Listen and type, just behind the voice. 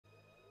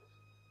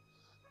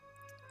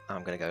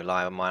I'm going to go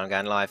live on mine. I'm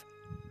going live.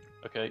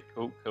 Okay,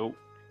 cool.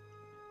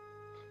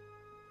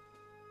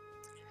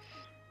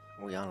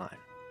 We are live.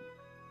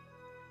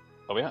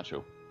 Are we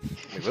actual?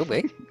 We will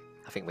be.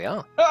 I think we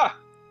are. Ah!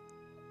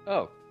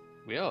 Oh,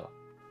 we are.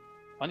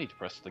 I need to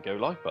press the go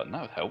live button.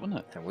 That would help, wouldn't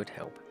it? That would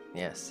help.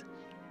 Yes.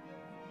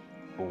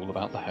 All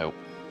about the help.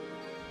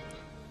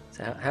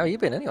 So how you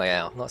been anyway,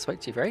 Al? Not spoke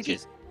to you for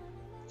ages.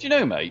 Do you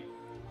know, mate?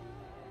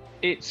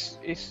 It's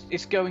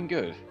going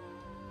good.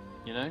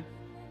 You know?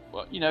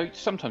 Well, you know,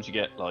 sometimes you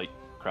get like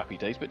crappy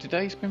days, but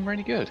today's been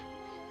really good.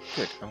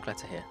 Good. I'm glad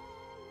to hear.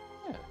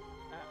 Yeah.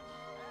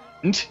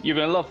 And you're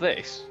gonna love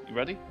this. You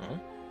ready? Mm-hmm.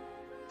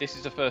 This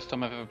is the first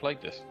time I've ever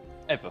played this.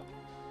 Ever.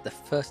 The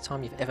first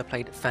time you've ever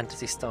played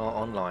Phantasy Star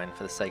Online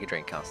for the Sega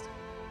Dreamcast.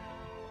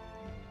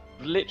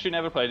 Literally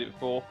never played it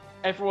before.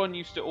 Everyone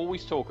used to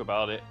always talk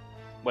about it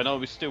when I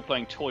was still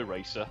playing Toy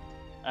Racer,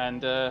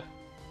 and I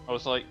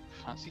was like,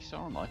 Phantasy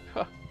Star Online.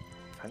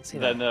 Fancy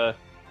that. Then,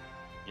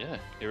 yeah,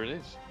 here it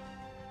is.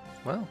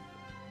 Well,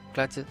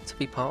 glad to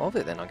be part of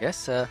it then, I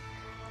guess.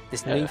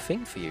 This new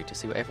thing for you to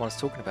see what everyone's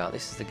talking about.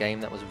 This is the game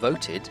that was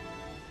voted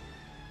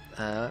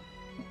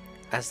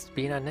as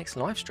being our next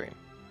live stream.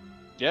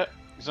 Yeah,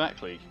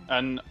 exactly.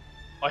 And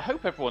I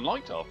hope everyone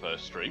liked our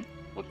first stream.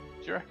 What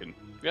do you reckon?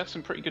 We had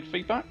some pretty good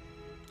feedback?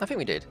 I think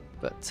we did,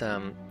 but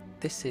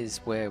this is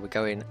where we're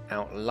going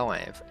out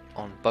live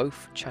on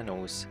both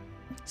channels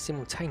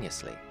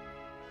simultaneously.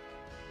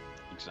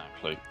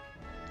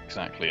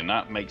 Exactly, and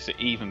that makes it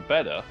even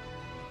better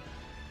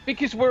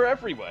because we're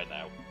everywhere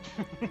now.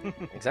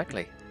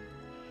 Exactly.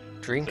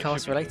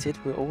 Dreamcast related,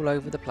 we're all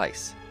over the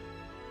place.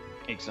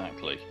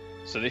 Exactly.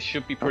 So this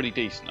should be pretty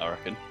decent, I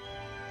reckon.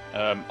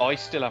 I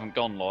still haven't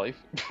gone live,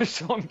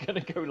 so I'm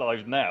going to go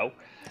live now.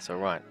 That's all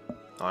right.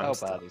 How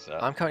bad is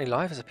that? I'm currently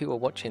live as people are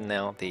watching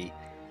now the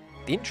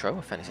intro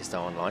of Phantasy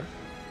Star Online,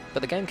 but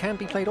the game can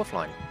be played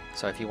offline.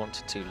 So if you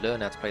wanted to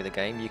learn how to play the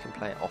game, you can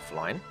play it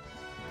offline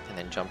and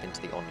then jump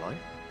into the online.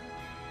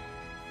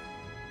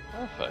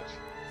 Perfect.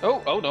 Oh,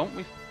 hold on.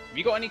 Have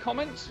you got any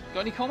comments?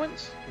 Got any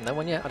comments? No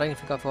one yet. I don't even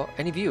think I've got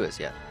any viewers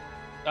yet.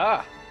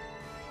 Ah.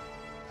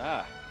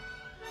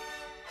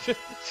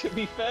 To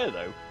be fair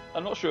though,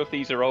 I'm not sure if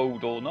these are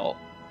old or not.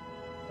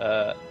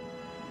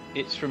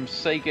 It's from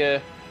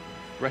Sega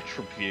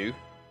Retrobview,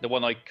 the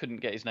one I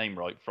couldn't get his name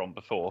right from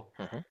before.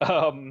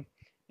 Mm-hmm.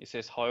 It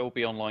says, "Hi, I'll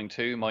be online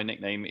too. My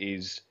nickname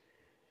is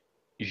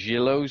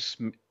Gilos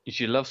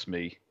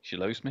me.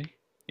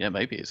 Yeah,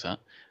 maybe it's that.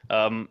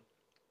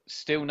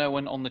 Still no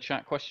one on the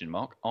chat? Question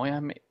mark. I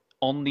am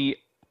on the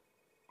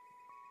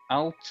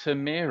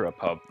Altamira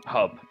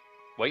hub,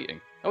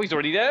 waiting. Oh, he's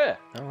already there.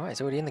 All right,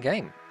 it's already in the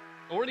game.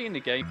 Already in the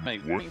game,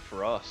 mate. Waiting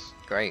for us.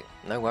 Great.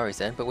 No worries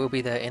then, but we'll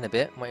be there in a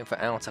bit, waiting for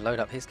Al to load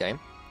up his game.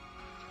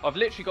 I've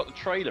literally got the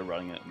trailer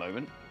running at the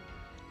moment.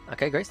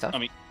 Okay, great stuff. I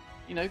mean,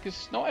 you know,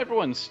 because not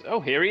everyone's... Oh,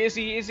 here he is.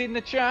 He is in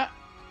the chat.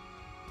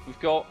 We've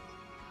got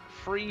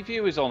 3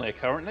 viewers on here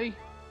currently.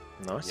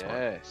 Nice one.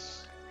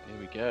 Yes. Here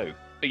we go.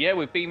 But yeah,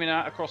 we're beaming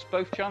out across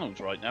both channels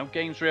right now.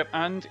 Games Rep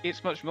and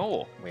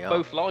ItsMuchMore. We are.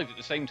 Both live at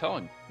the same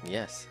time.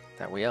 Yes,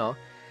 that we are.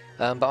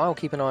 But I'll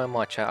keep an eye on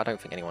my chat. I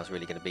don't think anyone's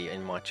really going to be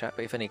in my chat,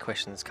 but if any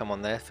questions come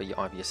on there for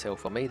either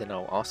yourself or me, then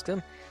I'll ask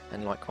them.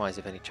 And likewise,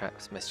 if any chat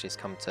messages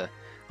come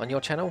on your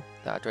channel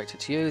that are directed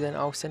to you, then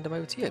I'll send them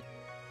over to you.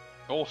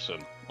 Awesome.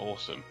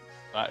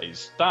 That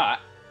is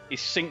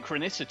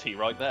synchronicity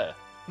right there.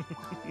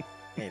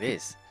 It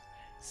is.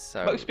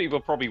 So most people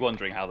are probably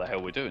wondering how the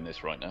hell we're doing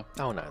this right now.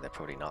 Oh no, they're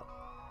probably not.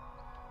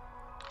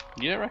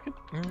 You don't reckon?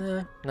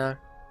 No.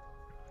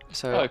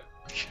 So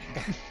Oh.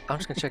 I'm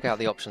just going to check out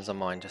the options on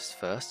mine just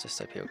first, just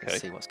so people can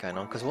see what's going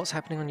on. Because what's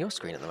happening on your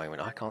screen at the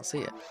moment? I can't see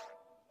it.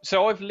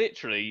 So I've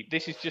literally,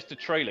 this is just a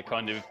trailer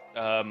kind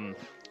of,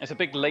 it's a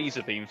big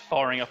laser beam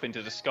firing up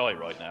into the sky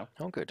right now.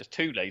 Oh, good. There's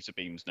 2 laser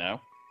beams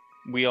now.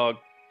 We are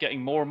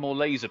getting more and more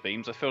laser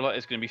beams. I feel like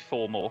there's going to be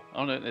 4 more.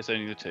 Oh no, there's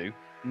only the 2.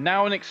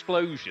 Now an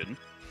explosion.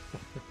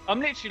 I'm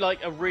literally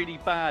like a really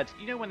bad,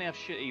 you know when they have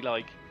shitty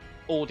like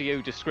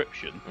audio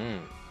description?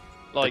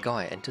 Like the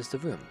guy enters the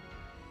room.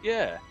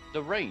 Yeah,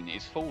 the rain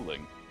is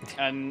falling.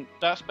 And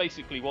that's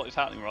basically what is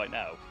happening right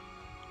now.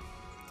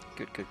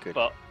 Good.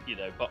 But, you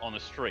know, on a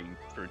stream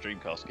for a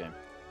Dreamcast game.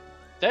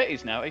 There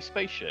is now a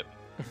spaceship.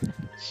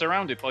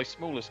 Surrounded by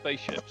smaller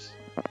spaceships.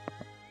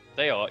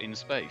 They are in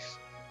space.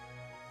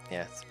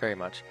 Yes, very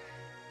much.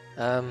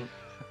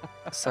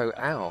 So,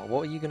 Al,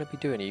 what are you going to be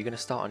doing? Are you going to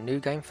start a new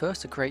game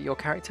first to create your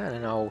character, and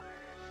then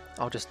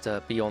I'll just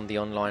be on the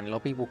online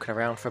lobby walking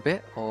around for a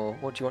bit, or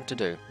what do you want to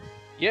do?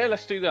 Yeah,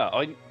 let's do that.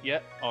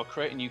 I'll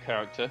create a new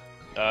character.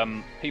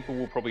 People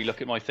will probably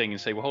look at my thing and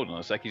say, well, hold on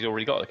a sec, he's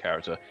already got a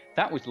character.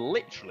 That was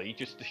literally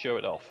just to show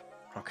it off.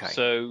 Okay.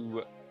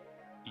 So,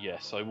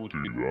 yes, I will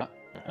do that.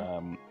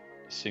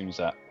 As soon as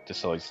that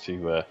decides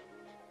to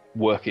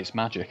work its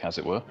magic, as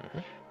it were.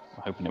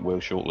 I'm hoping it will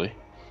shortly.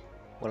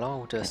 Well,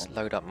 I'll just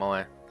load up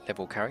my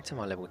level character,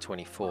 my level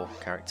 24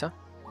 character.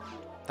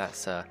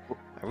 That's a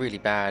really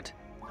bad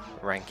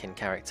ranking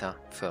character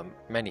for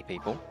many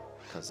people,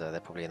 because they're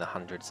probably in the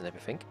hundreds and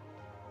everything.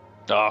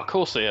 Oh, of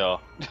course they are.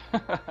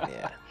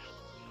 Yeah.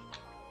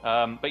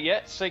 But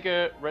yeah,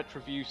 Sega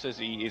Retroview says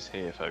he is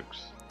here,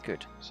 folks.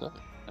 Good. So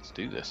let's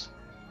do this.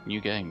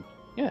 New game.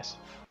 Yes,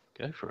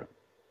 go for it.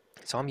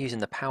 So I'm using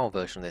the PAL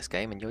version of this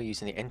game, and you're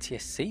using the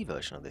NTSC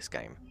version of this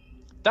game.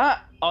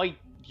 I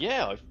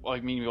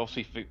mean, we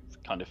obviously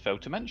kind of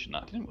failed to mention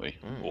that, didn't we?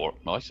 Or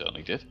I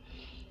certainly did.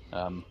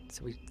 So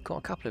we've got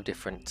a couple of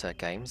different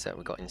games that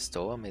we've got in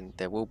store. I mean,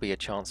 there will be a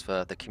chance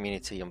for the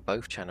community on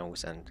both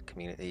channels and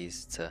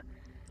communities to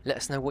let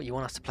us know what you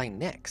want us to play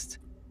next.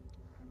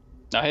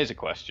 Now here's a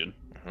question.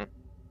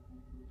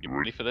 You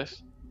ready for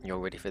this? You're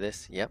ready for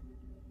this? Yep.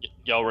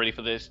 Y'all ready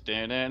for this? I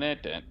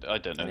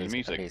don't know the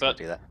music, but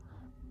do that.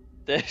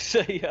 There's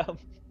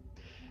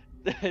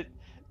the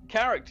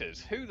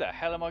characters. Who the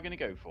hell am I going to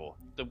go for?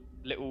 The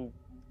little...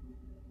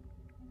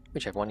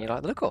 Whichever one you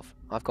like the look of.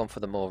 I've gone for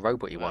the more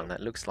robot-y one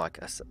that looks like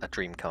a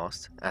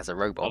Dreamcast as a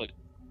robot.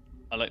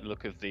 I like the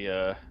look of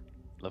the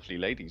lovely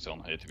ladies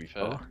on here, to be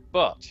fair. Oh.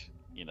 But,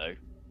 you know,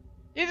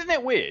 isn't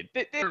it weird?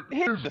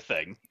 Here's the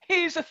thing.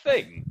 Here's a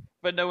thing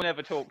that no one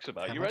ever talks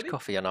about. How You much ready?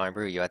 coffee and Iron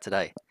Brew you had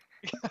today?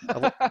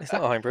 It's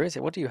not Iron Brew, is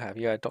it? What do you have?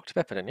 You had Dr.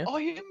 Pepper, didn't you?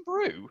 Iron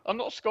Brew? I'm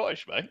not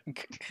Scottish, mate.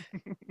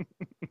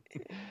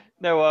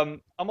 No,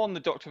 I'm on the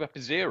Dr. Pepper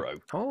Zero.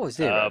 Oh,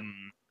 Zero.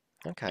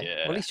 Okay.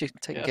 Yeah. Well, at least you're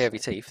taking care of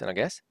your teeth, then, I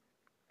guess.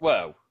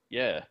 Well,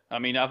 yeah. I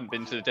mean, I haven't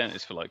been to the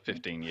dentist for like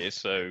 15 years,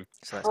 so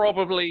that's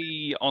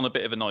probably on a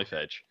bit of a knife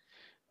edge.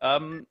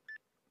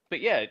 But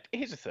yeah,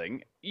 here's the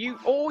thing. You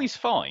always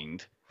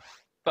find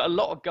that a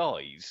lot of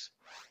guys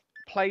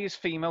play as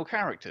female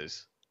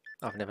characters.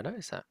 I've never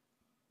noticed that.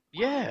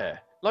 Yeah.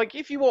 Like,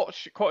 if you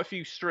watch quite a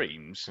few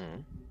streams,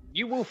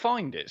 you will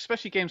find it,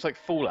 especially games like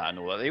Fallout and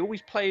all that. They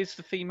always play as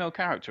the female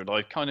character, and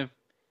I've kind of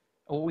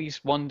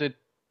always wondered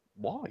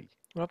why.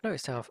 Well, I've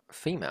noticed how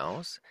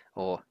females,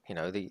 or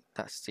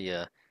that's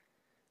the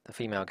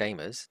female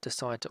gamers,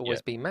 decide to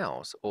always be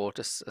males, or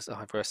just as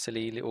either a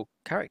silly little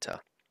character.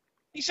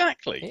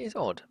 Exactly. It is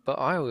odd, but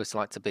I always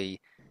like to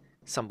be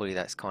somebody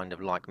that's kind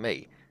of like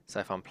me. So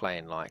if I'm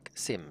playing like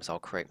Sims, I'll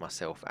create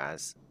myself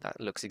as that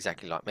looks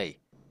exactly like me.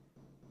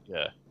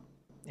 Yeah.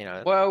 You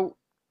know. Well,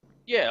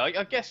 yeah,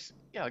 I guess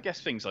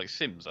things like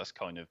Sims, that's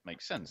kind of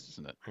makes sense,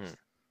 doesn't it?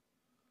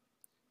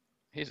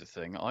 Here's the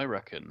thing, I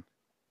reckon.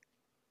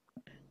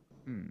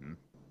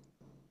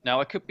 Now,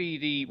 I could be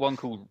the one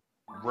called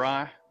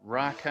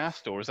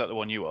Racast, or is that the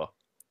one you are?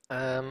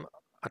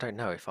 I don't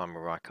know if I'm a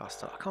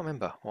Rycast. I can't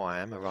remember why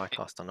I am a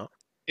Rycast or not.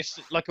 It's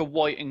like a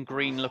white and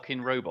green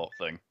looking robot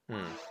thing.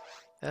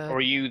 Or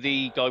are you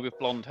the guy with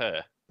blonde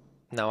hair?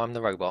 No, I'm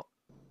the robot.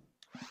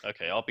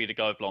 Okay, I'll be the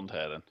guy with blonde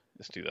hair then.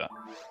 Let's do that.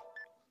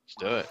 Let's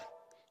do it.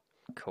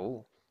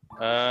 Cool.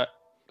 Got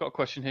a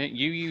question here.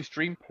 You use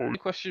DreamPi?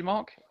 Question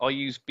mark. I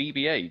use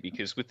BBA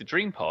because with the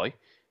DreamPi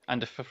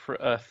and a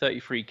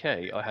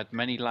 33K, I had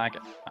many lag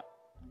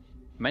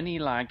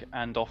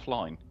and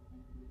offline.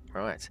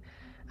 Right.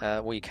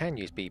 Well, you can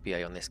use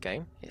BBA on this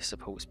game. It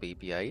supports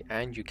BBA,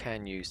 and you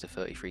can use the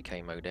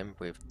 33K modem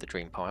with the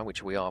DreamPi,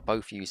 which we are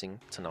both using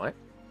tonight.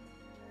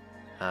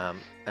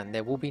 And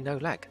there will be no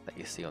lag that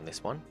you see on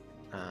this one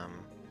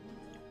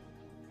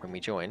when we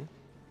join.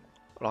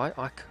 Well,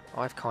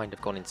 I've kind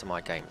of gone into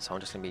my game, so I'm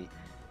just going to be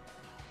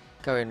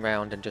going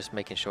round and just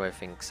making sure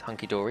everything's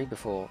hunky-dory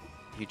before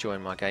you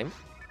join my game.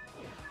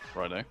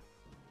 Righto.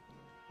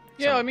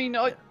 Yeah, I mean,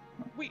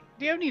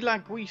 the only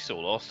lag we saw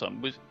last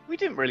time was we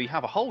didn't really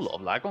have a whole lot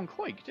of lag on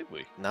Quake, did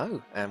we?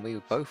 No, and we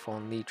were both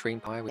on the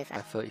DreamPi with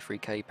our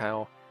 33K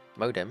PAL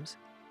modems,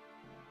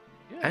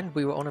 and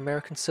we were on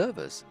American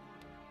servers.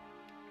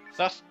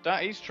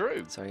 That is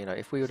true. So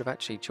if we would have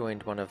actually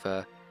joined one of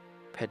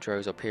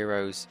Pedro's or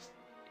Piero's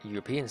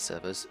European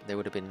servers, there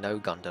would have been no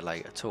gun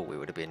delay at all. We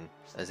would have been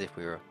as if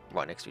we were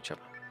right next to each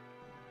other.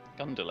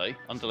 Gun delay?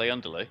 Underlay?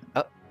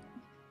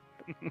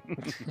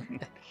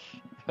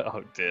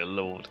 Oh dear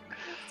lord.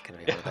 It's going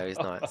to be one of those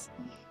nights.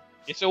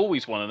 It's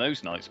always one of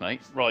those nights,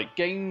 mate. Right,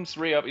 Games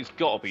Re-Up has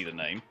got to be the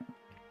name.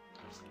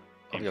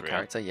 Of your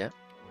character, yeah.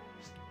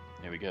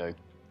 Here we go.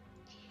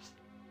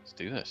 Let's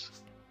do this.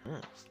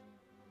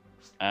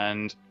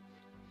 And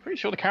pretty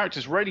sure the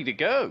character's ready to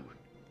go.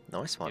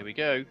 Nice one. Here we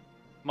go.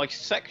 My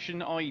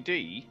section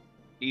ID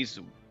is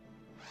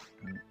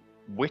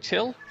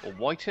Whithill or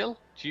Whitehill.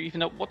 Do you even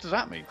know what does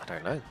that mean? I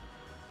don't know.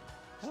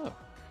 Oh.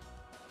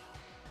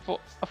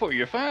 I thought you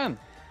were a fan.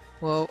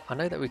 Well, I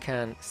know that we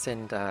can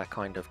send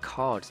kind of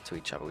cards to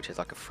each other, which is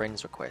like a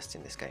friend's request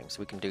in this game. So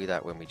we can do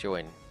that when we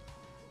join,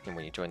 and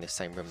when you join this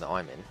same room that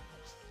I'm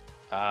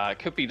in.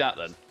 Could be that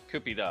then.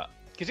 Could be that.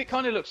 Because it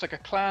kind of looks like a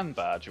clan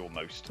badge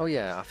almost. Oh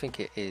yeah, I think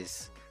it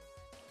is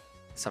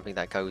something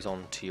that goes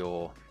on to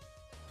your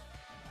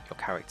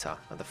character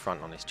at the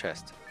front on his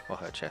chest or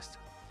her chest.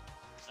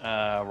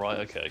 Right,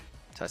 okay.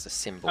 So it's a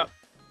symbol.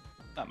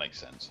 That makes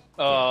sense.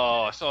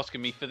 Oh, it's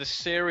asking me for the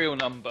serial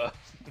number.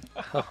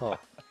 Oh.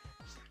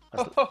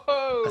 As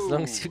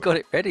long as you've got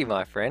it ready,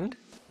 my friend.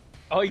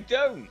 I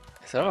don't.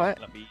 It's alright.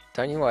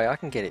 Don't you worry, I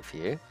can get it for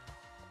you.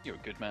 You're a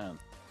good man.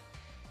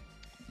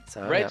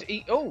 So,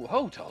 Oh,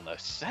 hold on a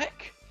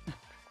sec.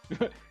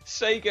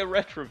 Sega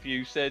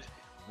Retroview said,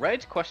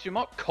 Red, question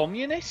mark,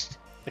 communist?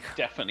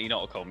 Definitely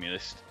not a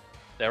communist.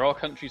 There are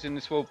countries in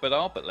this world that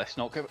are, but let's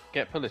not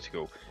get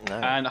political. No.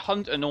 And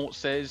Hunter Naught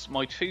says,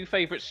 my 2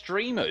 favourite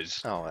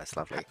streamers. Oh, that's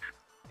lovely.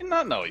 Isn't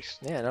that nice?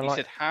 Yeah, and He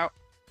said, how...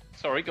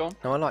 Sorry, go on.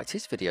 No, I liked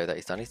his video that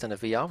he's done. He's done a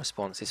VR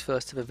response, his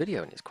first ever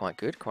video, and it's quite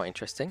good, quite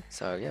interesting.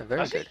 So, yeah,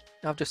 very Has he? good.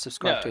 I've just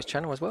subscribed to his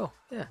channel as well.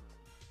 Yeah.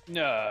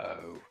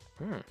 No.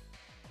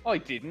 I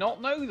did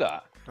not know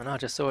that. And I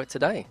just saw it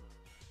today.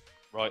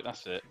 Right,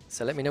 that's it.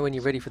 So let me know when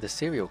you're ready for the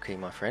serial key,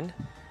 my friend.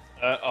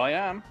 I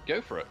am.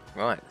 Go for it.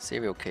 Right,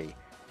 serial key.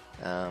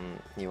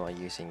 You are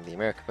using the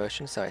American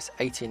version, so it's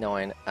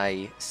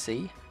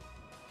 89AC.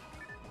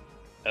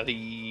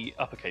 The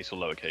uppercase or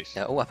lowercase?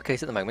 All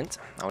uppercase at the moment.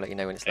 I'll let you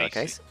know when it's AC.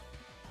 lowercase.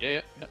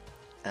 Yeah.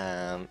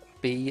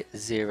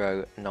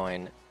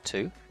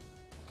 B092.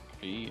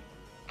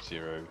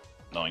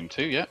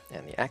 B092, yeah.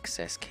 And the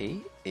access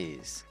key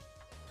is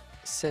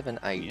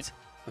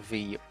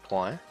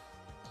 78VY.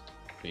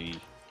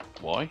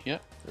 BY, yeah.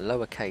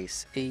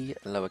 Lowercase e,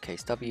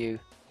 lowercase w.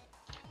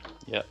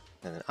 Yeah.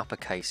 And then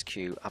uppercase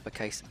Q,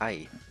 uppercase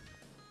A.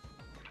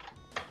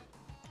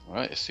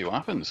 Alright, let's see what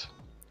happens.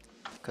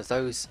 Because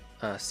those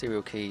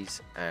serial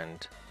keys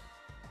and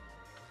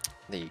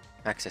the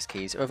access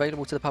keys are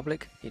available to the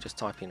public. You just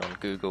type in on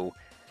Google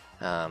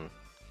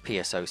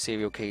PSO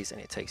serial keys and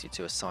it takes you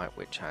to a site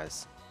which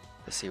has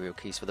the serial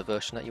keys for the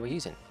version that you were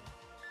using.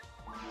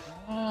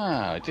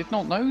 Ah, I did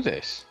not know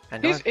this.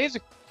 And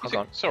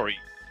Sorry.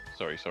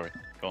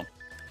 Go on.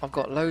 I've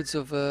got loads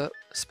of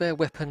spare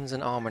weapons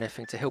and armor and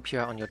everything to help you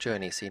out on your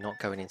journey so you're not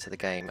going into the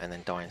game and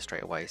then dying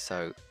straight away.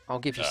 So I'll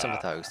give you some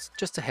of those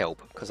just to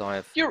help because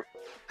I've You're a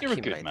good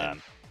accumulated man.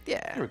 them.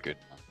 Yeah. You're a good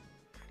man.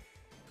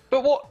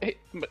 But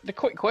the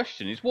quick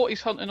question is, what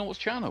is Hunter Naught's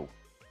channel?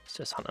 It's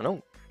just Hunter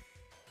Naught.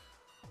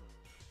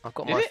 I've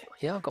got Is it?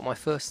 Yeah, I've got my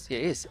first. Yeah,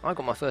 it is. I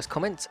got my first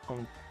comment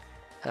on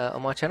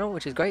my channel,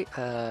 which is great.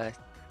 Do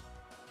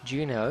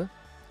you know?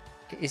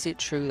 Is it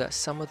true that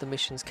some of the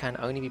missions can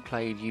only be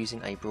played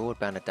using a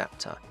broadband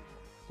adapter?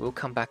 We'll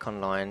come back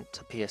online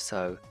to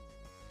PSO.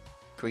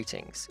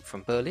 Greetings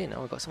from Berlin. Oh,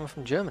 we've got someone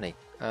from Germany.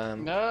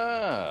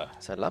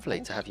 So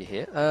lovely to have you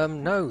here.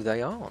 No,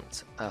 they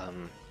aren't.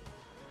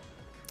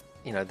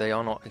 You know, they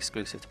are not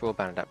exclusive to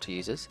broadband adapter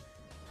users.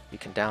 You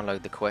can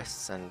download the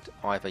quests and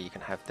either you can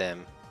have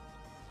them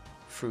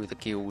through the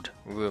guild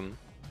room.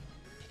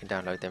 You can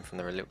download them from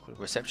the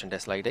reception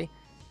desk lady,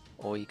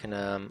 or you can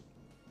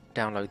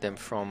download them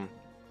from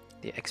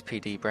the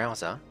XPD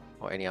browser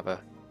or any other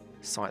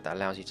site that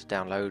allows you to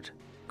download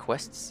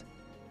quests.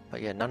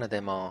 But yeah, none of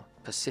them are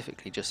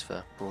specifically just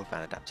for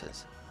broadband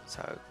adapters.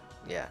 So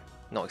yeah,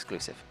 not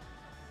exclusive.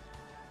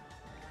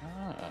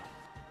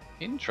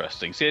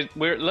 Interesting. See,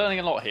 we're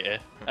learning a lot here,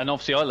 and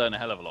obviously I learn a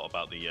hell of a lot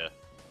about the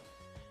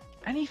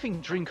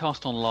anything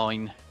Dreamcast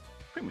Online.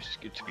 Pretty much,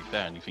 to be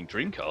fair, anything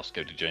Dreamcast,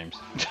 go to James.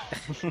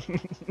 So, yeah.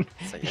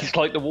 It's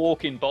like the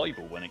walk-in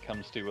Bible when it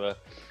comes to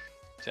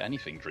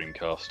anything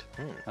Dreamcast.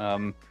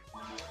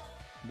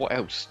 What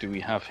else do we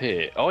have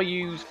here? I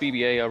use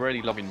BBA. I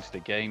really love into the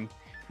game.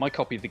 My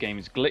copy of the game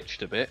is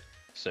glitched a bit,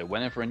 so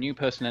whenever a new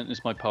person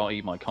enters my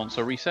party, my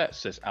console resets,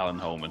 says Alan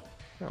Holman.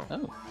 Oh,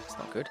 that's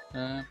not good.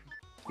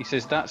 He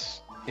says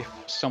that's if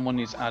someone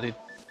is added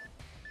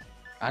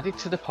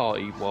to the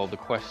party while the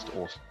quest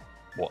or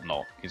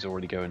whatnot is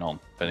already going on,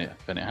 then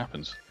it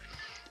happens.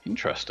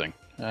 Interesting.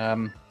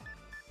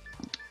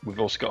 We've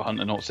also got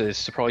Hunter Naught says,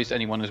 surprised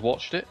anyone has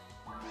watched it.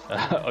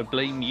 I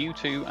blame you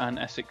two and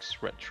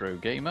Essex Retro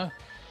Gamer.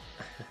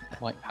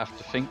 Might have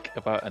to think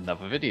about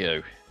another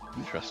video.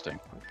 Interesting.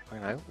 I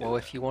know. Well,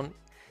 if you want,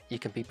 you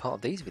can be part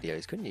of these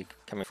videos, couldn't you?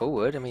 Coming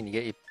forward, I mean, you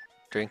get your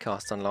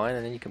Dreamcast Online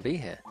and then you can be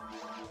here.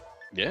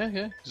 Yeah,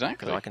 exactly.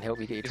 Because I can help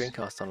you get your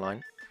Dreamcast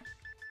Online.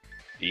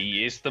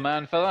 He is the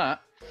man for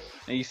that.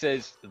 And he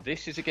says,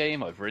 this is a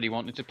game I've really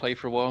wanted to play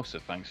for a while, so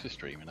thanks for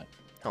streaming it.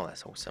 Oh,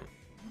 that's awesome.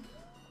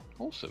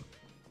 Awesome.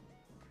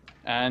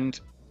 And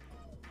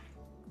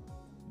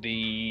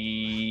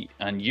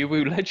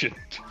Yuwu Legend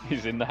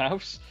is in the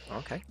house.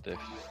 Okay.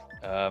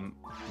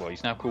 Well,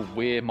 he's now called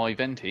We're My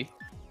Venti.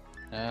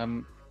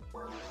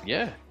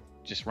 Yeah,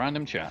 just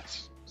random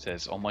chats,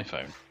 says on my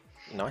phone.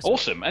 Nice.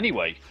 Awesome.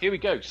 Anyway, here we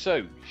go.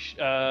 So,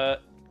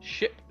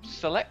 ship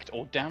select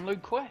or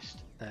download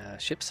quest?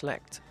 Ship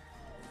select.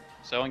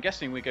 So I'm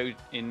guessing we go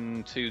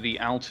into the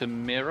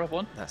Altamira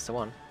one? That's the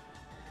one.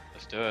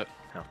 Let's do it.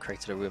 I've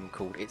created a room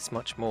called It's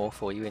Much More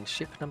for you in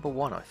ship number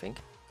 1, I think.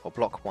 Or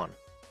block 1.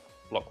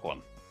 Block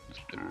 1. Let's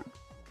do it.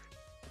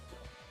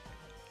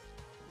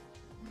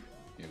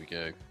 Here we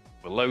go.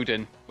 We're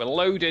loading.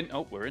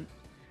 Oh, we're in.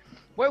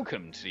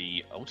 Welcome to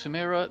the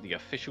Altamira, the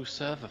official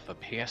server for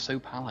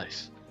PSO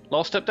Palace.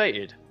 Last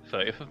updated,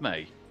 30th of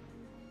May.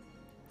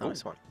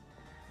 Nice one.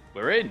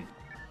 We're in.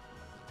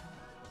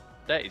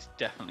 There is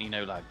definitely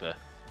no lag there.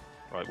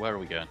 Right, where are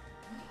we going?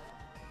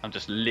 I'm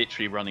just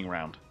literally running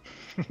around.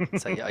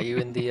 So are you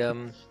in the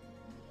I'm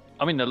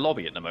in the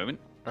lobby at the moment.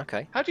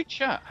 Okay. How do you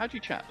chat?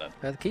 Then?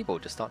 The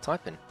keyboard, just start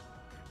typing.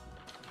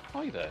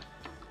 Hi there.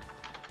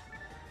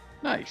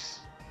 Nice.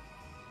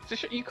 So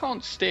you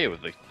can't steer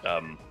with the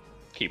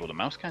keyboard and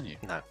mouse, can you?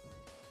 No.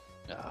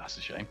 Ah, that's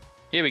a shame.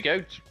 Here we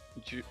go.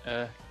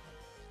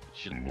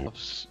 She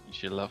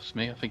loves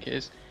me, I think it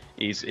is.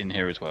 He's in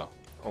here as well.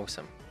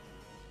 Awesome.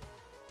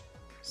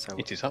 So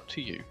it is up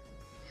to you.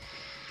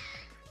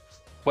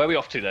 Where are we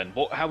off to then?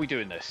 How are we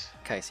doing this?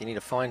 Okay, so you need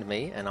to find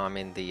me, and I'm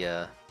in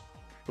the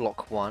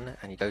block 1,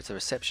 and you go to the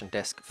reception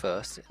desk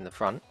first in the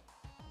front.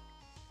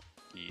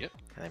 Yep.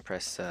 And then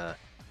press, I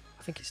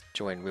think it's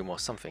join room or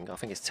something. I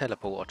think it's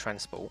teleport or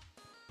transport.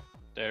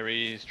 There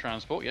is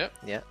transport, yep.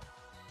 Yeah.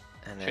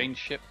 And then, change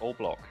ship or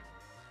block.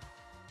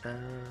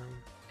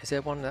 Is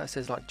there one that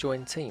says like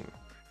join team?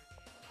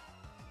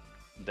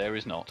 There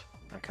is not.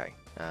 Okay.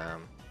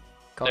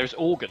 There's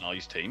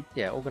organised team.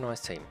 Yeah,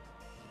 organised team.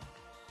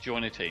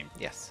 Join a team.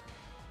 Yes.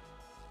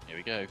 Here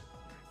we go.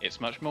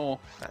 It's much more.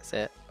 That's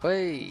it.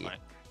 Hey! Right.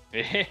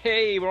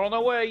 Hey, we're on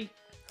our way.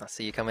 I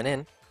see you coming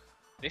in.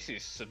 This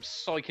is some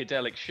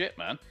psychedelic shit,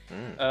 man.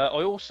 Mm.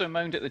 I also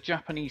moaned at the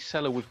Japanese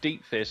seller with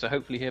Deep Fear, so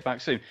hopefully hear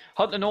back soon.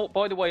 Hunter Naught,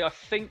 by the way, I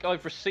think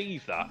I've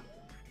received that.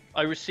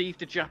 I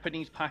received a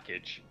Japanese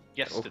package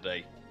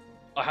yesterday.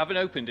 Oh. I haven't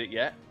opened it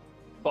yet,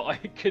 but I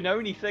can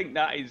only think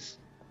that is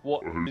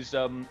what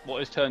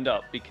has turned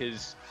up,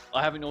 because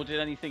I haven't ordered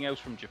anything else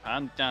from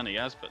Japan. Danny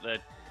has, but they're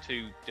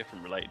two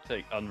different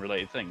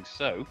unrelated things.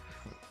 So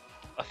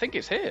I think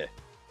it's here.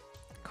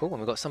 Cool, and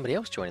we've got somebody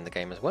else joining the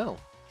game as well.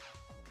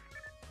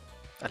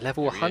 At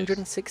level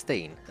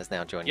 116 has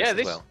now joined us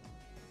as well.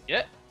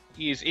 Yeah,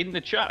 he is in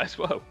the chat as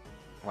well.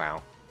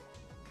 Wow.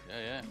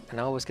 Yeah. And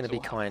I was going to be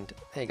kind.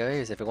 There you go,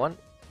 here's everyone.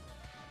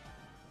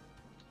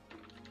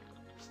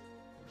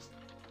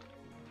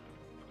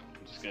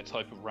 I'm just going to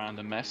type a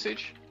random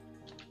message.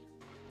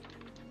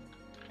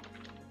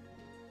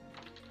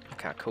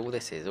 Look how cool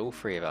this is, all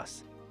 3 of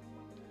us.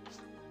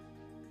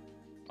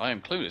 I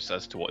am clueless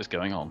as to what is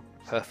going on.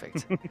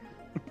 Perfect.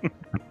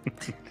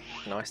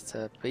 Nice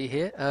to be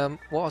here.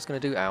 What I was going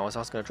to do, Al, is I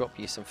was going to drop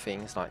you some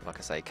things, like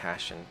I say,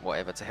 cash and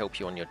whatever, to help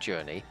you on your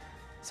journey.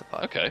 So,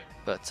 okay.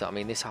 But, I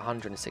mean, this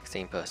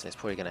 116 person is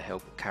probably going to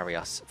help carry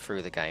us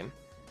through the game.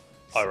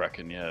 I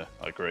reckon, yeah,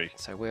 I agree.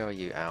 So where are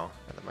you, Al,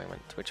 at the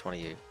moment? Which one are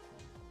you?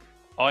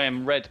 I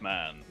am Red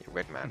Man. You're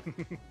Red Man.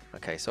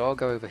 Okay, so I'll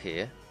go over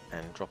here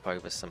and drop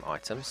over some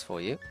items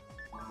for you,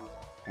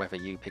 whether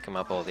you pick them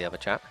up or the other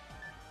chap.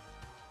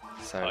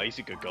 So, he's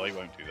a good guy, he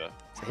won't do that.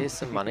 So here's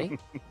some money.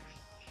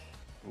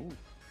 Ooh.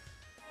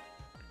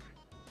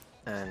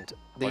 And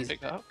I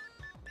pick that up?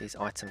 these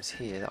items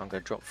here that I'm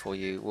going to drop for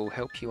you will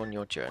help you on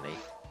your journey.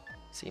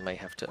 So you may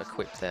have to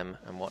equip them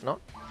and whatnot.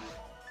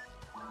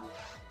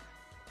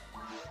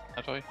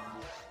 How do I?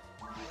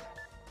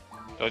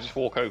 Do I just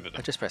walk over them?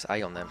 I just press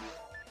A on them.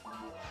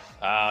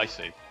 Ah, I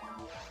see.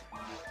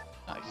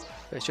 Nice.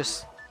 But it's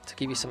just to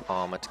give you some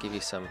armor, to give you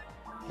some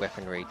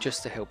weaponry,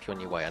 just to help you on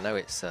your way. I know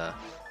it's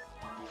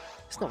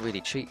not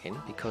really cheating,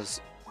 because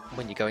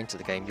when you go into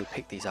the game you'll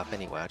pick these up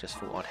anyway. I just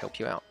thought I'd help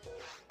you out.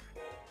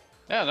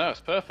 Yeah, no, it's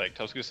perfect.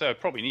 I was going to say I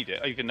probably need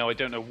it, even though I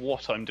don't know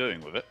what I'm doing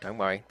with it. Don't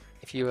worry.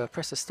 If you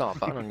press the start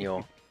button on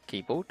your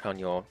keyboard, on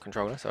your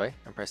controller, sorry,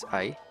 and press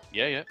A.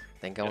 Yeah.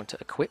 Then go on to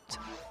equipped.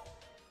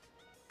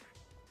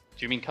 Do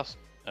you mean custom?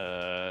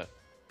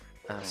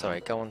 Sorry,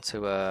 go on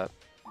to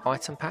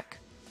item pack,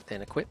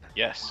 then equip.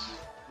 Yes.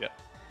 Yep.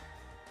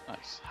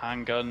 Nice.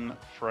 Handgun,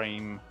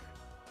 frame,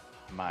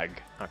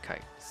 mag. Okay,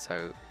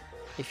 so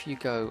if you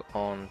go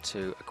on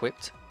to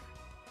equipped,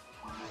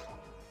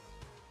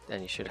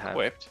 then you should have...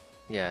 Equipped?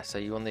 Yeah, so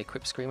you on the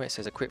equip screen where it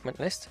says equipment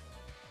list?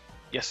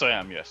 Yes, I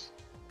am, yes.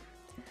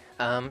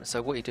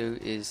 So what you do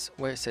is,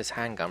 where it says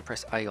handgun,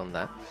 press A on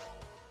that.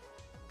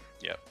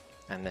 Yep.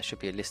 And there should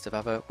be a list of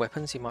other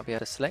weapons you might be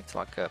able to select,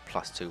 like a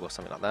 +2 or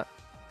something like that.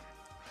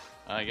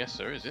 I guess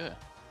there is, yeah.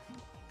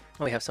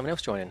 Oh, we have someone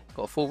else joining.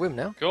 Got a full room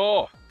now.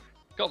 Cool.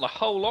 Got the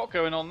whole lot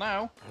going on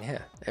now.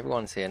 Yeah,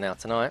 everyone's here now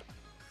tonight.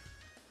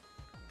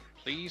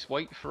 Please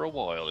wait for a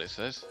while, it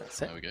says.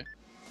 That's it. There we go.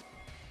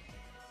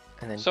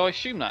 And then, So I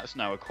assume that's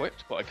now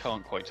equipped, but I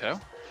can't quite tell.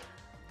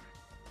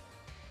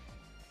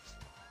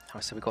 oh,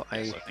 so we've got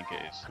Yes, I think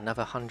it is.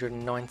 another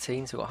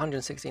 119. So we've got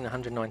 116 and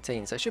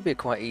 119. So it should be a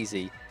quite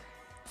easy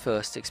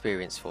first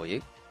experience for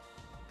you.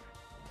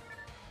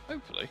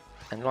 Hopefully.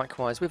 And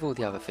likewise with all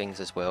the other things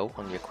as well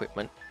on your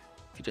equipment,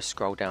 if you just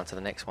scroll down to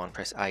the next one,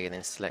 press A and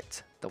then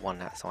select the one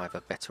that's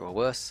either better or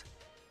worse,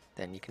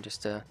 then you can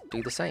just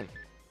do the same.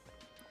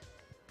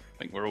 I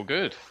think we're all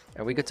good.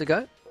 Are we good to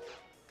go?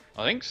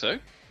 I think so.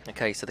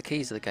 Okay, so the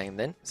keys of the game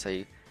then.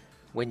 So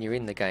when you're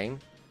in the game,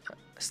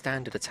 a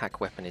standard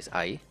attack weapon is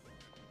A,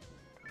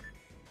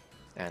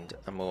 and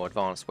a more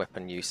advanced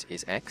weapon use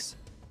is X.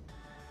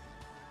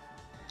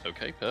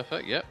 Okay,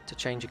 perfect, yep. To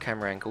change your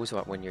camera angles,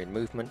 like when you're in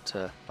movement,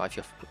 like if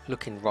you're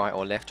looking right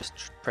or left, just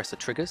press the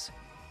triggers.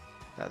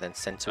 That'll then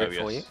center it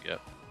for you.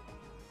 Yep.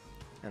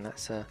 And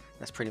that's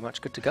pretty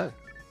much good to go.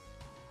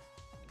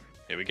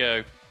 Here we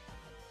go.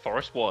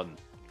 Forest 1.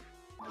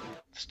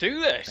 Let's do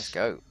this! Let's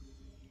go.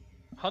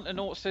 Hunter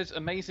Naught says,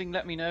 amazing,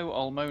 let me know,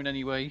 I'll moan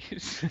anyway,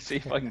 see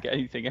if I can get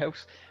anything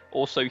else.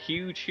 Also,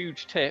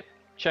 huge tip,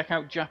 check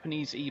out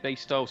Japanese eBay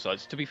style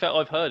sites. To be fair,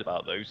 I've heard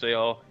about those. They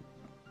are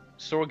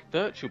saw a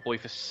Virtual Boy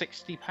for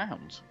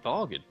 £60.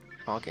 Bargain.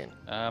 Bargain.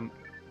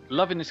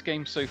 Loving this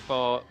game so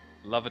far.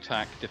 Love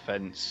attack,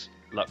 defense,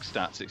 luck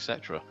stats,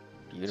 etc.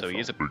 So he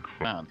is a big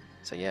fan.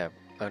 So yeah,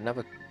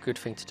 another good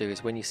thing to do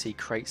is when you see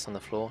crates on the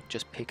floor,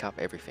 just pick up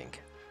everything.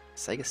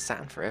 Sega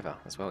Saturn forever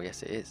as well.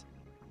 Yes, it is.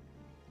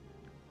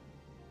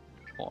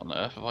 What on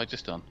earth have I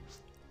just done?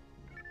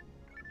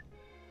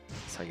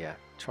 So yeah,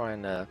 try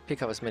and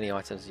pick up as many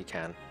items as you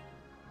can.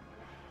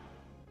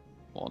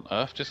 What on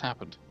earth just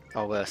happened?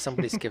 Oh,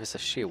 somebody's give us a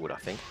shield, I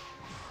think.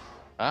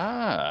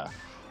 Ah.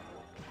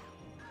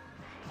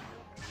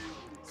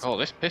 Oh,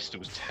 this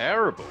pistol's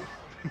terrible.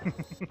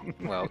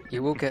 Well,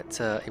 you will get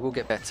it will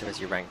get better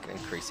as your rank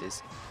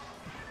increases.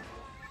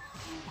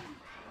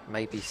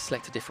 Maybe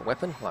select a different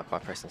weapon, like by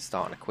pressing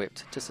start and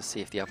equipped, just to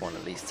see if the other one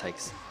at least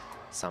takes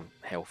some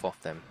health off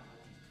them.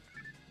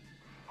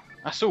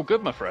 That's all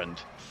good, my friend.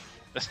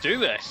 Let's do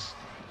this.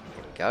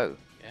 Here we go.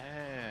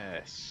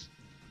 Yes.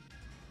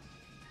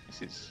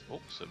 This is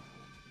awesome.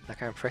 Look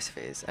how impressive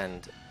it is,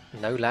 and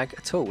no lag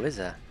at all, is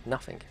there?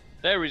 Nothing.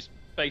 There is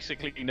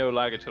basically no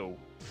lag at all.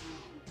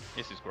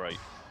 This is great.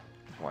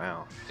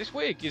 Wow. It's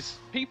weird because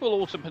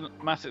people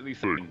automatically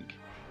think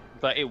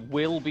that it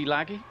will be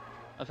laggy.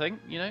 I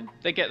think, you know,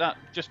 they get that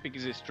just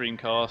because it's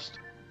Dreamcast.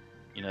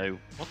 You know,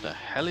 what the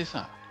hell is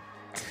that?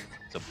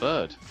 It's a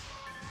bird.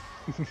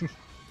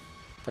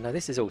 But no,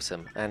 this is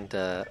awesome, and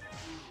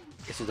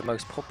this is the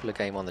most popular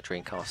game on the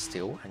Dreamcast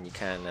still, and you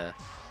can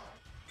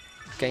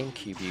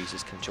GameCube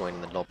users can join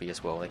in the lobby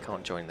as well. They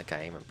can't join the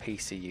game, and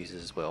PC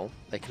users as well.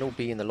 They can all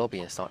be in the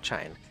lobby and start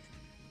chatting.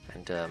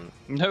 And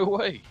no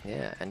way.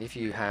 yeah, and if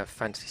you have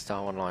Phantasy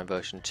Star Online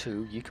version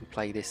 2, you can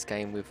play this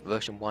game with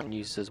version 1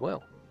 users as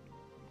well.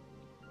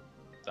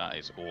 That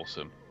is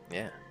awesome.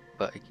 Yeah,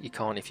 but you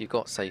can't if you've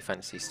got, say,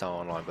 Phantasy Star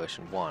Online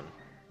version 1,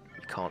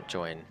 you can't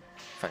join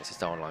Phantasy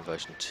Star Online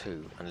version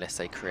 2 unless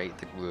they create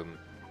the room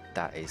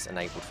that is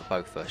enabled for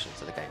both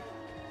versions of the game.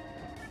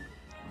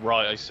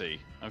 Right, I see.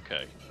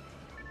 Okay.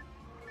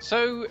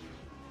 So,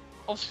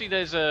 obviously,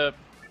 there is a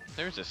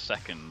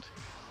second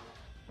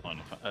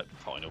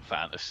Final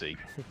Fantasy.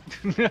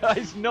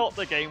 It's not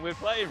the game we're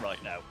playing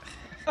right now.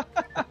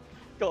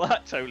 Got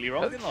that totally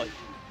wrong, didn't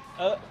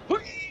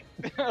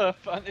I?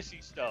 Phantasy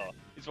Star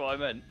is what I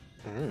meant.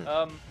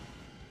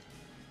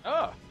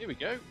 Here we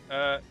go.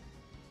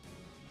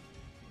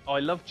 I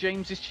love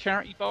James's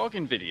charity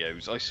bargain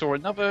videos. I saw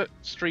another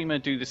streamer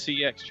do the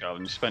CX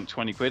challenge, spent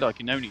 20 quid. I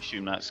can only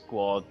assume that's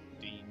Squad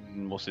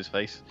Dean, what's his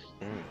face?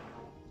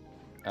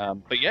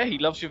 But yeah, he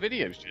loves your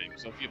videos,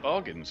 James, of your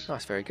bargains.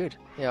 That's very good.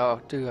 Yeah, I'll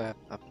do. I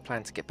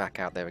plan to get back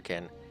out there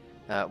again.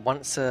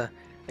 Once a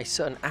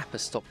certain app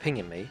has stopped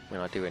pinging me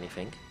when I do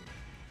anything.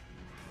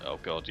 Oh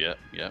god, yeah.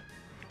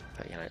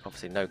 But you know,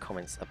 obviously no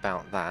comments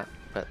about that.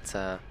 But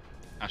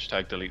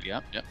hashtag delete the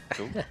app. Yeah,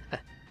 cool.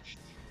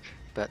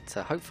 but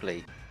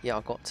hopefully, yeah,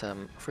 I've got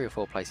 3 or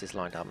 4 places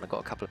lined up, and I've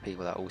got a couple of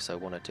people that also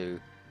want to do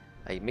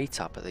a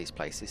meetup at these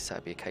places. So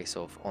it'll be a case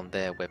of on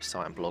their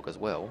website and blog as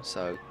well.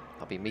 So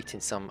I'll be meeting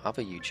some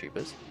other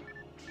YouTubers.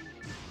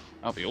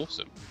 That'll be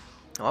awesome.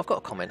 Oh, I've got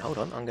a comment. Hold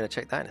on, I'm going to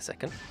check that in a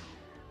second.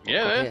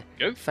 Yeah,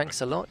 go.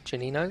 Thanks a lot,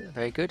 Janino.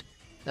 Very good.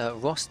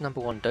 Ross,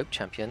 #1 Dope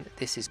Champion.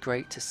 This is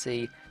great to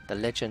see the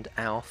legend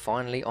Al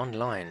finally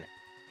online.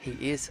 He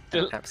is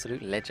an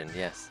absolute legend,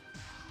 yes.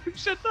 Who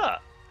said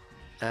that?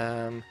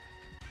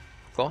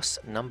 Ross,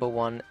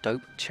 #1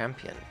 Dope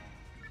Champion.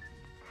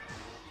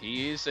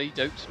 He is a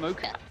dope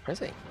smoker. Is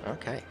he?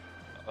 Okay.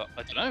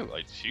 I don't know. I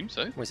assume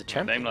so. Was a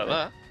champion. Name like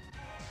that.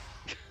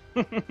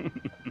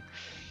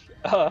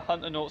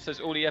 Hunter Naught says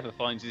all he ever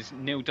finds is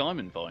Neil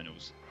Diamond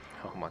vinyls.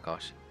 Oh my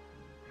gosh.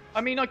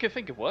 I mean, I could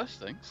think of worse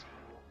things.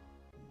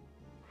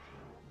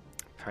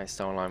 Phantasy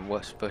Star Online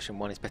version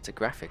 1 is better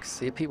graphics.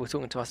 See people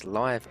talking to us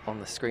live on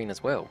the screen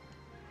as well.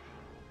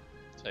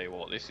 Tell you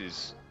what, this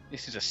is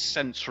a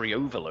sensory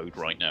overload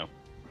right now.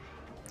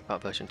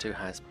 But version 2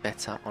 has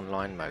better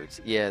online modes.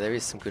 Yeah, there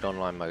is some good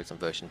online modes on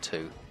version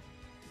 2.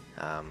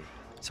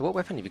 So what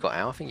weapon have you got,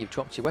 Al? I think you've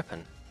dropped your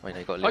weapon. Wait, no,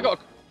 you got a little...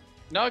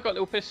 I got a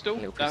little pistol.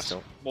 That's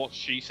what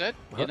she said,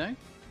 you know.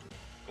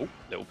 Oh,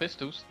 little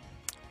pistols.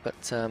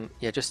 But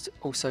yeah, just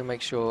also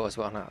make sure as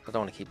well. I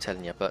don't want to keep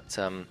telling you, but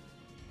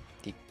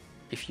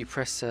if you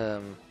press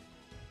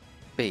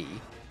B,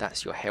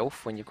 that's your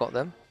health when you've got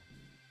them.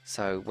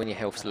 So when your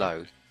health's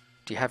low,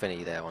 do you have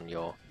any there on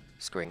your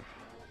screen?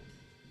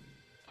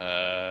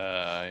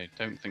 I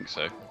don't think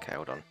so. Okay,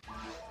 hold on.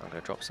 I'm going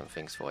to drop some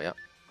things for you.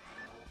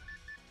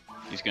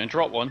 He's going to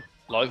drop one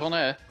live on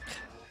air.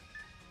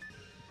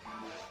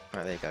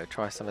 Right, there you go.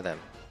 Try some of them.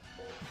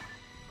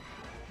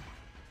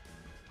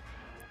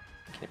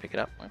 Can you pick it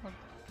up?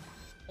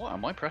 What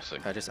am I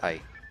pressing? Just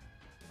A.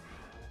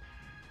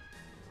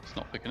 It's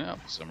not picking it up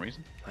for some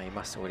reason. Oh, you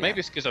must already. Maybe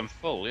it's because I'm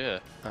full, yeah.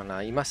 Oh no,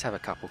 you must have a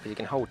couple because you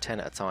can hold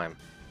 10 at a time.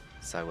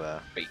 So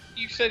But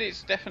you said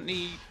it's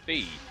definitely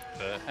B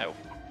for health.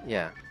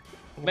 Yeah.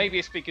 Maybe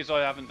it's because I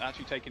haven't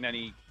actually taken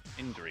any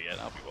injury yet.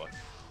 That'll be why.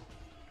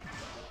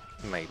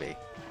 Maybe,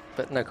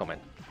 but no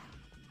comment.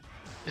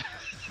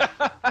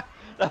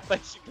 That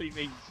basically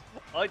means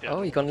I don't Oh,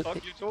 know you what the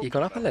fuck you're talking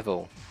gone up a about.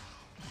 level.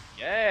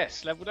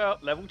 Yes, leveled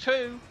up, level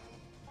 2.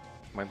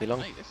 Won't be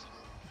long. Mate, this is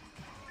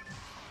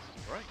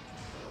great.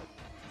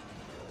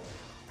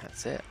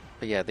 That's it.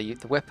 But yeah, the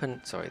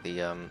weapon, sorry,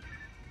 the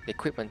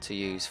equipment to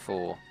use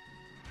for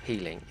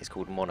healing is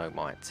called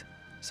monomite.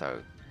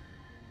 So,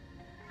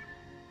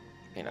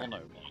 you know,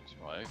 Monomite,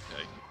 right?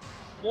 Okay.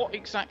 What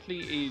exactly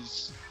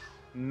is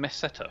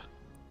meseta?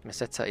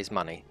 meseta is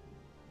money.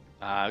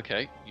 Ah,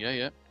 okay.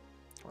 Yeah.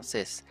 What's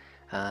this?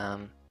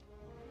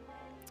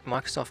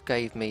 Microsoft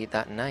gave me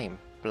that name.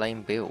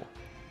 Blame Bill.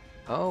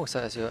 Oh, so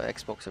that's your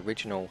Xbox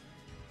original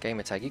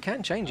gamer tag. You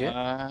can change it.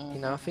 You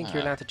know, I think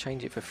you're allowed to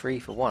change it for free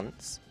for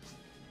once.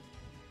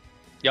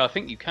 Yeah, I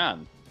think you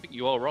can. I think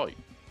you are right.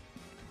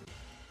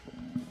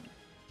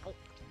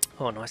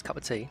 Oh, nice cup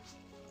of tea.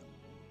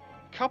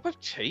 Cup of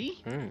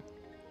tea? Mm.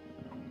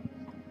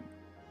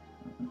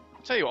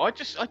 I tell you what,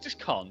 I just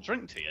can't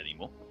drink tea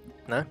anymore.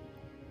 No?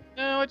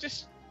 No, it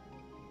just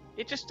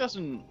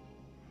doesn't.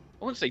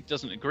 I wouldn't say it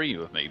doesn't agree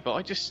with me, but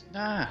I'd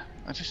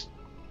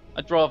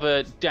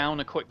rather down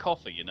a quick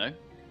coffee, you know.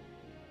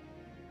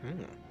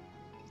 Mm.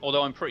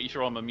 Although I'm pretty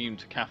sure I'm immune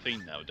to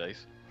caffeine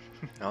nowadays.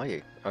 Are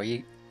you? Are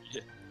you?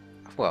 Yeah.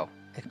 Well,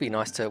 it'd be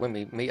nice to, when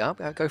we meet up,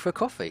 go for a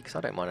coffee, because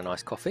I don't mind a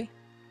nice coffee.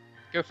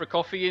 Go for a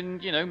coffee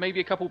and, you know, maybe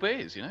a couple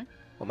beers, you know.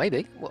 Well,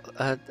 maybe. What,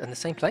 in the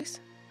same place?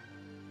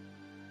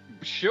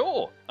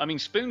 Sure. I mean,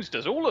 Spoons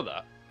does all of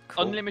that.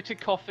 Cool. Unlimited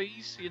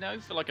coffees, you know,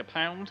 for like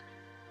 £1.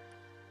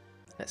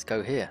 Let's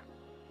go here.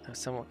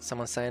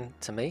 Someone saying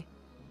to me,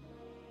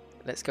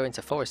 let's go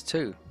into Forest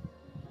 2.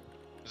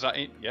 Is that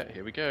it? Yeah,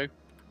 here we go.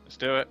 Let's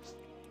do it.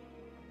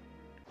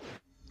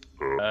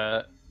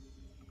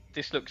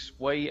 This looks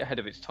way ahead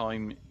of its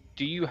time.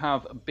 Do you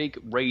have big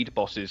raid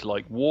bosses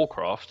like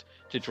Warcraft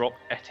to drop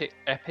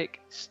epic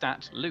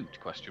stat loot?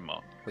 Question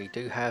mark. We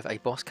do have a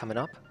boss coming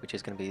up, which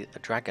is going to be a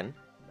dragon.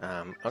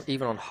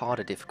 Even on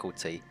harder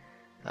difficulty,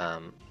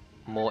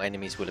 more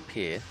enemies will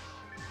appear.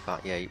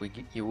 But yeah,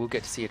 you will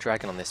get to see a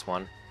dragon on this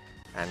one,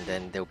 and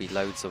then there'll be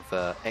loads of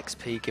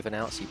XP given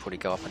out, so you probably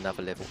go up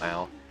another level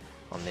out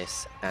on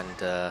this,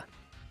 and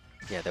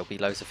yeah, there'll be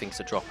loads of things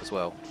to drop as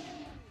well.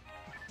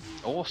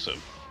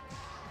 Awesome.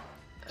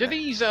 Do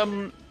these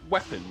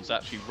weapons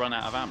actually run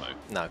out of ammo?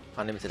 No,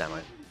 unlimited ammo.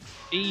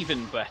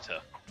 Even better.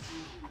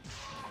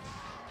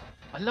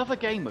 I love a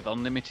game with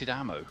unlimited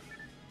ammo.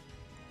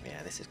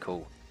 Yeah, this is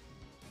cool.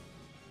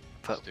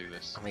 But, Let's do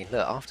this. I mean,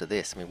 look, after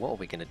this, I mean, what are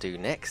we going to do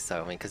next? So,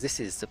 I mean, because this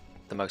is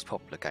the most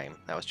popular game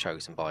that was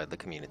chosen by the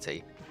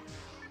community.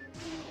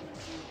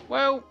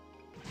 Well,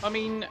 I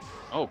mean,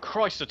 oh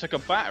Christ, I took a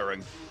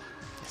battering.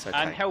 It's okay.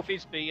 And health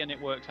is B, and it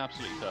worked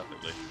absolutely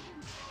perfectly.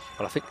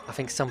 Well, I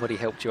think somebody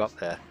helped you up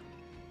there.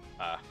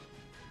 Ah.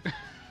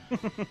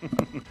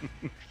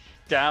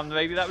 Damn,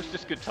 maybe that was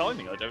just good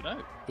timing, I don't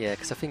know. Yeah,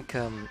 because I think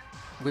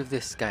with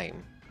this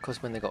game,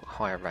 because when they've got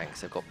higher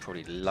ranks, they've got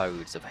probably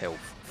loads of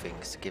health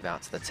things to give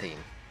out to the team.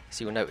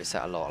 So you'll notice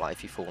that a lot. Like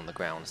if you fall on the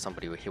ground,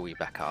 somebody will heal you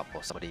back up,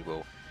 or somebody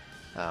will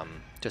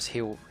just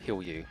heal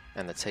you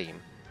and the team.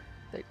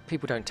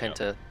 People don't tend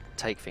to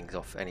take things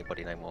off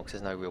anybody no more, because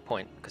there's no real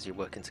point, because you're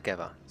working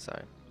together. So.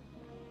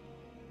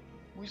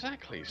 Well,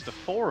 exactly, it's the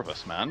four of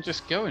us, man,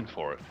 just going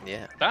for it.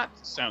 Yeah. That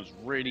sounds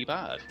really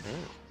bad.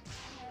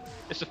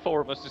 It's the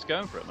four of us just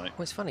going for it, mate.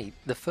 Well, it's funny.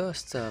 The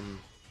first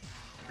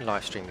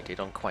live stream we did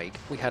on Quake,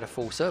 we had a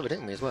full server,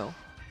 didn't we, as well?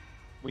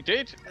 We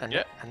did. And,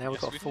 yeah. And now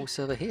we've got a full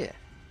server here.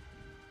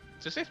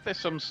 It's as if there's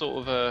some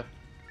sort of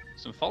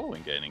some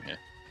following gaining here.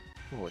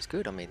 Well, it's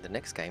good. I mean, the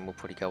next game will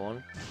probably go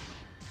on.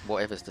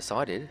 Whatever's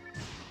decided,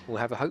 we'll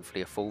have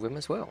hopefully a full room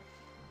as well.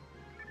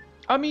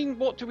 I mean,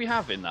 what do we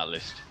have in that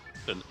list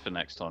for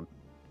next time?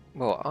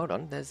 Well, hold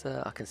on. There's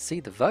I can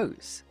see the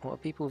votes. What are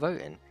people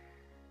voting?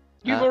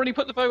 You've already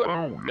put the vote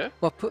on, yeah?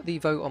 Well, I've put the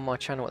vote on my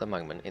channel at the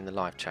moment in the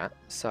live chat.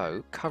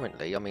 So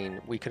currently, I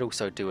mean, we could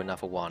also do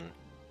another one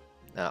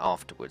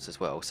afterwards as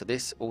well. So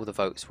all the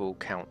votes will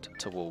count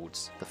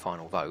towards the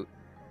final vote.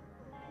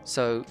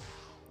 So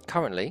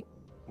currently,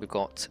 we've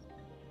got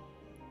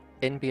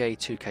NBA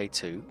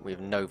 2K2 with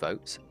no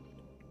votes.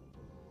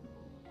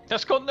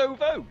 That's got no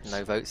votes.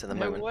 No votes at the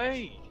moment. No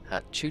way.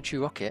 Choo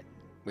Choo Rocket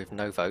with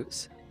no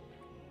votes.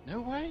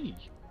 No way.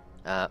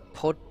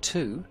 Pod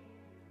 2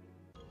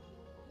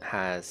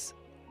 has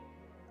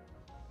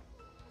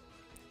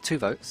 2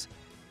 votes.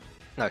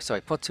 No,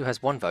 sorry, Pod 2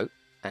 has 1 vote,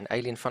 and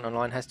Alien Front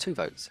Online has 2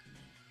 votes.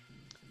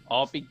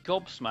 I'll be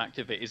gobsmacked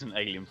if it isn't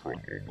Alien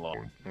Front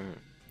Online.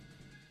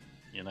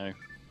 You know,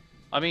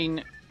 I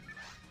mean,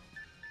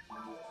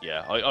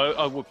 yeah,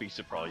 I would be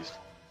surprised.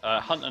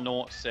 Hunter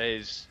Naught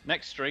says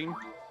next stream. ...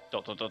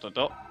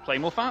 Play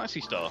more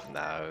Phantasy Star.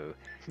 No,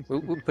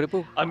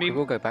 I mean,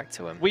 we'll go back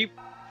to them.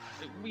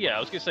 Yeah, I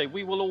was gonna say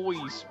we will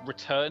always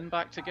return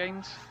back to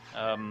games.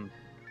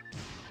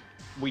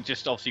 We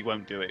just obviously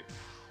won't do it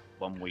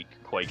 1 week,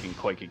 Quake and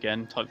Quake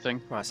again type thing.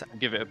 Right, so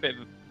give it a bit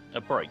of a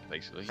break,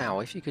 basically.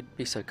 Al, if you could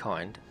be so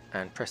kind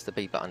and press the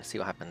B button to see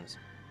what happens.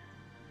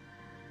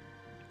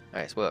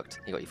 Okay, it's worked.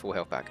 You got your full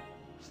health back.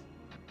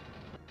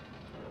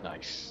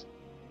 Nice.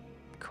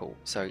 Cool.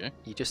 So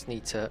you just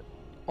need to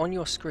on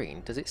your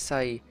screen, does it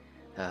say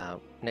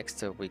next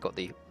to we got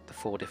the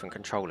 4 different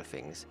controller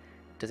things?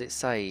 Does it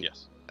say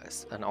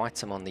Yes. an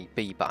item on the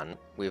B button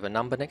with a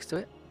number next to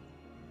it?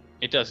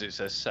 It does. It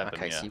says 7.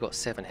 Okay, yeah. so you've got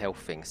 7 health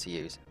things to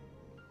use.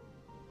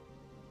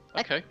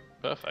 Okay,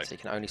 perfect. So you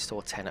can only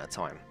store 10 at a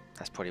time.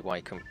 That's probably why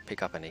you couldn't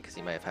pick up any, because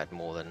you may have had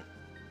more than...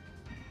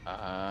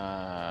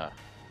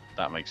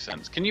 That makes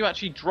sense. Can you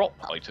actually drop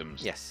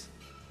items? Yes.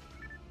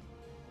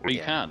 Oh, you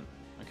Yeah. can.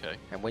 Okay.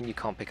 And when you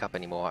can't pick up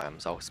any more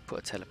items, I'll put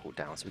a teleport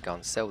down so we go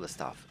and sell the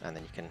stuff, and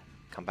then you can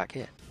come back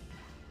here.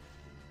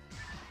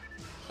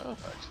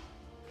 Perfect.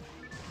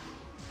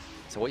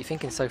 So what are you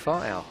thinking so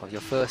far, Al, of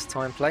your first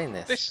time playing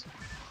this?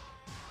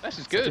 This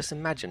is So good. just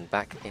imagine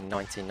back in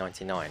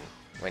 1999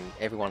 when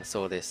everyone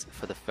saw this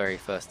for the very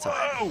first time.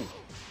 Whoa!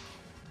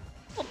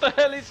 What the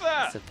hell is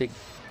that? It's a big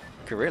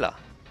gorilla.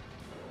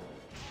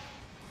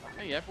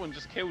 Hey, everyone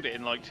just killed it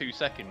in like 2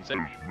 seconds.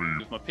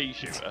 With my pea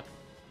shooter.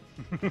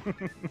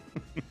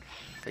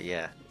 But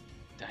yeah,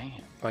 Damn.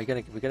 we're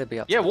gonna be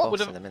up Yeah, to the what would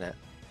boss have- in a minute.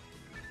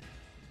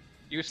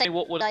 You were saying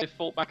what would I have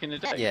fought back in the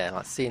day? Yeah,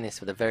 like seeing this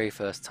for the very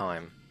first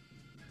time.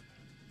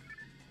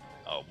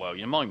 Oh well,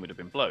 your mind would have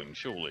been blown,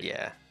 surely.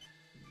 Yeah,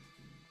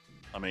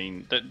 I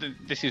mean,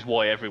 this is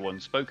why everyone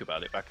spoke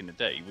about it back in the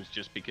day, was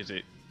just because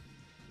it,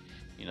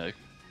 you know,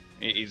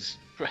 it is.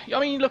 I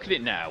mean, look at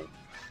it now.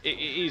 It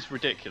is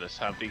ridiculous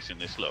how decent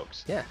this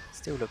looks. yeah,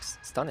 still looks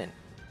stunning.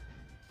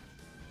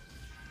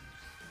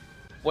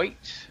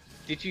 Wait,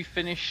 did you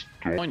finish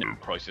Dino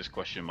Crisis? ?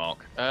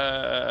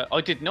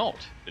 I did not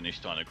finish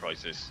Dino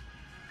Crisis.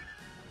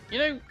 You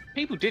know,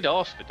 people did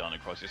ask for Dino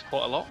Crisis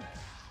quite a lot,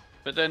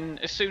 but then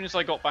as soon as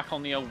I got back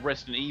on the old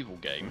Resident Evil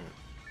game,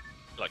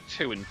 like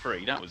 2 and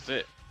 3, that was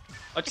it.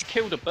 I just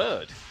killed a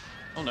bird.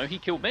 Oh no, he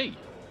killed me.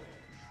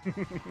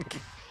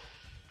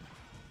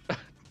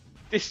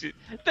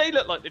 They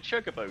look like the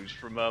chocobos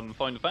from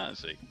Final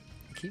Fantasy.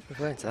 You keep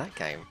referring to that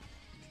game.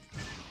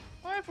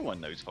 Well,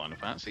 everyone knows Final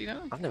Fantasy,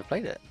 don't they? I've never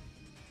played it.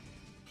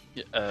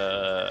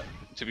 Yeah,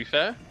 to be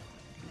fair,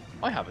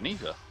 I haven't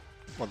either.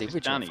 Well, the It's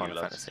original Danny who Final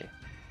loves- Fantasy.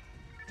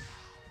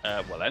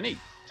 Well, any.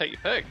 Take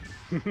your pick.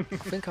 I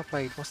think I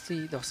played. What's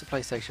the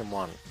PlayStation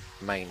 1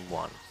 main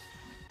one?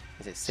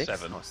 Is it 6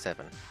 7. or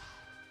 7?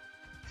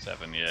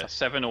 7, yeah.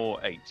 7 or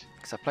 8.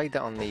 Because I played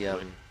that on the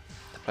Probably.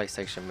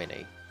 PlayStation Mini.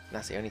 And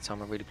that's the only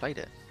time I really played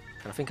it.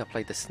 And I think I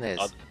played the SNES,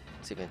 I'd-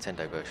 Super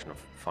Nintendo version of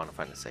Final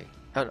Fantasy.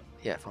 Oh, no,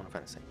 yeah, Final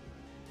Fantasy.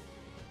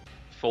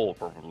 4,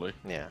 probably.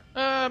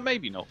 Yeah.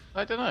 Maybe not.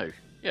 I don't know.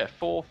 Yeah,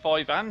 4,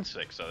 5, and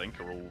 6, I think,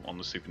 are all on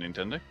the Super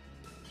Nintendo.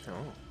 Oh.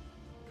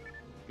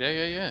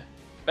 Yeah.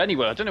 But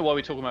anyway, I don't know why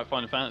we're talking about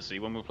Final Fantasy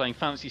when we're playing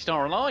Phantasy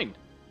Star Online.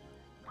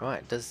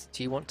 Right. Do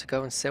you want to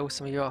go and sell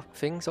some of your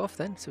things off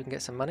then, so we can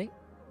get some money?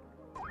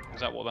 Is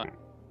that what that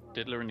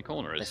diddler in the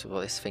corner This is? is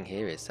what this thing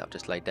here is. That I've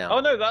just laid down.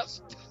 Oh no,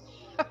 that's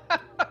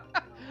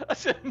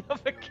that's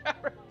another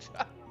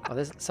character.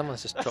 Oh,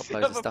 someone's just That's dropped the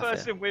loads of other stuff here.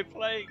 person we're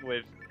playing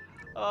with.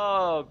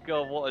 Oh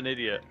god, what an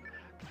idiot!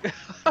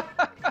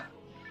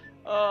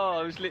 Oh,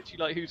 I was literally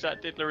like, "Who's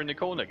that diddler in the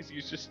corner?" Because he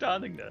was just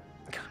standing there.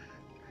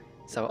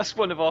 So That's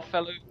one of our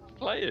fellow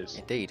players.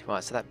 indeed,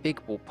 right. So that big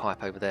wall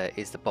pipe over there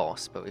is the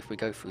boss. But if we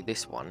go through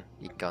this one,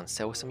 you can go and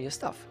sell some of your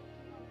stuff.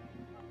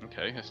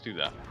 Okay, let's do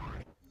that.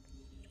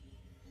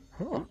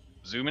 Oh,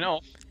 Zooming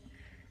off.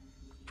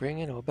 bring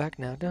it all back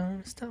now.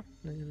 Don't stop.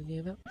 Never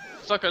give up.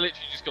 It's like I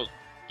literally just got,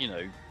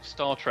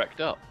 Star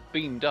Trek'd up,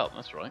 beamed up.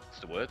 That's right. That's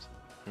the word.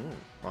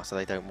 Well, so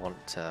they don't want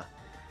to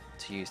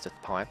use the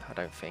pipe, I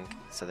don't think.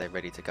 So they're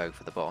ready to go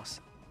for the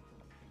boss.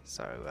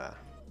 So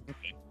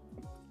Okay.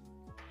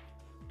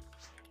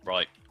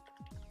 Right.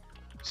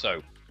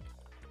 So,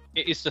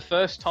 it is the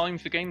first time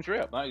for Games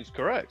Re-Up. That is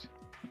correct.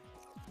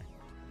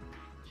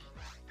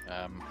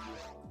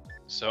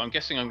 So I'm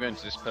guessing I'm going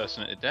to this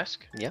person at the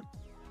desk. Yep.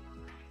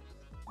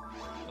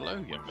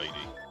 Hello, young lady.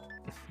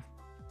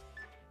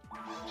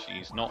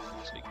 She's not.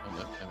 Oh,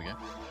 look, there we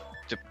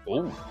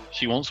go.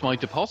 She wants my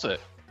deposit.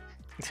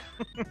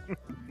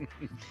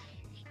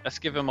 Let's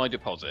give her my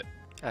deposit.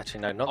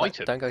 actually, no, not that.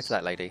 Items. Don't go to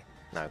that lady.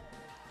 No.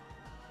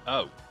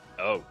 Oh.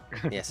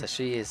 Yeah, so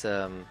she is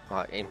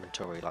like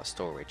inventory, like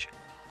storage.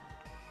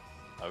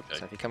 Okay.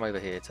 So if you come over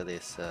here to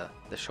this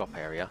the shop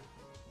area.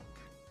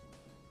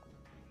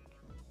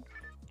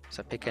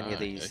 So pick any of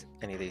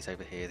Okay. these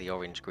over here, the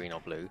orange, green, or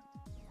blue.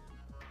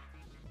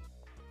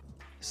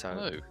 So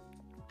Hello.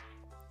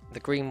 the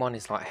green one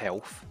is like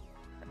health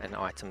and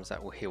items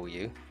that will heal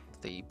you.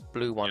 The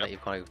blue one Yep. that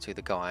you've gone over to,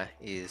 the guy,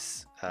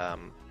 is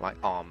like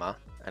armor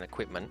and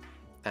equipment,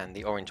 and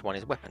the orange one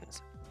is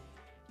weapons.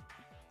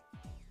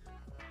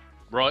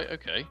 Right.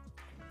 Okay.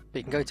 But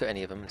you can go to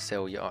any of them and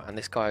sell your. And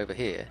this guy over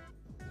here,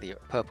 the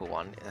purple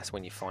one, that's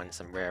when you find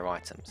some rare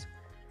items.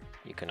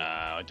 You can,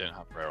 I don't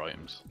have rare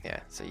items. yeah.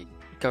 So you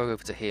go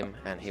over to him,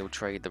 and he'll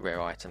trade the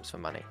rare items for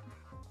money.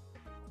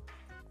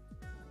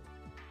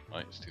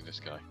 Right. Let's do this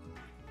guy.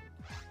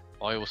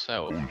 Buy or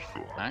sell.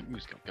 Man,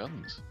 who's got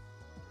guns?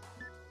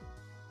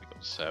 We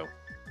got to sell.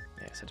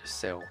 Yeah. So just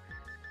sell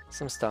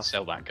some stuff.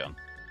 Sell that gun.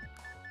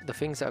 The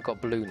things that have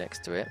got blue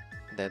next to it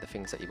they're the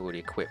things that you've already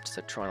equipped,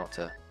 so try not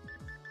to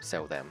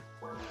sell them.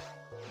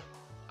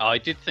 I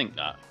did think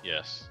that,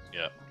 yes.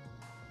 Yeah.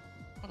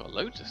 I've got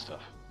loads of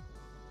stuff.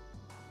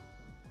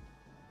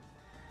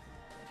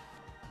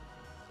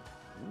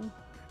 Ooh.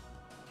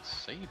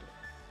 Saber.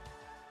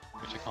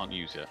 Which I can't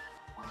use yet.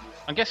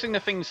 I'm guessing the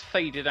things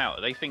faded out.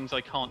 Are they things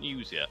I can't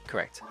use yet?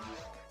 Correct.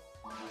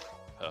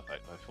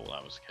 Perfect. I thought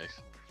that was the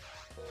case.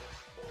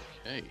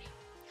 Okay.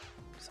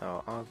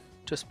 So I'm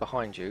just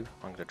behind you.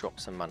 I'm going to drop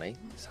some money.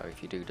 So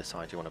if you do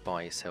decide you want to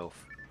buy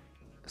yourself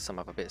some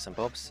other bits and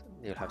bobs,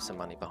 you'll have some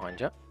money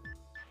behind you.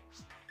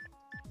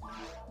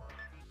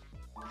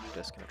 I'm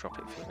just going to drop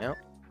it for you now.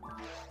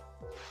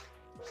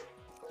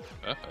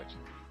 Perfect.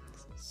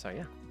 So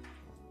yeah.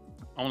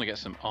 I want to get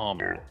some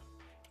armor.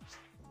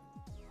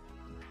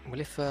 Well,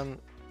 if I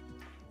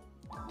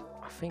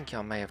think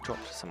I may have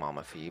dropped some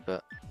armor for you,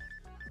 but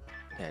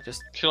yeah,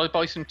 just. Should I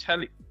buy some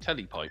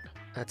telepipe?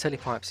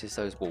 Telepipes is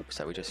those warps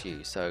that we just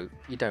used, so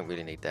you don't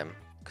really need them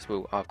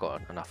because I've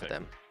got enough of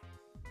them.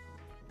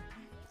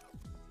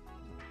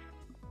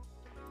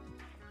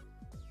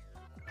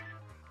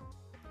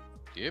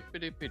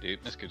 Yip-a-dip-a-dip.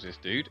 Let's go to this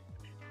dude.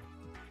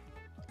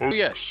 Oh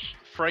yeah,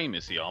 frame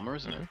is the armor,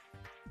 isn't it?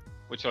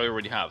 Which I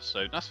already have,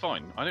 so that's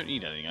fine. I don't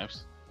need anything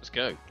else. Let's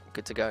go.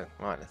 Good to go.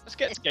 Right. Let's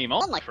get this game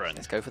on, my friend.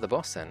 Let's go for the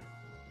boss then.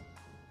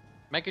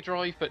 Mega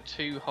Drive, but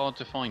too hard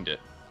to find it.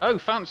 Oh,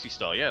 Phantasy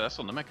Star. Yeah, that's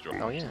on the Mega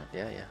Drive. Oh yeah,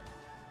 yeah.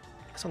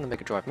 That's on the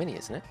Mega Drive Mini,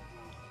 isn't it?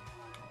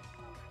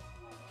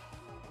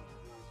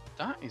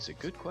 That is a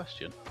good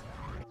question.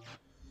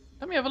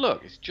 Let me have a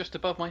look. It's just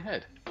above my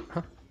head.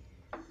 Huh.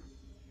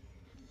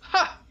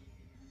 Ha!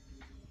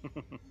 Let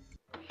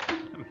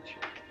me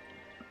check.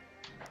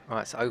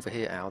 Alright, so over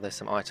here, Al, there's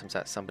some items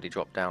that somebody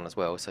dropped down as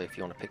well, so if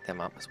you want to pick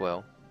them up as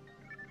well.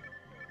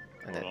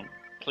 And Hold on.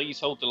 Please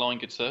hold the line,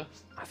 good sir.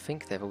 I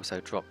think they've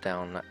also dropped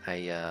down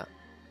a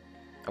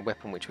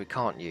weapon which we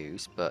can't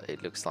use, but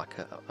it looks like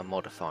a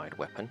modified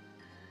weapon.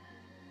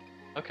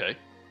 Okay.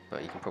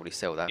 But you can probably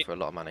sell that for a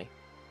lot of money.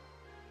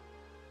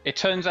 It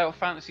turns out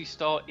Phantasy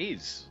Star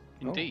is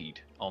indeed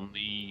on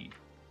the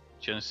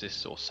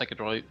Genesis or Sega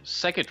Drive.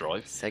 Sega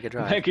Drive? Sega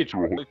Drive. Mega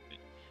Drive.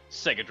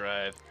 Sega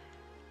Drive.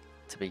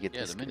 To be good.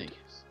 Yeah, the mini.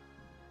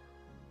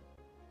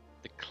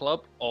 The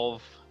Club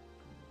of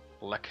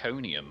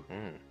Laconium.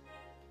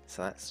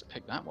 So that's. Let's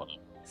pick that one up.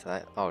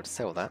 So I would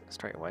sell that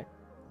straight away,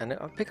 and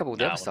I'll pick up all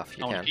the other stuff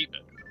you I can. want to keep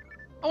it.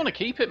 I want to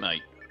keep it,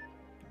 mate.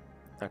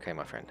 Okay,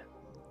 my friend.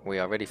 We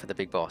are ready for the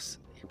big boss.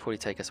 It'll probably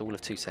take us all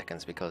of 2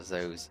 seconds because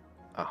those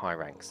are high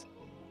ranks.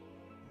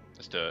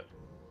 Let's do it.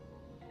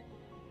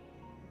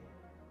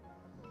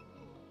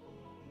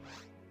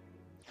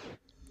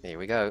 Here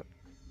we go.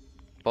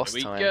 Boss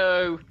Here time. we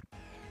go.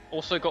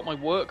 Also got my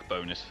work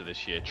bonus for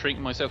this year,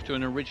 treating myself to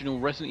an original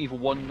Resident Evil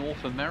 1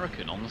 North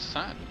American on the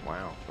SAT.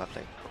 Wow,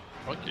 lovely.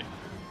 Thank you.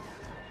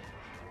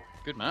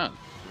 Good man.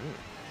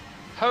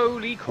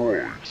 Holy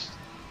Christ.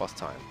 Boss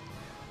time.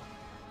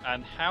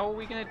 And how are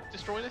we going to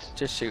destroy this?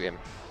 Just shoot him.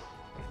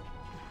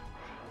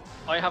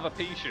 I have a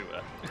pea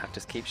shooter.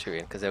 Just keep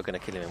shooting because they're going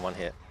to kill him in one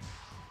hit.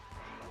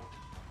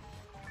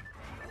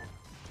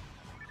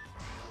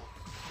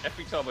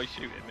 Every time I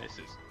shoot, it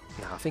misses.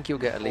 No, I think you'll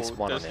get at least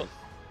one on does him.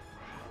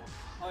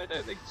 I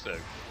don't think so.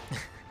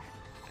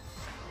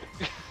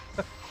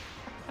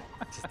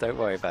 Just don't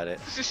worry about it.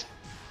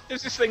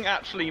 Does this thing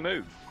actually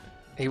move?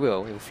 He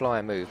will. He'll fly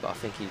and move, but I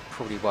think he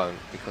probably won't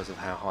because of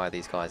how high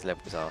these guys'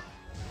 levels are.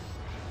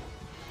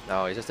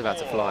 No, he's just about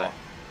to fly.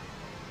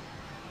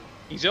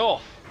 He's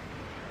off.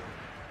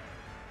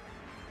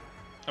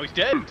 Oh, he's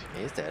dead.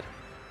 He is dead.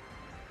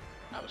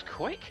 That was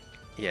quick.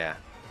 Yeah.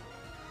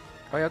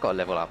 Oh yeah, I've got a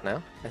level up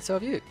now. And so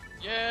have you.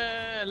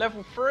 Yeah,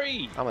 level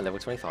 3. I'm at level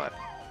 25.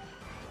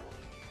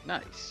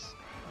 Nice.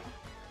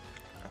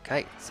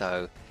 Okay,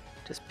 so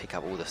just pick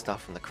up all the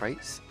stuff from the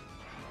crates.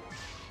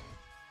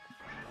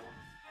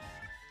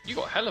 You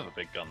got a hell of a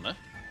big gun there.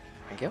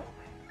 Thank you.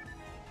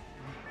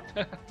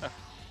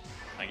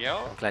 Thank you.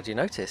 I'm glad you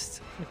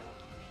noticed.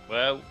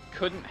 Well,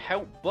 couldn't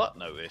help but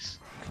notice.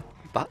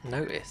 But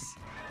notice.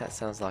 That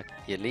sounds like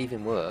you're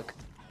leaving work,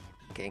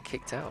 getting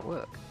kicked out of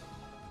work.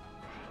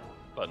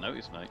 But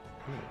notice, mate.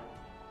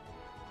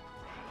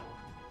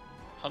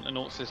 Hunter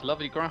Naught says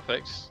lovely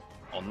graphics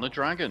on the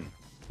dragon.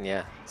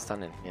 Yeah,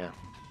 stunning, yeah.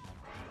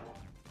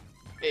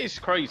 It is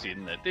crazy,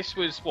 isn't it? This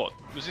was what?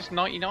 Was this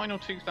 99 or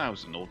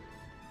 2000 or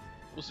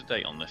what's the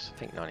date on this? I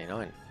think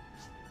 99.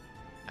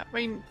 I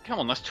mean, come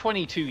on, that's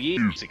 22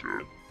 years ago.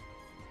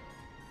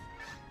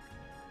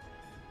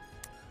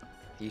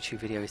 The YouTube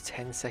video is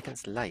 10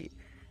 seconds late.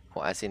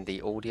 What, as in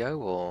the audio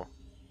or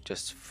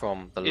just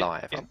from the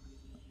live?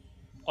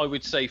 I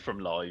would say from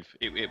live,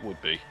 it would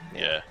be,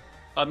 yeah.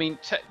 I mean,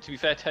 to be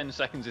fair, 10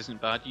 seconds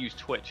isn't bad. Use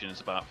Twitch and it's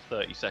about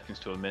 30 seconds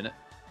to a minute.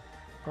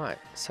 Right,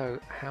 so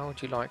how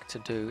would you like to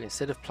do,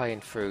 instead of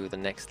playing through the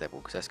next level,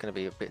 because that's going to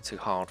be a bit too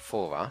hard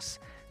for us,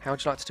 how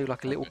would you like to do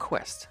like a little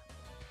quest?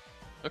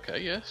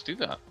 Okay, yeah, let's do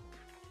that.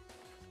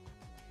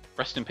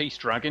 Rest in peace,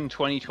 Dragon,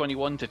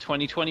 2021 to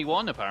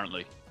 2021,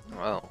 apparently.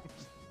 Well,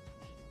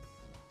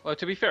 Well,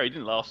 to be fair, he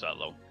didn't last that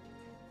long.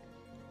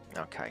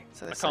 Okay,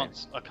 so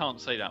I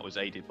can't say that was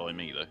aided by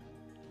me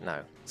though.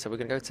 No. So we're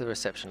going to go to the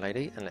reception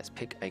lady and let's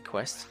pick a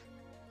quest.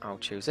 I'll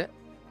choose it.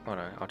 Oh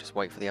no, I'll just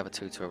wait for the other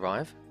two to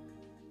arrive.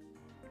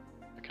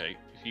 Okay,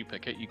 if you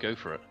pick it, you go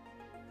for it.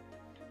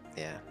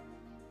 Yeah.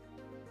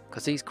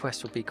 Because these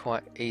quests would be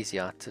quite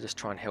easier to just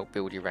try and help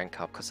build your rank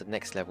up, because the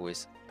next level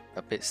is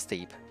a bit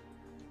steep.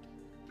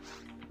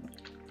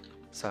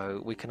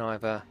 So we can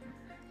either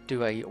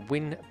do a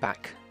win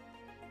back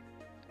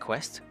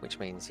quest, which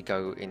means you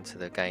go into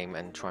the game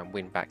and try and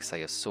win back,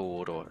 say, a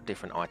sword or a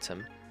different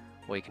item,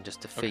 or you can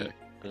just defeat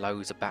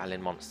loads of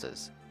battling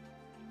monsters.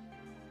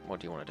 What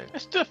do you want to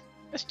do?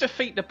 Let's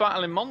defeat the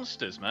battling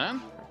monsters,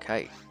 man.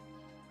 Okay.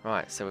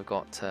 Right, so we've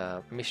got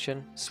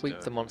mission,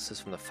 sweep the monsters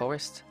from the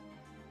forest,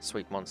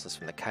 sweep monsters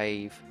from the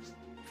cave,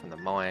 from the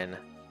mine,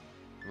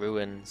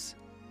 ruins.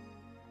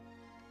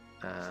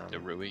 The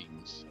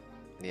ruins.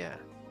 Yeah.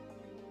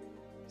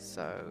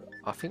 So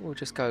I think we'll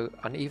just go,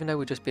 and even though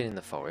we've just been in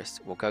the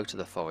forest, we'll go to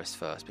the forest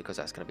first because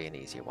that's going to be an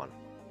easier one.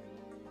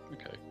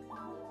 Okay.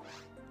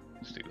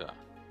 Let's do that.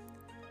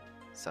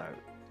 So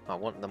I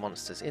want the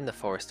monsters in the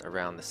forest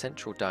around the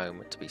central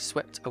dome to be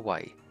swept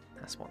away.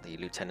 That's what the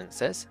lieutenant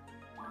says.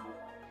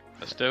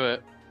 Let's do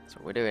it. That's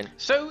what we're doing.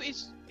 So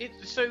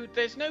so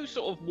there's no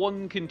sort of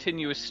one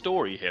continuous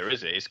story here,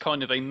 is it? It's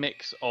kind of a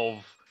mix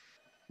of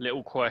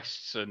little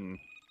quests and.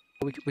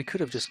 We could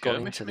have just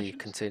gone into the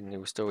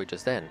continual story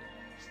just then,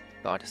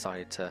 but I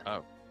decided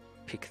to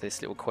pick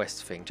this little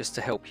quest thing just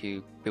to help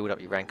you build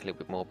up your rank a little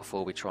bit more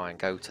before we try and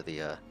go to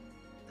the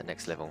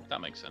next level.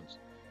 That makes sense.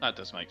 That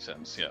does make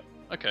sense. Yeah.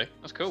 Okay,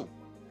 that's cool.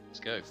 Let's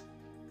go.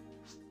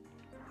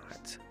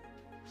 Right.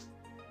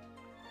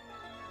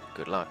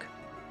 Good luck.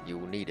 You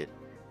will need it.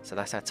 So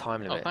that's our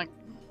time limit. Oh,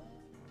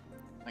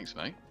 thanks,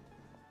 mate.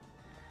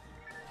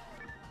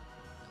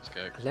 Let's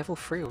go. Level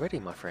 3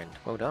 already, my friend.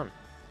 Well done.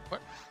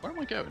 Where am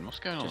I going? What's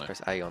going on there?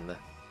 Just press A on the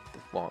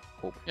warp.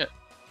 Yeah.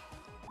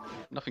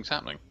 Nothing's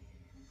happening.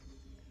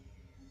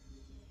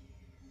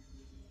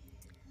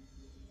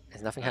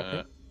 Is nothing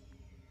happening?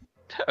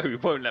 No,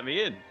 it won't let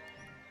me in.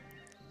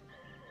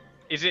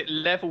 Is it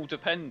level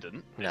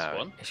dependent, this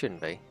one? No, it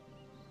shouldn't be.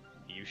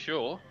 Are you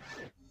sure?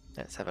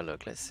 Let's have a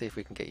look. Let's see if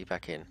we can get you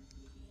back in.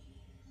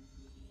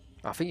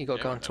 I think you've got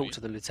to go and talk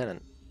to the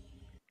lieutenant.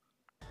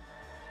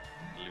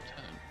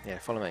 Lieutenant? Yeah,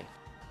 follow me.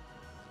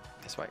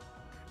 This way.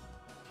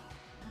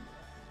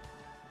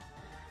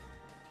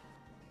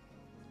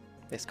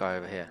 This guy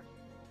over here.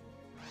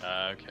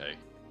 Okay.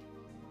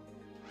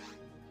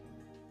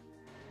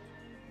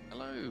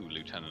 Hello,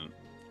 Lieutenant.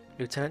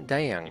 Lieutenant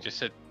Dayang.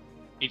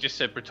 He just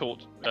said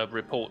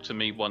report to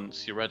me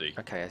once you're ready.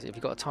 Okay, have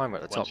you got a timer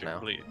at the top now?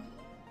 Completed.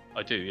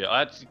 I do, yeah. I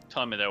had the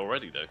timer there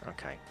already, though.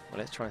 Okay, well,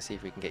 let's try and see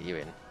if we can get you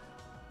in.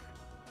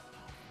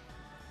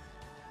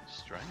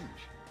 Strange.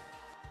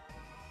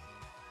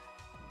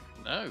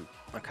 No.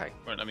 Okay.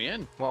 Won't let me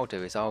in. What I'll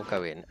do is I'll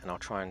go in and I'll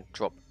try and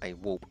drop a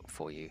warp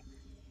for you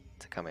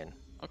to come in.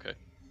 Okay.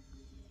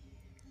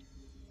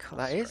 God,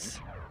 that is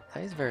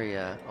very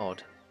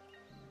odd.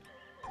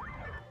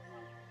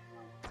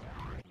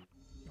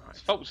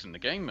 There's faults in the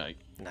game, mate.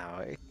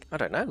 No, I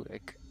don't know.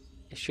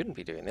 It shouldn't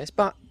be doing this,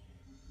 but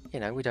you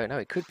know, we don't know.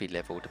 It could be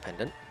level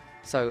dependent.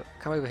 So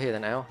come over here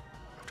then, Al.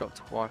 I've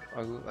dropped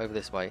over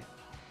this way.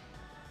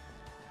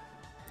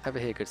 Over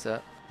here, good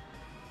sir.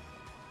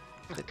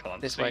 I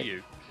can't this see way.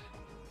 you.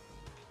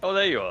 Oh,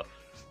 there you are.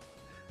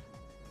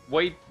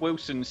 Wade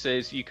Wilson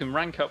says you can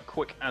rank up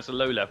quick as a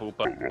low level,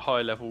 but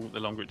high level the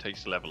longer it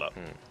takes to level up.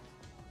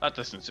 That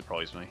doesn't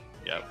surprise me.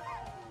 Yeah.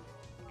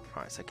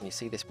 Right, so can you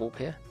see this warp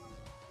here?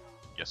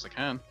 Yes, I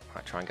can.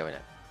 Right, try and go in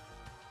it.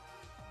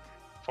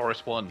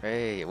 Forest 1.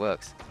 Hey, it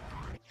works.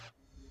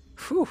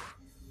 Whew.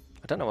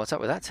 I don't know what's up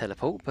with that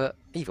teleport, but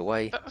either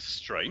way... That's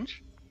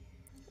strange.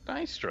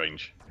 That is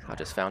strange. I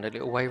just found a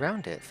little way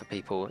around it for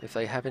people if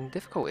they're having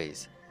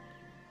difficulties.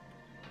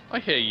 I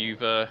hear you've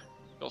got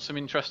some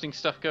interesting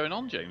stuff going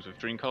on, James, with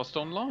Dreamcast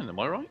Online, am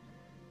I right?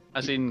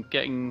 As in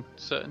getting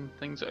certain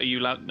things... Are you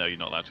allowed... No, you're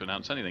not allowed to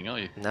announce anything, are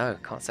you? No,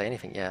 can't say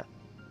anything yet.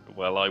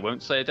 Well, I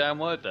won't say a damn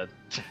word then.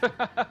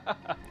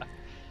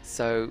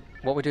 So,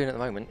 what we're doing at the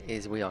moment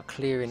is we are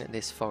clearing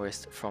this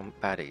forest from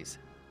baddies.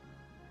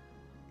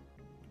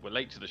 We're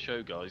late to the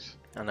show, guys.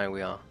 I know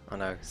we are. I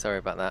know. Sorry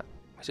about that.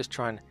 We're just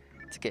trying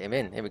to get him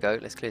in. Here we go.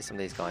 Let's clear some of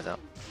these guys up.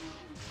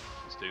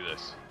 Let's do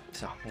this.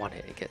 So, one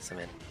hit, it gets them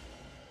in.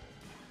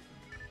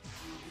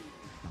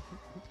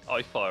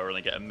 I fire and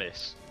I get a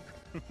miss.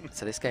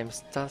 So this game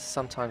does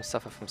sometimes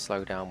suffer from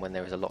slowdown when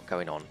there is a lot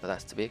going on, but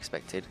that's to be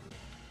expected.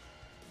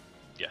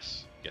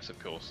 Yes, of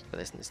course. But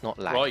it's not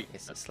lag, Right.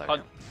 it's a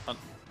slowdown.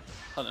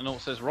 Hunter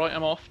Naught says, right,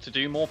 I'm off to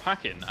do more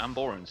packing and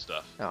boring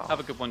stuff. Oh. Have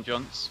a good one,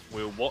 Junts.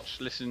 We'll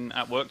listen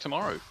at work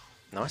tomorrow.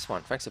 Nice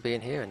one. Thanks for being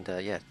here, and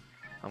yeah,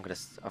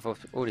 I've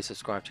already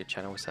subscribed to your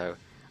channel, so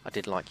I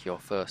did like your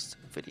first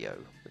video,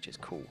 which is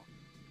cool.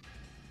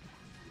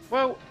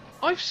 Well,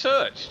 I've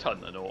searched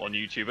Hunter Naught on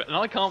YouTube and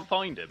I can't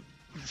find him,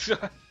 so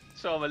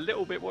I'm a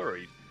little bit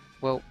worried.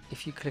 Well,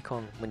 if you click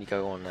on, when you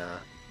go on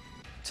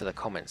to the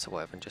comments or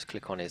whatever, and just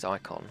click on his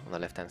icon on the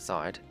left-hand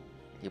side,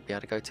 you'll be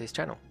able to go to his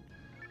channel.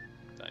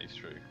 That is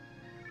true.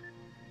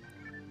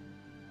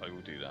 I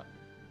will do that.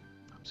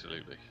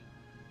 Absolutely.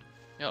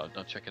 Yeah,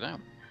 I'll check it out.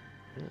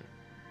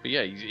 But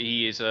yeah,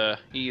 he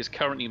is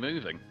currently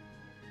moving,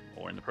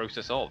 or in the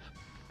process of.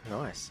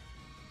 Nice.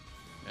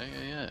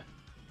 Yeah.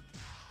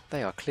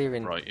 They are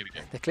clearing. Right, here we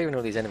go. They're clearing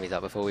all these enemies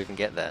up before we even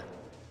get there.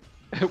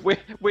 we're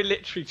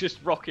literally just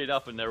rocking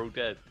up and they're all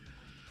dead.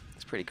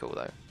 It's pretty cool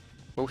though.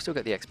 We'll still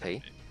get the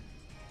XP.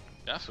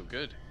 That's all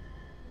good.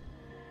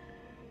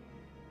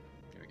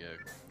 Here we go.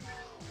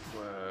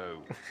 Whoa.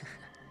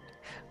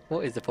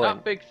 What is the point?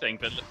 That big thing,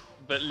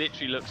 but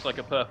literally looks like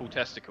a purple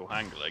testicle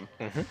hangling.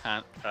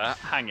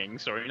 Hanging,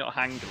 sorry, not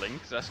hangling,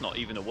 because that's not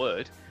even a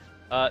word.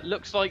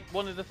 Looks like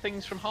one of the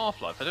things from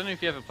Half-Life. I don't know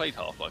if you ever played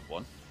Half-Life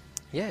 1.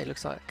 Yeah, it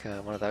looks like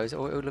one of those,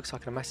 or it looks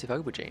like a massive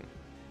aubergine.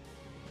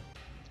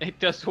 It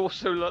does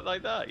also look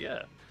like that,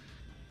 yeah.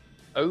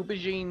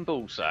 Aubergine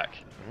ballsack.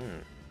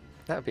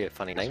 That would be a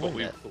funny name, That's what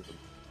wouldn't we it? call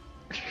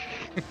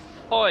them.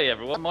 Hi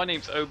everyone, my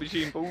name's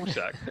Aubergine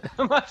Ballsack.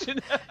 Imagine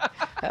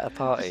At a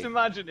party. Just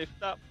imagine if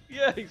that.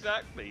 Yeah,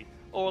 exactly.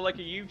 Or like a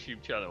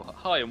YouTube channel.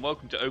 Hi and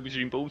welcome to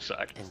Aubergine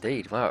Ballsack.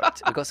 Indeed. Well,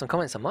 we've got some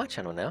comments on my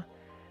channel now.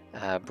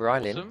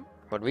 Brylin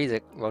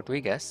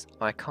Rodriguez,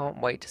 I can't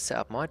wait to set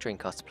up my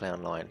Dreamcast to play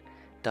online.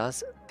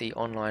 Does the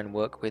online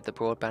work with the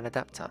broadband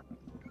adapter?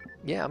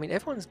 Yeah, I mean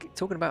everyone's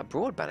talking about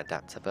broadband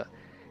adapter, but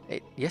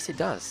yes, it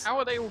does. How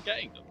are they all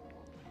getting them?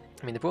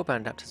 I mean, the broadband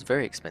adapter is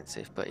very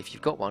expensive, but if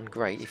you've got one,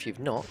 great. If you've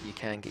not, you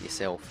can get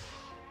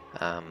yourself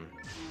a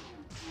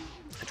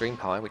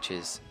DreamPi, which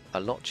is a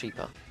lot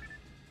cheaper.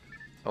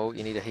 Oh,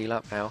 you need a heal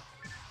up now.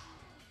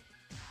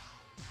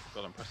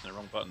 God, I'm pressing the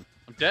wrong button.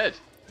 I'm dead.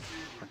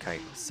 Okay,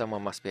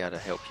 someone must be able to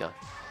help you.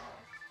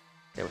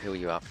 They'll heal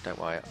you up, don't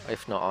worry.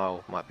 If not, I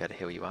might be able to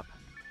heal you up.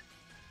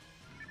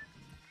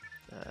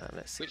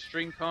 Let's see. Which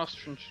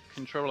Dreamcast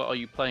controller are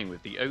you playing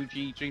with? The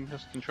OG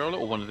Dreamcast controller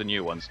or one of the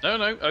new ones? No,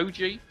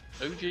 OG.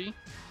 Okay,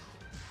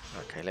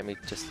 let me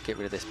just get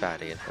rid of this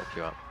baddie and help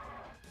you up.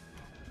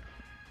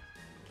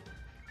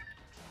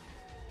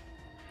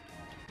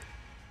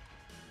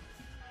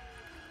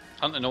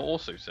 Hunter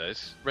also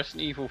says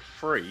Resident Evil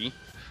 3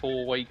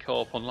 4-way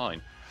co-op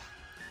online.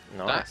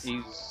 Nice. That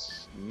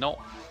is not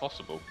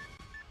possible.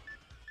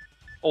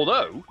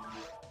 Although,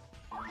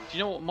 do you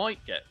know what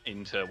might get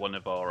into one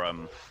of our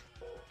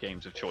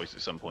games of choice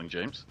at some point,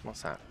 James?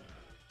 What's that?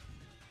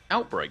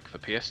 Outbreak for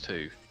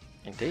PS2.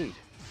 Indeed.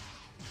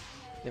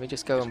 Let me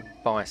just go and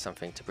buy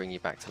something to bring you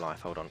back to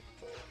life. Hold on.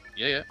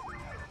 Yeah.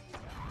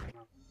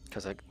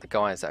 Because the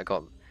guys that have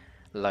got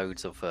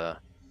loads of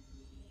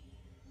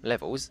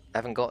levels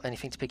haven't got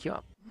anything to pick you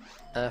up.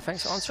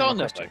 Thanks for answering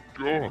my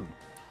question.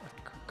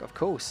 Of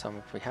course,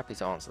 I'm very happy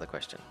to answer the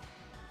question.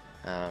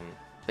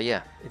 But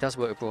yeah, it does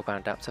work with broadband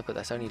adapter, but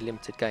that's only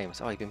limited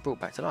games. Oh, you've been brought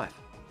back to life.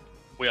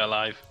 We are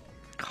live.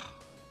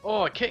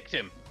 Oh, I kicked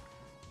him.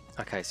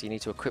 Okay, so you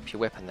need to equip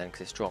your weapon then,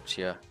 because it's dropped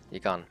your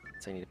gun.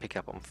 So you need to pick it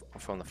up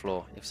from the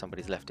floor if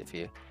somebody's left it for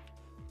you.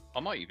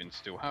 I might even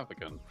still have a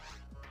gun.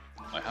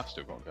 I have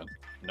still got a gun.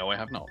 No, I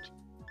have not.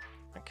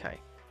 Okay.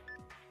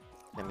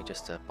 Let me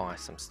just buy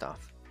some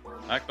stuff.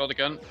 I got a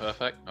gun.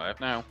 Perfect. I have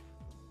now.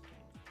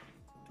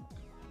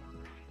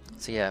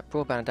 So yeah,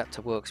 broadband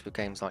adapter works with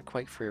games like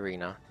Quake 3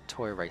 Arena,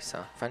 Toy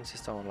Racer, Phantasy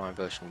Star Online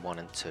version 1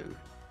 and 2.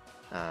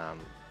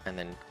 And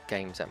then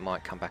games that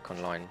might come back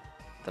online,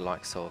 the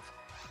likes of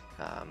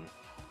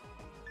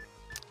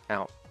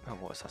what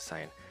was I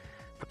saying?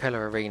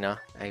 Propeller Arena,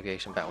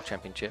 Aviation Battle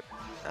Championship,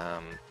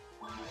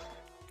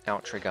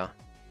 Outrigger,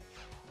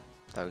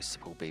 those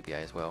support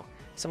BBA as well.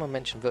 Someone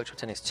mentioned Virtual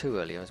Tennis 2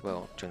 earlier as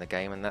well during the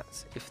game, and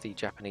that's if the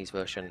Japanese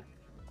version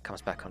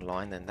comes back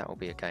online, then that will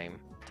be a game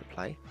to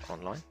play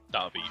online.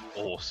 That would be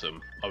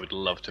awesome. I would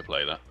love to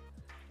play that.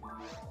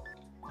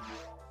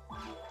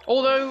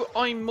 Although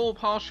I'm more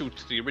partial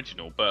to the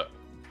original, but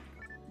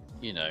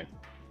you know,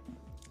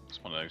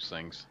 it's one of those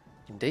things.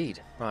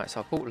 Indeed. Right, so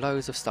I bought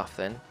loads of stuff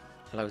then,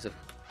 loads of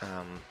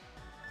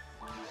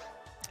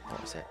what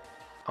was it?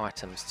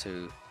 Items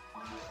to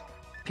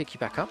pick you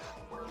back up.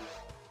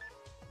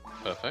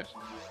 Perfect.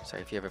 So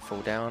if you ever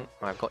fall down,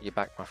 I've got your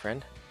back, my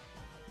friend.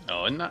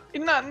 Oh, isn't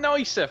that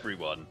nice,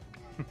 everyone?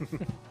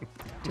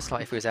 Just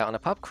like if we was out on a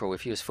pub crawl,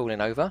 if you was falling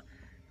over,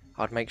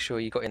 I'd make sure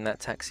you got in that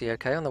taxi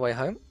okay on the way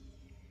home.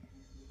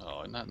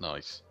 Oh, isn't that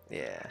nice?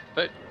 Yeah.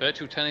 But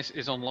Virtual Tennis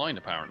is online,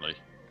 apparently.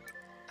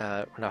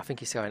 No, I think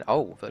he's saying,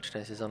 oh, Virtual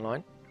Tennis is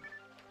online.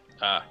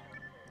 Ah.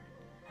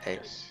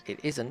 Yes. It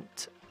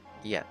isn't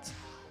yet.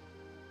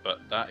 But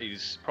that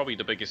is probably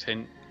the biggest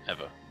hint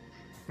ever.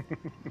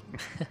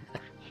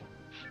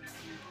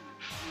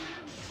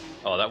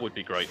 Oh, that would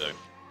be great, though.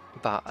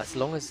 But as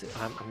long as,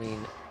 I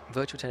mean,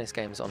 Virtual Tennis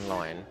games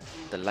online,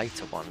 the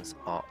later ones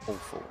are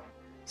awful.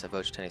 So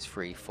Virtual Tennis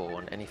 3, 4,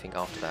 and anything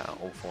after that are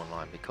awful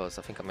online, because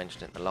I think I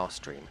mentioned it in the last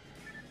stream.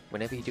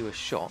 Whenever you do a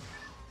shot,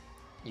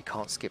 you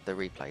can't skip the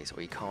replays,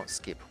 or you can't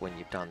skip when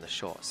you've done the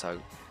shot.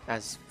 So,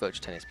 as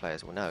Virtual Tennis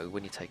players will know,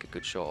 when you take a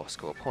good shot or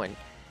score a point,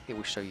 it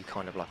will show you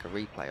kind of like a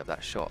replay of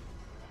that shot.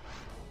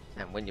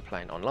 And when you're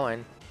playing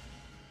online,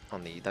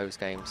 On those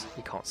games,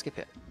 you can't skip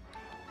it.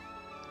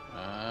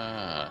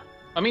 Ah.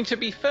 I mean, to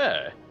be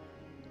fair,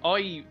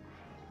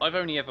 I've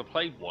only ever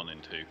played 1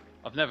 and 2.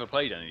 I've never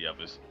played any of the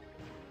others.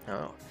 Oh,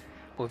 well,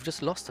 we've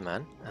just lost a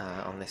man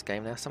on this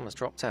game now. Someone's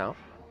dropped out.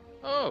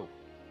 Oh,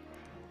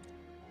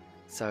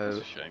 So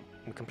that's a shame.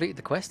 we completed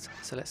the quest.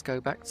 So let's go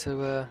back to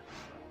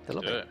the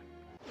lobby. Do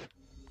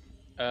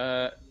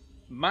it.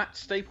 Matt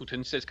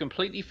Stapleton says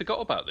completely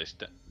forgot about this.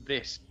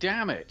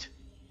 Damn it.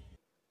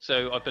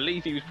 So I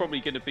believe he was probably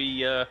going to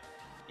be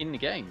in the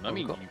game. I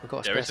mean, we've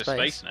got there is a spare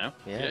space now.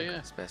 Yeah,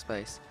 Yeah. spare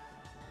space.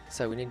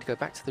 So we need to go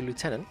back to the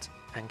lieutenant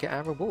and get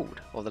our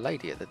reward, or the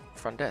lady at the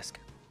front desk.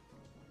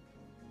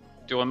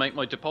 Do I make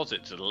my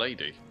deposit to the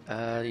lady?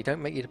 You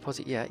don't make your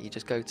deposit yet. You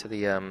just go to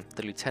the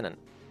lieutenant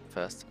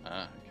first.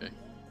 Ah, okay.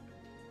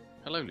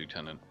 Hello,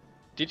 Lieutenant.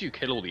 Did you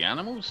kill all the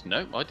animals?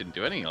 No, I didn't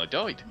do anything. I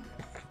died.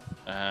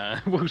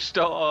 We'll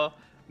start our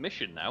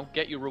mission now.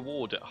 Get your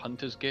reward at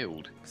Hunter's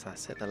Guild. So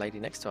that's it. The lady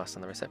next to us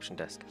on the reception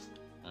desk.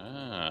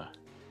 Ah.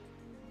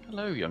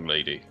 Hello, young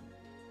lady.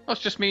 Oh,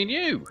 it's just me and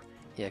you.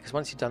 Yeah, because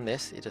once you've done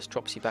this, it just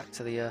drops you back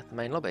to the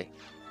main lobby.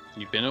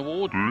 You've been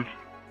awarded.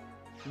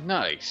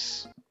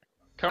 Nice.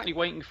 Currently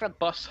waiting for a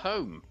bus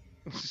home,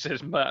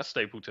 says Matt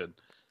Stapleton.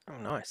 Oh,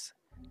 nice.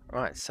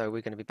 Right, so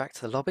we're going to be back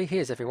to the lobby.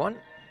 Here's everyone.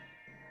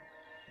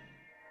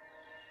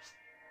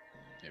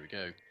 Here we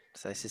go.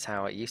 So this is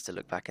how it used to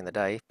look back in the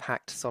day.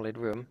 Packed, solid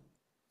room.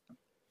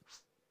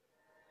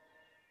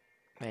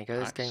 There you go.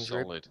 This game's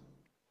solid.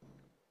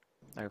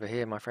 over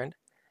here, my friend.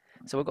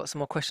 So we've got some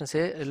more questions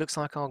here. It looks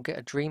like I'll get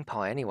a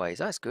DreamPi anyways.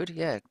 That's good.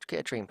 Yeah, get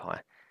a DreamPi.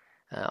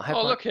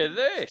 Look at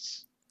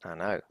this. I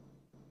know.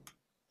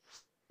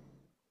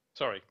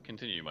 Sorry,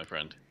 continue, my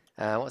friend.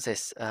 What's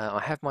this? I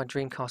have my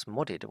Dreamcast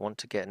modded. I want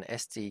to get an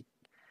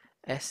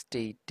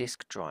SD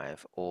disk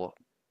drive or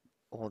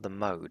the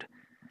mode.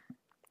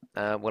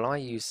 Well, I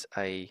use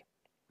a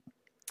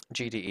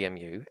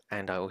GDEMU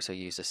and I also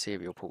use a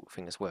serial port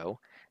thing as well.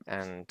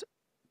 And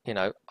you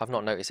know, I've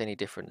not noticed any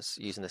difference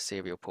using the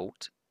serial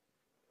port.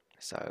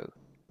 So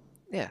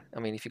yeah, I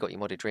mean, if you've got your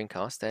modded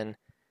Dreamcast, then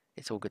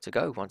it's all good to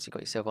go once you've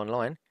got yourself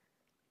online.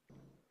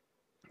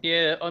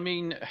 Yeah, I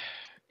mean,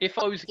 if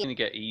I was going to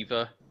get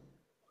either,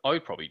 I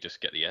would probably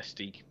just get the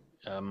SD,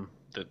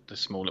 the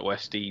small little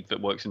SD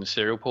that works in the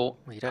serial port.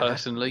 Well, you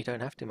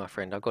don't have to, my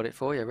friend. I've got it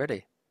for you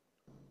ready.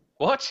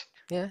 What?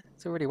 Yeah,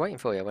 it's already waiting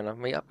for you when I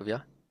meet up with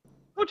you.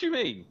 What do you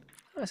mean?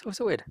 That's all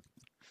sorted.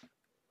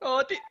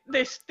 Oh,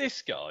 this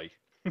guy.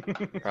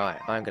 Right,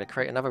 I'm going to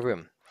create another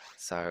room.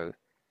 So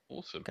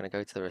Awesome. I'm going to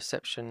go to the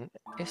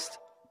receptionist,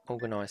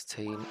 organise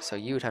team. So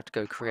you would have to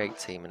go create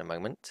team in a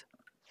moment.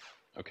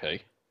 Okay.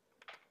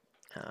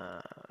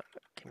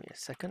 Give me a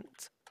second.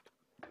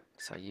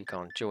 So you go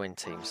on join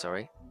team,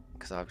 sorry,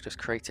 because I've just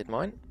created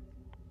mine.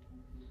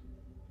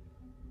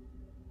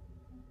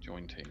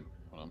 Join team.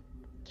 Hold on.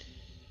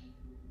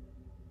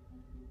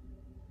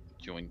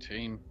 Join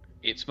team.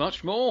 It's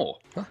much more.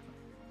 Huh?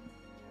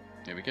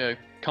 Here we go.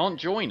 Can't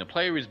join. A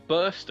player is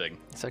bursting.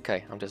 It's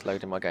okay. I'm just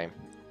loading my game.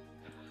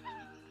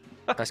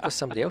 That's because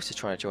somebody else is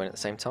trying to join at the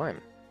same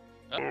time.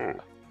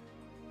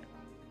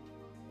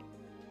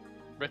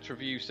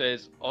 Retroview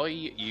says, I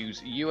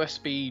use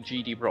USB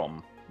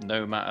GD-ROM,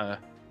 no matter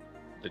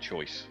the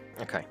choice.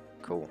 Okay,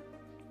 cool.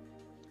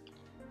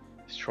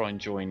 Let's try and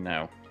join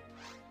now.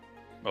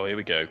 Oh, here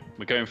we go.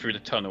 We're going through the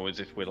tunnel as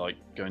if we're like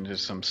going to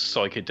some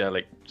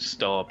psychedelic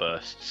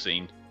starburst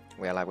scene.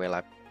 We're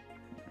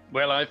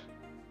live.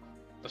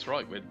 That's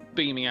right, we're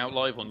beaming out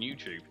live on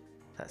YouTube.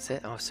 That's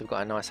it. Oh, so we've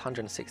got a nice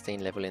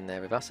 116 level in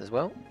there with us as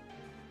well.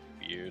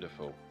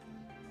 Beautiful.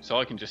 So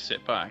I can just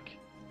sit back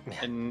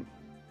and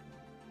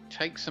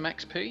take some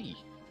XP.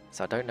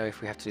 So I don't know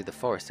if we have to do the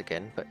forest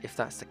again, but if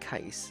that's the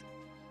case,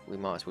 we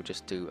might as well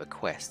just do a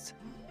quest.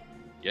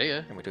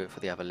 Yeah. And we do it for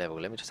the other level.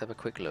 Let me just have a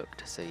quick look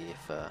to see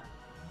if the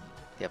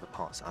other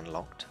part's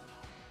unlocked.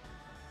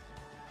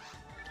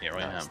 Here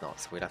I am. It's not,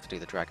 so we'd have to do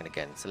the dragon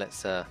again. So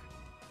let's we'll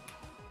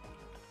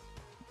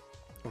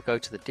go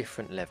to the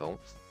different level,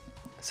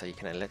 so you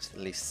can at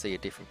least see a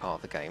different part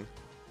of the game,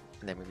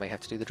 and then we may have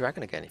to do the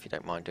dragon again if you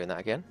don't mind doing that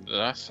again.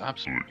 That's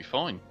absolutely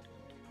fine.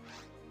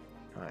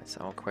 Alright,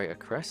 so I'll create a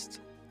crest.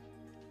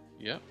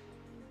 Yep.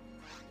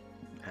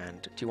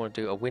 And do you want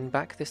to do a win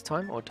back this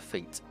time or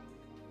defeat?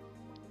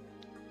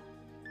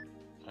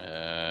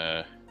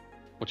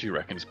 What do you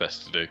reckon is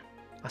best to do?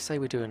 I say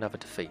we do another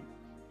defeat,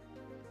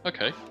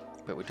 Okay.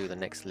 but we do the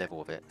next level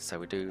of it. So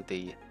we do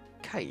the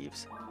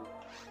caves.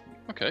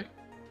 Okay.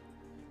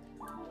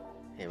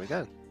 Here we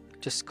go.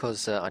 Just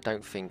because I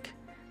don't think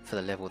for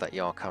the level that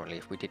you are currently,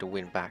 if we did a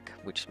win back,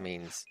 which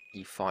means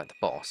you fight the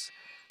boss,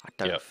 I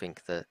don't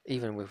think that,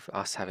 even with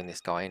us having this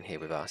guy in here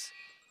with us,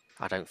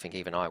 I don't think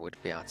even I would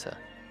be able to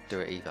do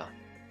it either.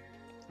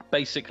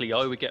 Basically,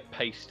 I would get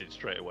pasted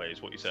straight away,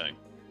 is what you're saying.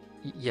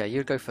 Yeah,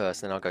 you'd go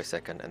first, then I'll go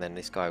second, and then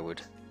this guy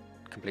would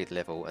complete the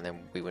level, and then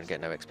we wouldn't get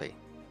no XP.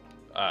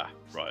 Ah,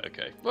 right,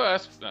 okay. Well,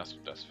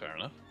 that's fair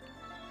enough.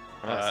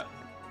 Right,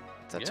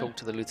 so talk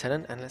to the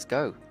lieutenant, and let's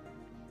go.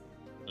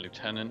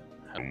 Lieutenant,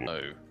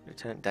 hello.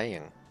 Lieutenant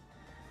Dayang.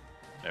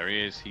 There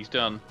he is. He's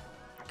done.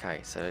 Okay,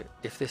 so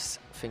if this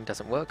thing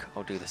doesn't work,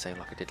 I'll do the same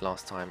like I did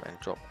last time and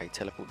drop a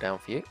teleport down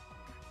for you.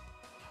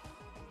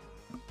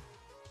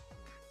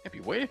 It'd be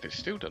weird if it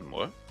still doesn't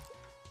work.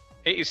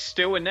 It is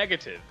still a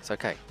negative. It's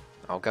okay.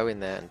 I'll go in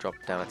there and drop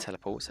down a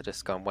teleport, so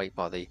just go and wait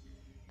by the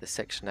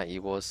section that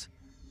you was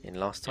in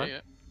last time. Yeah.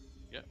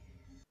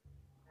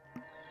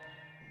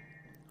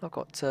 I've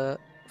got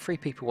 3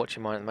 people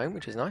watching mine at the moment,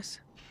 which is nice.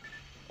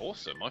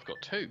 Awesome. I've got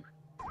 2.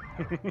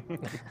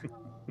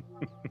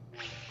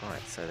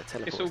 Right, so the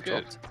teleport It's all is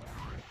good. dropped.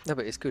 No,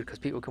 but it's good because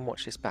people can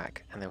watch this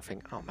back and they'll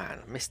think, oh man,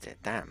 I missed it,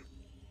 damn.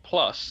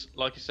 Plus,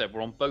 like I said,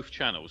 we're on both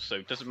channels, so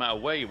it doesn't matter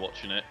where you're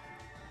watching it.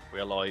 We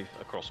are live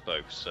across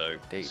both, so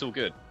Indeed. it's all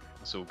good.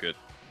 It's all good.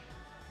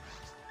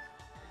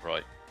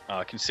 Right.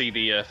 I can see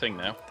the thing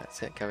now.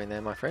 That's it, go in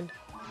there, my friend.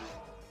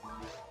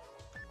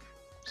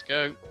 Let's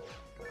go.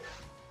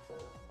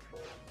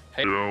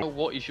 Hey,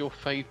 what is your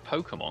fave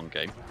Pokemon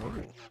game?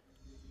 Ooh.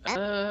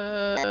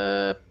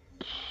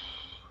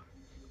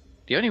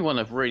 The only one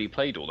I've really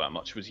played all that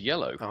much was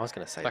Yellow. Oh, I was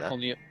going to say Back that. on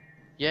the...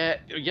 Yeah,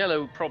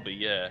 Yellow probably,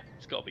 yeah.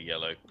 It's got to be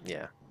Yellow.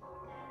 Yeah.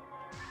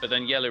 But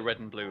then Yellow, Red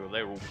and Blue,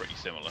 they were all pretty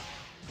similar.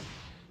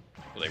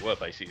 Well, they were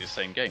basically the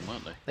same game,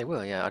 weren't they? They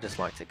were, yeah. I just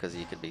liked it because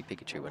you could be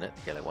Pikachu in it,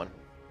 the yellow one.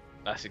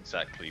 That's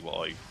exactly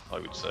what I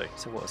would say.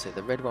 So what was it?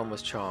 The red one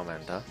was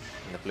Charmander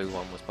and the blue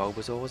one was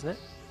Bulbasaur, wasn't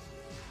it?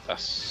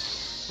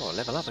 That's... Oh,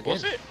 level up again.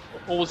 Was it?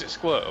 Or was it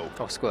Squirtle?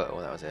 Oh,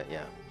 Squirtle, that was it,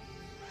 yeah.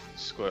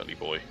 Squirtly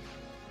boy.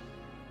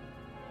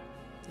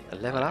 A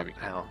level Here up we go.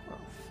 now.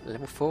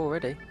 Level 4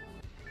 already.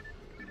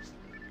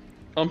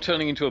 I'm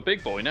turning into a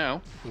big boy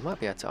now. You might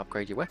be able to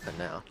upgrade your weapon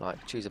now.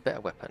 Like, choose a better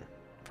weapon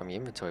from your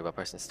inventory by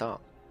pressing start.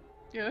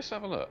 Yeah, let's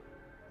have a look.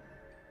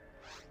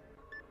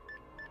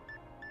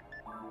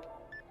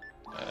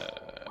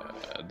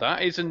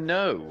 That is a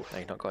no. No,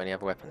 you've not got any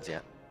other weapons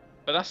yet.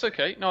 But that's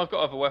okay. No, I've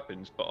got other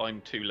weapons, but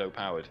I'm too low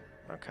powered.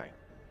 Okay.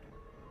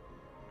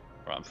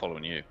 Right, I'm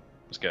following you.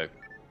 Let's go.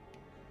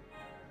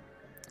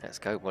 Let's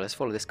go. Well, let's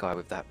follow this guy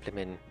with that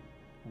blimmin'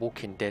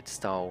 Walking Dead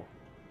style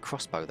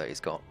crossbow that he's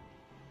got.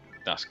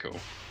 That's cool.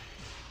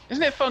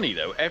 Isn't it funny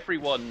though?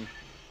 Everyone.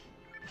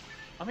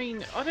 I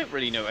mean, I don't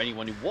really know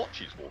anyone who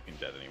watches Walking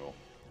Dead anymore.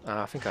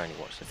 I think I only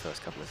watched the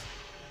first couple of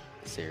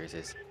series.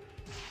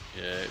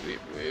 Yeah,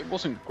 it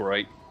wasn't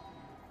great.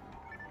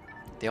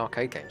 The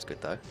arcade game's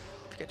good though,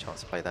 if you get a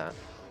chance to play that.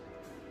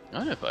 I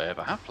don't know if I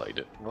ever have played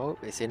it. Well,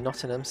 it's in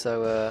Nottingham,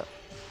 so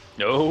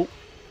No.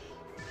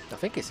 I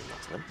think it's in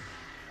Nottingham.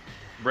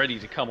 Ready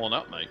to come on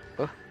up, mate.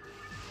 Oh.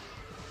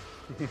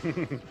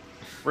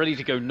 Ready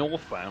to go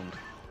northbound.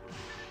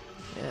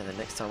 Yeah, the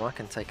next time I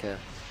can take a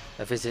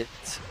visit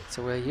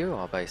to where you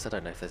are based. I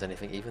don't know if there's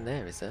anything even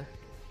there, is there?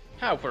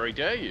 How very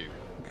dare you?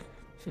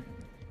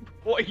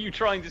 What are you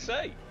trying to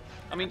say?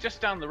 I mean,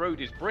 just down the road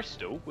is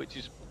Bristol, which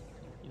is,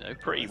 you know,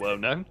 pretty well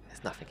known.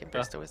 There's nothing in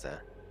Bristol, is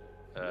there?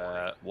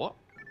 What?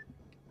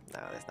 No,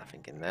 there's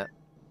nothing in that.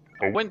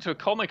 I went to a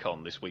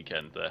Comic-Con this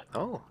weekend there.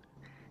 Oh,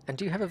 and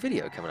do you have a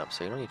video coming up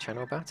soon on your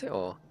channel about it,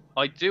 or?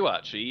 I do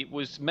actually. It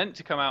was meant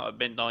to come out at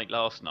midnight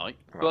last night,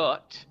 Right.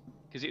 but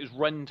because it was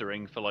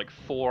rendering for like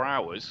 4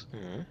 hours,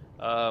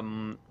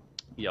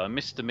 yeah, I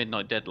missed the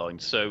midnight deadline.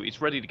 So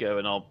it's ready to go,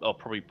 and I'll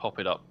probably pop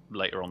it up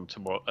later on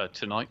tomorrow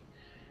tonight.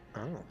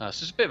 Oh, So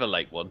it's a bit of a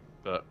late one,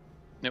 but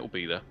it'll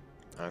be there.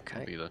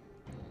 okay. It'll be there.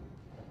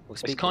 Well,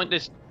 It's kind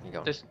of You go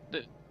on.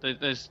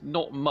 there's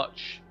not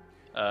much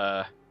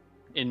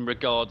in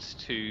regards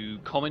to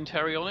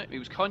commentary on it. It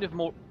was kind of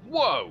more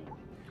whoa.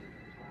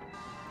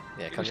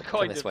 Yeah, it come, was come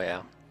kind this of- way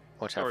out.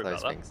 Watch out Sorry for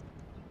those about that. things.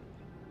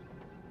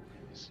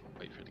 Let's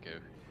wait for it to go.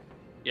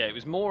 Yeah, it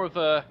was more of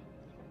a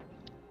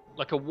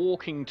like a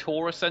walking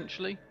tour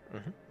essentially.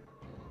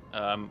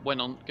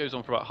 Goes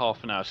on for about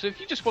half an hour. So if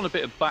you just want a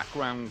bit of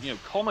background, you know,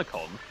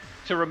 Comic-Con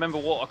to remember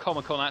what a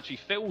Comic-Con actually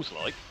feels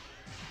like,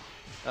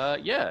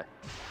 yeah,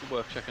 it's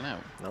worth checking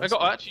out. Nice I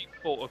one. actually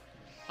bought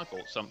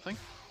something.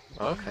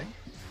 Oh, okay.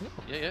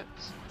 Yeah.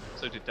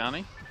 So did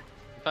Danny.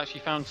 In fact, she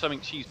found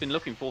something she's been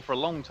looking for a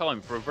long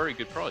time for a very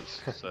good price.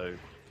 So.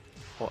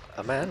 What,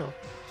 a man or?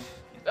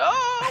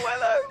 Oh,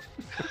 hello.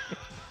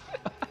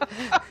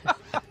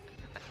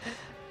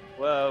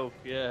 Well,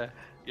 yeah,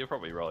 you're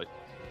probably right.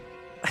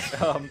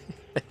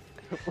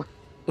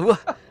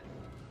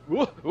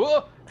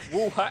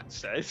 Woolhat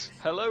says,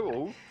 "Hello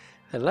all."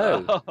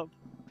 Hello.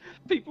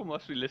 People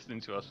must be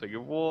listening to us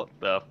thinking, "What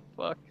the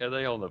fuck are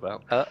they on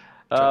about?" Drop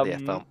the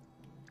F-bomb.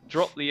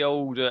 Drop the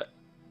old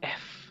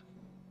F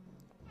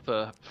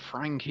for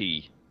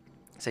Frankie.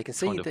 So you can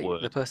see kind of the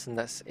word. person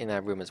that's in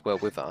our room as well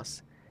with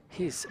us,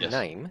 his Yes.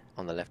 name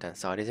on the left-hand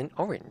side is in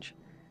orange.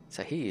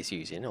 So he is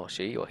using, or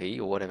she, or he,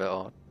 or whatever,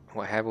 or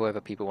however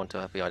people want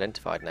to be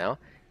identified now,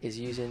 is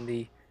using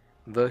the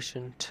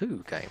version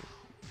 2 game.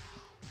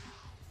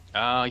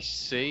 I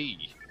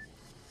see.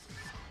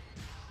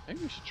 Maybe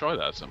we should try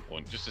that at some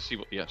point, just to see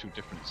what the actual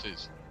difference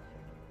is.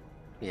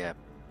 Yeah.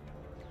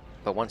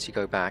 But once you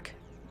go back,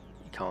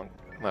 you can't...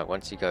 Well,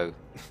 once you go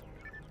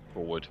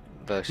Forward.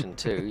 version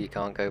 2, you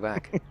can't go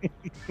back.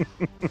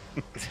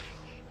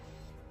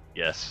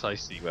 Yes, I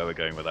see where we're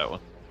going with that one.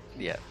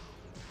 yet.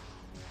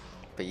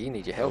 But you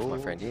need your health, my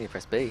friend. You need to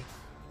press B.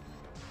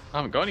 I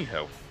haven't got any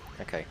health.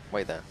 Okay,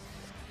 wait there.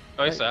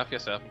 Oh, yes, I have.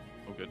 Yes, I have.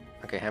 All good.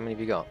 Okay, how many have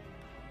you got?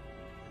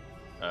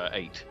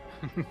 8.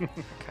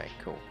 Okay,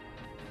 cool.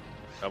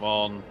 Come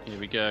on, here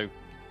we go.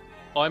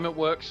 I'm at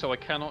work, so I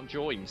cannot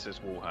join, says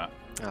Warhat.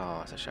 Oh,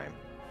 that's a shame.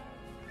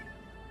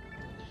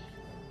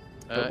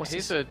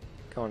 Here's a...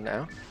 Go on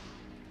now.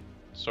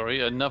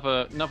 Sorry,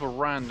 another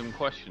random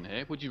question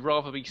here. Would you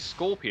rather be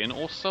Scorpion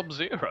or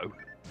Sub-Zero?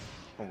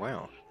 Oh,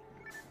 wow.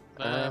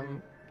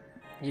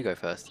 You go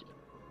first.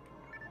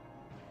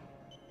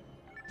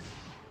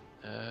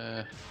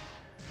 I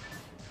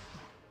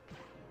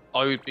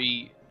would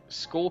be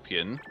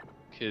Scorpion,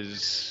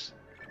 because...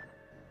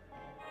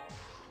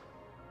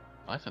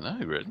 I don't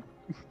know, really.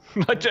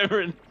 I don't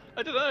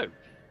know.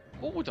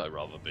 What would I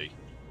rather be?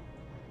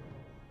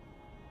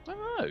 I don't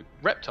know.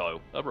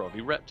 Reptile. I'd rather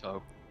be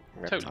Reptile.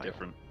 Totally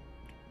different.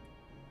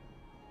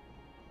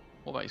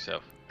 What about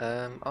yourself?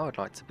 I would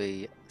like to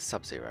be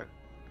Sub-Zero,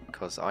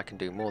 because I can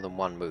do more than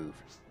one move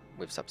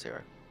with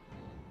Sub-Zero.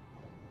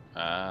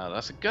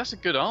 That's a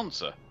good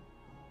answer.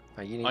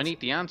 I need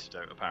the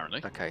antidote,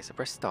 apparently. Okay, so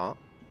press start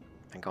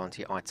and go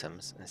onto your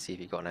items and see if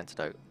you've got an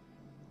antidote.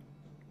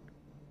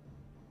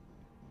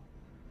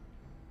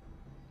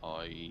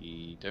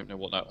 I don't know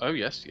what that... Oh,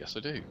 yes, I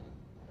do.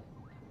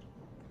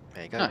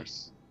 There you go.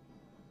 Nice.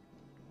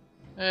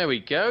 There we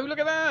go, look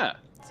at that!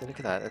 So look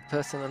at that, the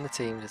person on the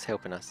team that's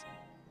helping us.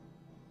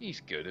 He's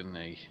good, isn't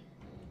he?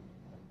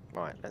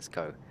 Right, let's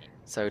go.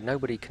 So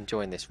nobody can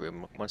join this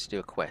room. Once you do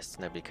a quest,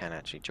 nobody can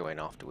actually join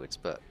afterwards,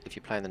 but if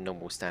you're playing the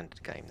normal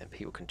standard game, then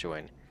people can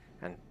join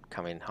and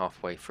come in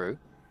halfway through.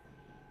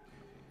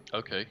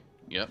 Okay,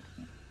 yep.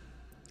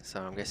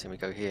 So I'm guessing we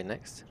go here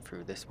next,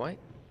 through this way.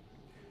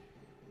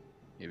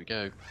 Here we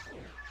go. Do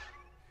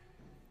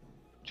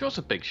you know what's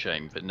a big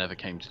shame that never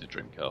came to the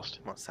Dreamcast?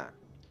 What's that?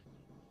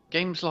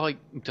 Games like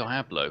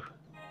Diablo.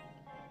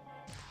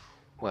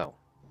 Well,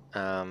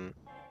 I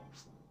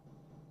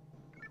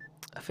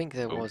think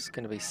there was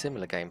going to be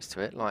similar games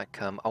to it,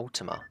 like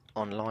Ultima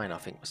Online I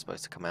think was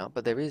supposed to come out,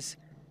 but there is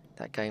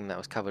that game that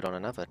was covered on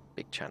another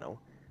big channel,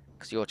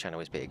 because your channel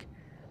is big,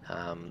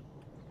 and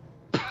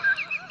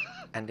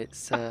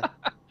it's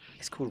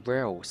called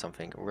Rel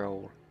something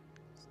or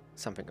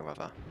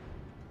other,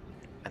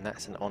 and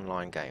that's an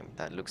online game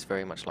that looks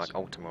very much like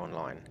Ultima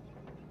Online.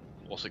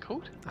 What's it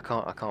called? I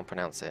can't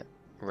pronounce it.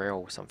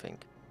 Rel something.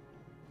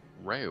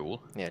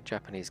 Rail? Yeah,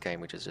 Japanese game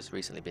which has just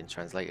recently been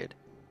translated.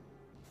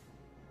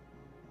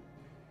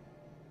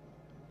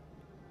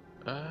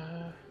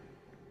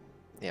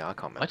 Yeah, I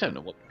can't remember. I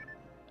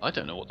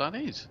don't know what that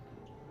is.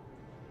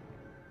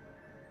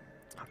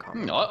 I can't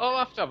remember. I'll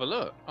have to have a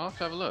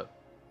look.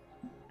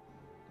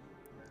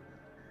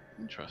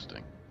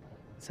 Interesting.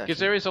 Because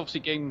there is obviously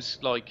games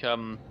like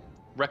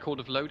Record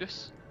of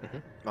Lotus.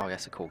 Oh,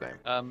 that's a cool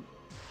game.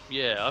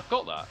 Yeah, I've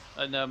got that,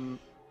 and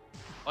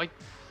I've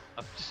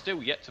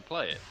still yet to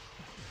play it.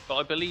 But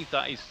I believe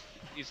that is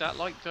that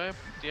like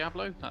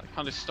Diablo? That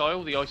kind of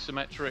style, the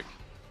isometric.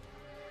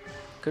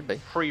 Could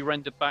be.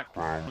 Pre-rendered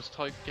backgrounds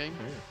type game.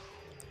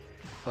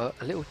 Well,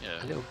 a little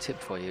tip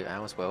for you,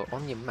 Al, as well.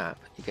 On your map,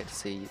 you get to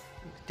see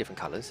different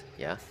colours.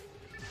 Yeah.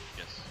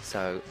 Yes.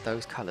 So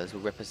those colours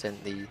will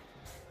represent the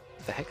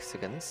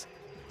hexagons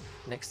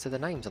next to the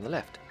names on the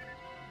left.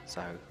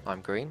 So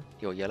I'm green,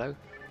 you're yellow,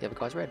 the other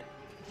guy's red.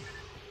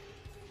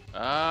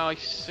 Ah, I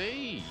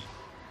see.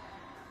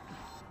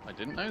 I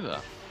didn't know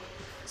that.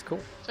 It's cool.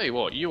 Tell you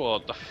what, you are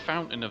the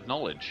fountain of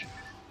knowledge.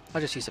 I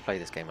just used to play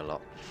this game a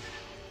lot.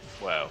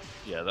 Well,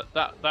 yeah,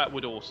 that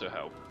would also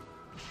help.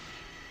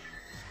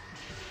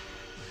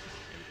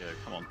 Here we go,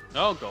 come on.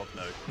 Oh god,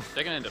 no.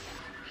 They're going to end up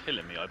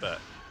killing me, I bet.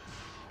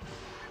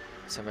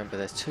 So remember,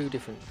 there's two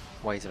different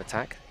ways of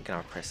attack. You can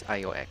either press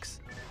A or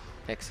X.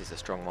 X is the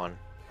strong one,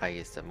 A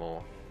is the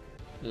more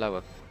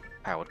lower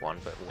powered one,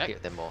 but we'll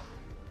hit them more.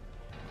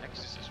 X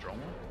is a strong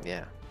one?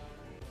 Yeah.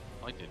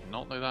 I did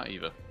not know that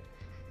either.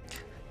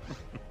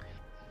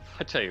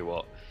 I tell you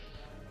what,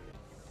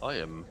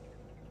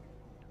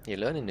 You're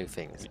learning new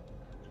things.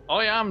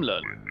 I am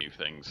learning new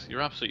things.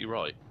 You're absolutely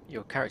right.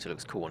 Your character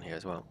looks cool on here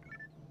as well.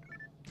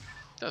 It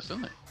does,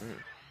 doesn't it? Mm.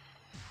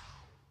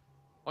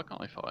 Why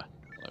can't I fire?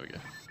 There we go.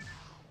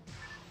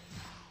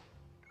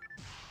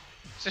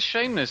 It's a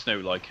shame there's no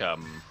like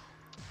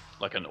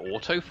an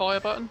auto fire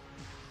button.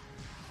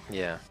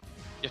 Yeah.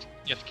 You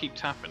have to keep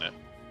tapping it.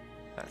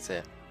 That's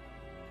it.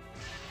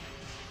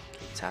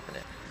 Keep tapping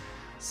it.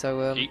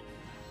 So keep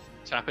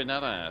tapping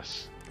that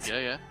ass.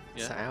 Yeah.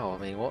 So Al, I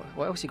mean, what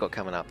else you got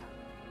coming up?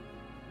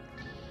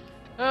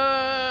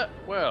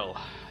 Well,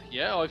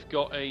 yeah, I've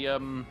got a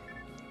oh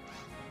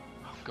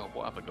god,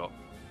 what have I got?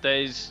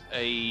 There's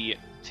a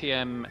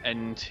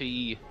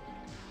TMNT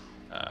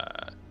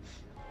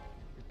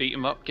beat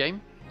 'em up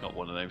game. Got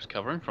one of those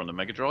covering from the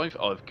Mega Drive.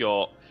 I've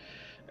got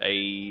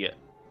a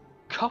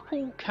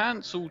couple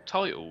cancelled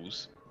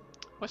titles.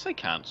 I say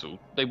cancelled.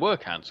 They were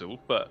cancelled,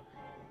 but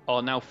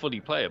are now fully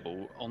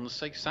playable on the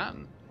Sega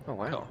Saturn. Oh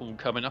wow! Couple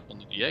coming up on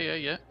the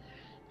yeah.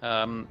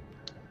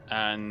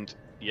 And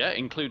Yeah,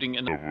 including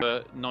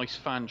another nice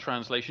fan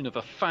translation of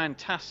a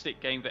fantastic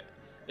game that,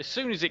 as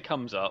soon as it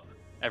comes up,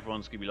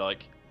 everyone's going to be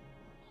like,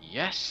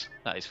 yes,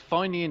 that is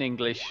finally in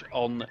English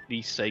on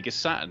the Sega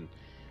Saturn.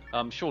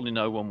 Surely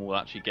no one will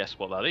actually guess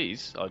what that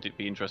is. I'd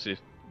be interested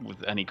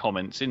with any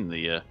comments in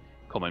the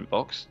comment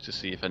box to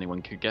see if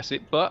anyone could guess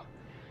it. But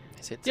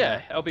Is it,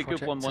 yeah, it'll be a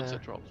good one once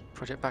it drops.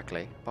 Project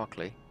Barclay?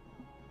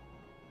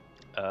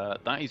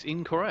 That is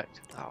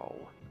incorrect. Oh.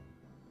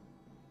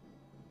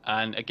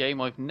 And a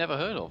game I've never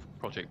heard of,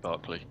 Project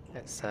Barclay.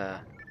 It's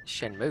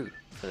Shenmue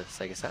for the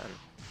Sega Saturn.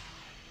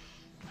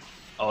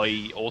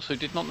 I also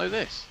did not know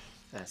this.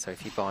 So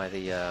if you buy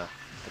the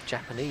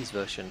Japanese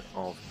version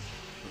of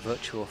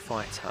Virtua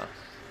Fighter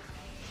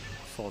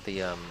for the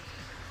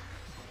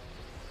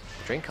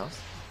Dreamcast,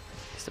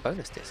 it's the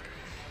bonus disc.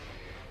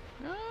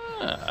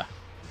 Ah,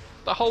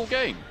 the whole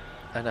game.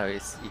 I know,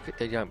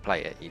 you don't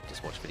play it, you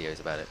just watch videos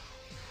about it.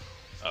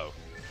 Oh.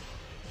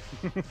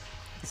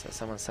 So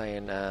someone's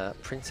saying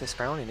Princess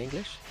Crown in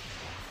English?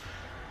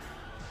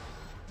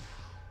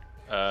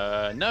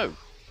 No,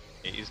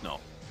 it is not.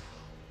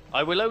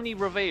 I will only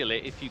reveal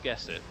it if you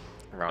guess it.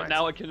 Right. But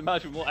now I can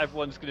imagine what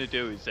everyone's going to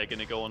do is they're going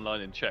to go online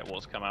and check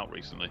what's come out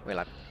recently. We're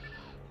live.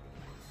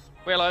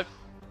 We're live.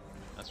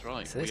 That's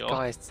right. So this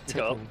guy's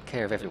taking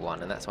care of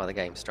everyone, and that's why the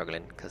game's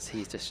struggling, because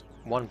he's just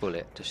one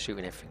bullet, just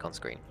shooting everything on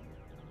screen.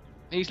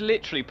 He's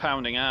literally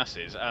pounding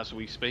asses as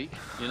we speak,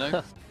 you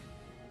know?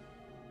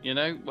 You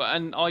know?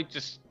 And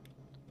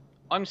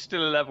I'm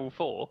still a level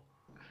 4.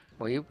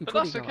 Well, but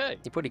that's okay.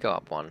 You probably go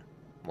up one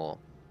more.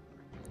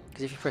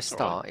 Because if you press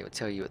start, it will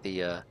tell you at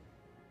the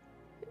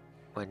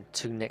when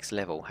to next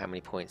level, how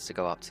many points to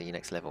go up to your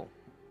next level.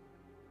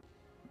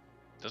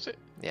 Does it?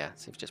 Yeah,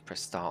 so if you just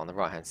press start on the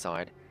right hand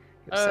side,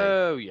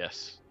 oh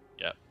yes.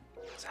 Yeah.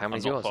 So how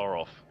many's I'm not yours? far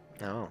off.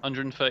 Oh.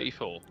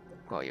 134.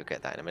 Well, you'll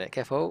get that in a minute.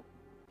 Careful.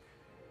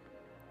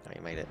 Oh,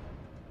 you made it.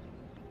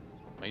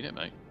 Made it,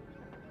 mate.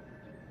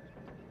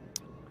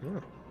 Hmm.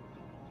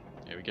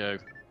 Here we go.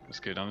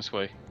 Let's go down this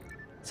way.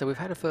 So we've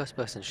had a first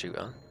person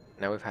shooter.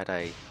 Now we've had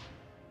a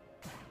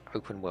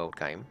open world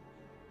game.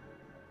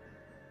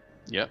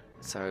 Yep.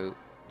 So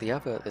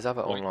there's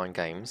other online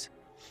games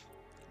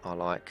are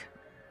like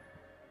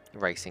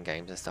racing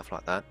games and stuff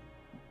like that.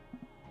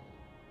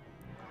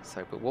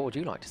 So, but what would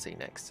you like to see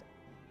next?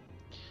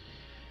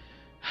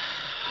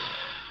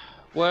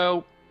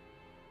 Well,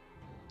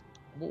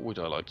 what would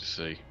I like to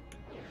see?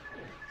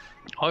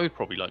 I would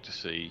probably like to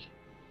see.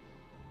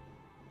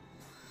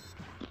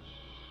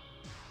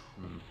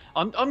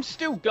 I'm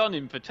still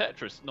gunning for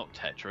Tetris, not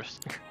Tetris.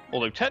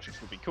 Although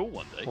Tetris would be cool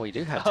one day. Well, you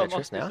do have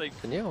Tetris now,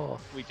 don't you? Or...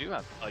 We do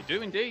have. I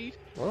do indeed.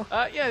 Well,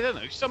 yeah, I don't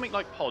know. Something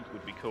like Pod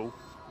would be cool.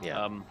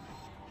 Yeah.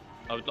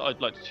 I'd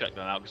like to check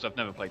that out because I've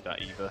never played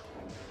that either.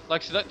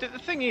 Like I said, the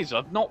thing is,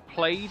 I've not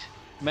played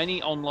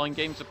many online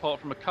games apart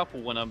from a couple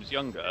when I was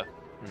younger.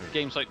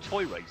 Games like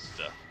Toy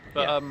Racer.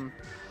 But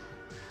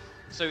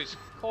so it's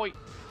quite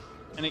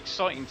an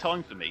exciting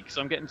time for me because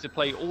I'm getting to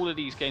play all of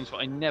these games that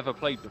I never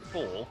played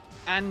before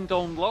and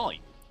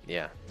online.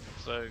 Yeah.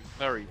 So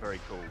very, very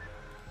cool.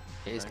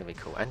 It is going to be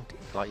cool. And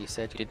like you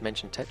said, you did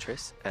mention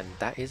Tetris, and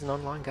that is an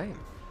online game.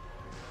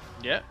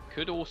 Yeah,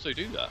 could also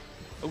do that.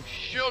 Oh,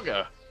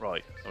 sugar!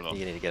 Right, hold on.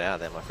 You need to get out of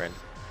there, my friend.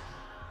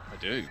 I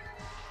do.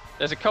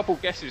 There's a couple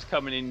guesses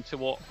coming into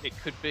what it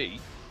could be.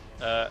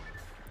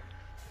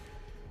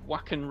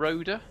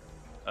 Wackenroder.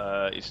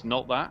 It's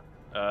not that.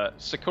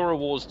 Sakura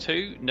Wars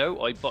 2. No,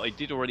 but I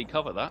did already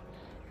cover that.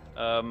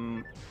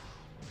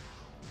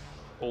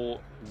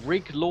 Or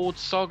Rig Lord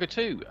Saga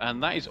 2,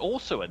 and that is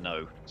also a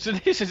no. So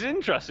this is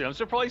interesting. I'm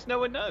surprised no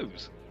one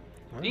knows.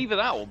 Oh. Either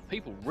that or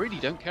people really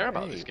don't care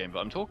about this game that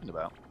I'm talking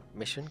about.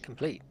 Mission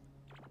complete.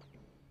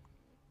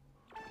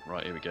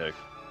 Right, here we go.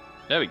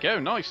 There we go.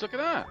 Nice. Look at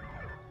that.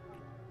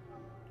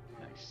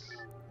 Nice.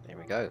 There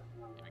we go.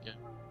 Here we go.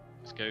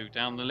 Let's go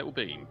down the little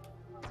beam.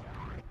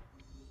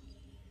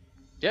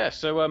 Yeah.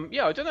 So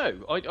yeah, I don't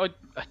know.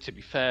 I to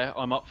be fair,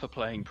 I'm up for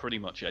playing pretty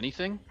much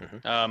anything.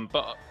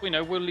 But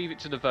we'll leave it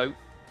to the vote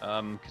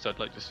because I'd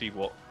like to see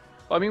what.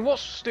 I mean,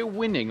 what's still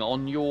winning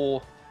on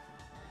your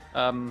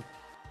on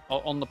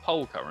the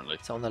poll currently?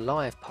 So on the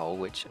live poll,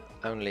 which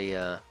only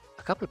a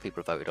couple of people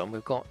have voted on,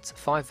 we've got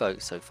 5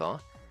 votes so far.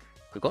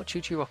 We've got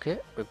Choo Choo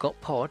Rocket, we've got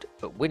Pod,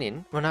 but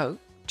winning, well no,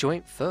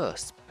 joint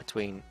first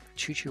between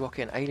Choo Choo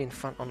Rocket and Alien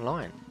Front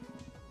Online.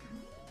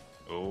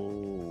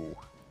 Oh,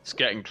 it's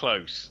getting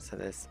close. So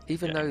there's,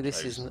 even though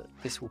this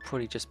will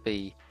probably just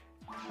be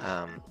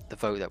the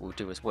vote that we'll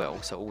do as well,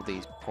 so all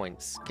these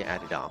points get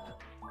added up.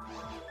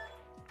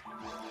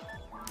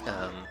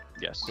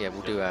 Yes. Yeah,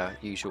 we'll do our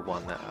usual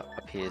one that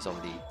appears on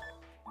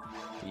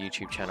the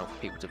YouTube channel for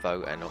people to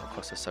vote and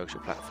across the social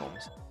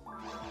platforms.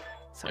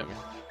 So yeah.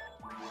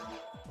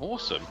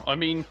 Awesome. I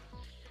mean,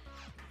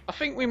 I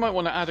think we might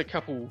want to add a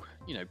couple,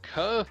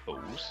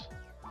 curveballs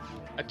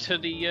to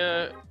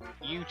the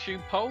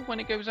YouTube poll when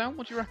it goes out.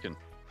 What do you reckon?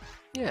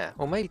 Yeah,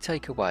 or maybe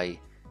take away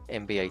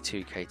NBA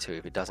 2K2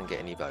 if it doesn't get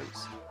any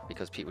votes,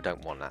 because people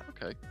don't want that.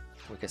 Okay.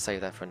 We can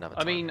save that for another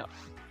time. I mean,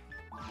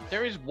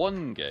 there is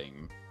one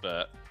game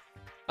that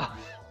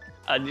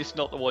And it's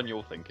not the one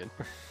you're thinking.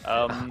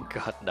 Oh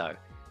God, no.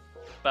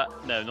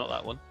 But no, not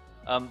that one.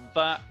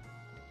 That.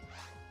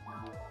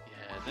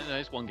 Yeah,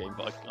 there's one game,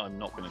 but I'm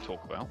not going to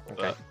talk about.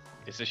 Okay. But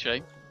it's a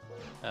shame.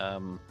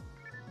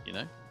 You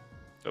know,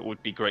 it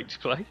would be great to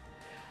play.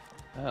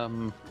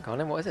 Go on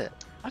then, what is it?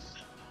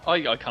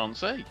 I can't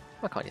say.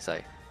 Why can't you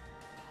say?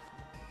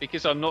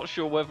 Because I'm not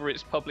sure whether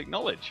it's public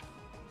knowledge.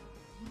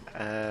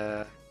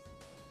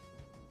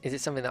 Is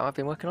it something that I've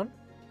been working on?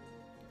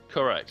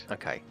 Correct.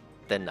 Okay,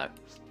 then no.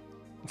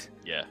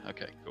 Yeah,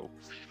 okay, cool.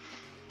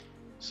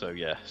 So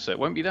yeah, so it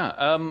won't be that.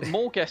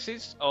 More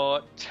guesses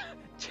are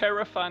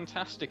Terra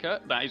Fantastica,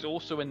 that is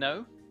also a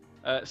no.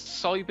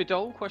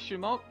 Cyberdoll,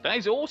 question mark, that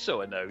is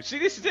also a no. See,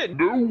 this is it,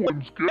 no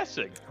one's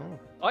guessing. Oh.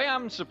 I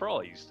am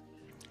surprised.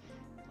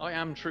 I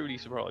am truly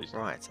surprised.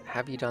 Right,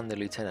 have you done the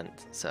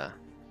lieutenant, sir?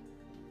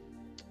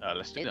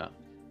 Let's do that.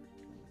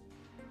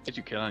 Did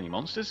you kill any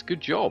monsters?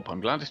 Good job,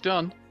 I'm glad it's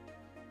done.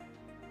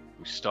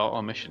 We start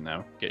our mission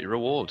now. Get your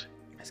reward.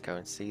 Let's go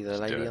and see the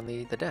lady on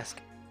the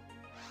desk.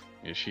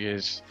 Here she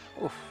is.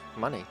 Oof,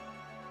 money.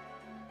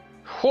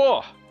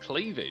 Whoa!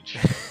 Cleavage.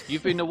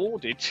 You've been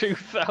awarded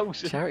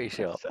 2,000. Charity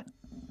shop.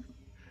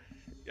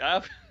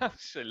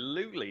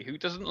 Absolutely. Who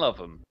doesn't love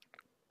them?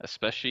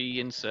 Especially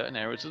in certain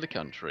areas of the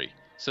country.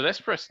 So let's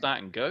press that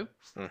and go.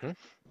 Mm-hmm.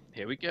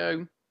 Here we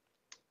go.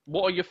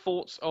 What are your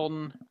thoughts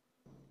on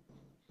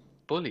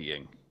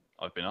bullying?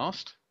 I've been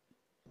asked.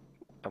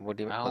 And what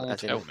do you mean?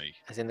 Tell me.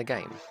 As in the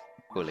game?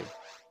 Bully?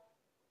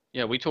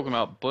 Yeah, are we talking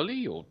about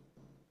bully or...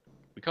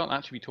 We can't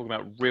actually be talking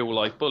about real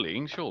life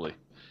bullying, surely.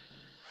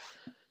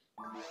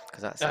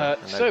 Because that's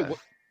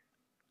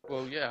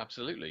well, yeah,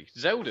 absolutely.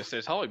 Zelda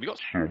says hi. We got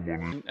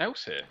someone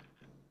else here.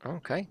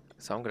 Okay,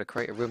 so I'm going to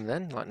create a room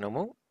then, like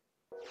normal.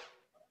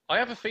 I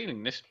have a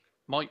feeling this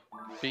might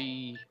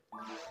be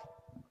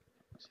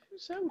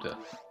Zelda.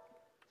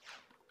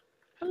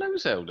 Hello,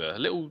 Zelda. A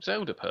little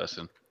Zelda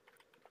person.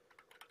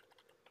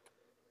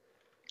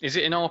 Is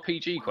it an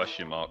RPG?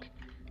 Question mark.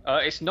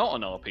 It's not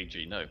an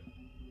RPG. No.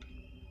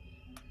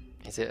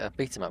 Is it a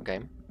beat 'em up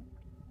game?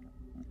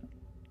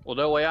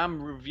 Although I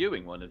am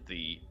reviewing one of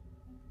the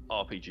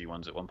RPG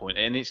ones at one point,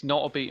 and it's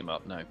not a beat 'em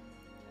up. No.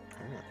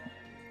 Oh.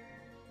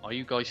 Are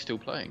you guys still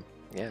playing?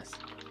 Yes.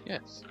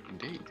 Yes,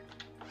 indeed.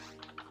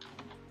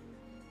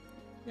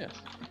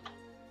 Yes.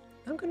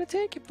 I'm gonna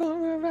take you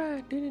for a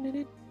ride.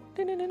 You're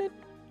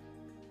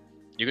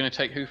gonna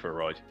take who for a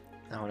ride?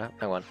 Oh,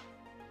 no one.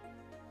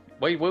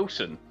 Wade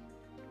Wilson.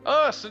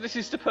 Ah, so this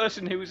is the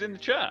person who was in the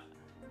chat.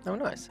 Oh,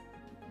 nice.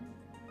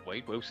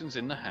 Wade Wilson's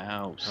in the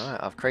house. All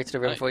right, I've created a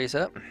room for you,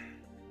 sir.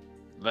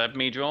 Let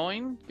me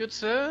join, good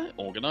sir.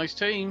 Organised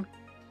team.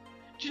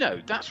 Do you know,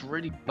 that's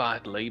really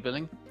bad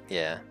labelling.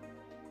 Yeah.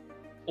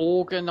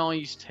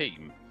 Organised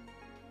team.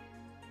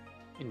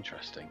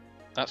 Interesting.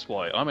 That's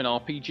why I'm an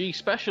RPG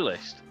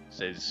specialist,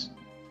 says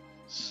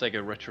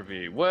Sega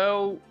Retroview.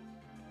 Well...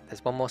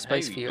 There's one more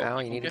space for you,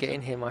 Al. You need to get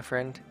in here, my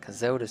friend, because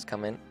Zelda's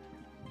coming.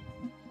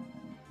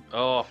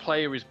 Oh, our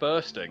player is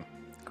bursting.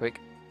 Quick.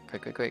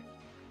 Quick, quick, quick.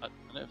 I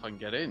don't know if I can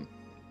get in.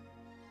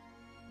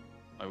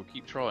 I will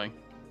keep trying.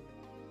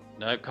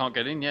 No, can't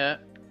get in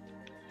yet.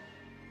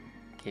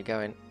 Keep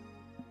going.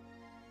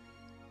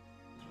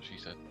 That's what she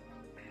said.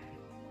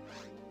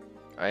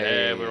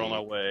 Hey. Yeah, we're on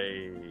our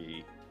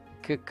way.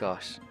 Good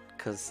gosh,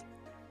 because,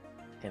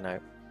 you know...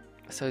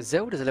 So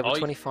Zelda's a level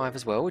 25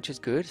 as well, which is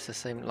good. It's the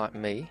same like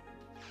me.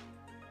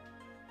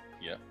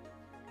 Yeah.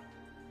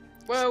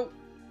 Well,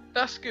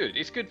 that's good.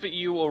 It's good that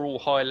you are all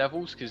high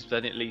levels, because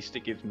then at least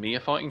it gives me a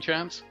fighting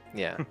chance.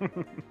 Yeah.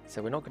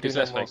 So we're not going to Because do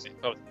let's no more... face it,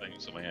 if I was playing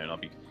with my own,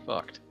 I'd be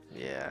fucked.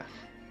 Yeah.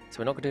 So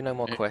we're not going to do no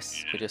more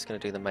quests. We're just going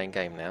to do the main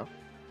game now.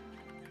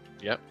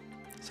 Yep.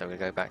 So we're going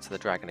to go back to the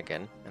dragon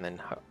again, and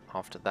then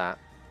after that,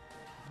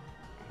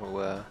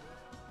 we'll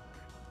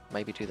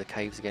maybe do the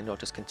caves again, or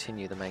just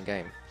continue the main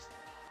game.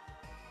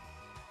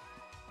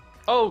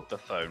 Hold the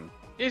phone.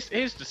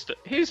 Here's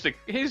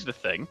the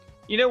thing.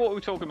 You know what we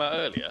were talking about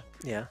earlier?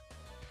 Yeah.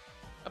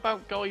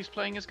 About guys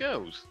playing as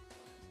girls.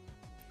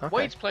 Okay.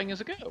 Wade's playing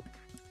as a girl.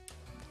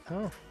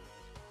 Oh.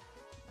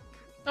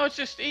 No, it's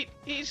just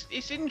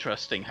it's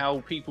interesting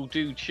how people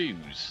do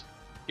choose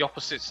the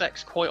opposite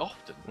sex quite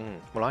often.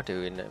 Well, I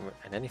do in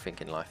anything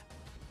in life.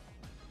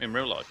 In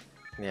real life.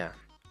 Yeah.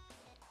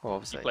 Well,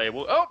 obviously.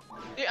 Oh,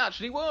 it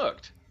actually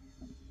worked.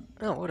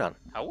 Oh, well done.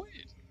 How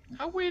weird.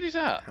 How weird is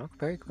that? How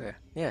very clear.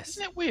 Yes.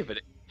 Isn't it weird? But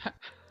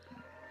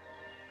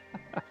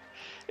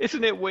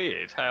isn't it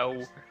weird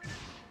how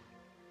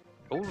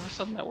all of a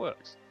sudden that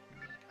works?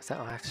 Is that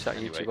I have to shut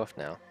YouTube off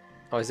now?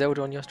 Oh, is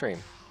Zelda on your stream?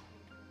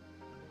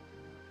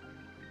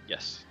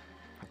 Yes.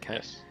 Okay.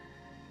 Yes.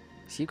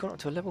 So you've gone up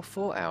to a level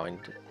 4 hour, and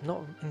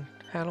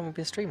how long have you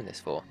been streaming this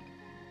for?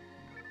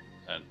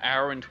 An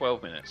hour and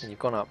 12 minutes. And you've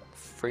gone up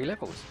 3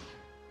 levels.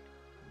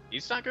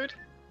 Is that good?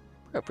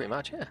 Well, pretty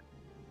much, yeah.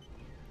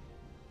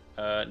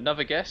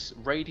 Another guess,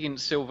 Radiant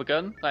Silver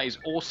Gun. That is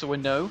also a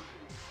no.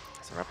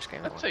 It's a rubbish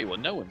game. I'll tell you what,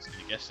 no one's going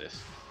to guess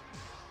this.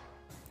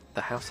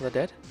 The House of the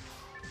Dead?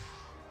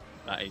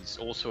 That is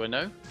also a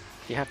no.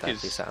 You have that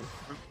for your Saturn?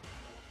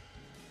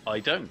 I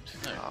don't.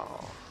 No.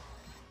 Oh,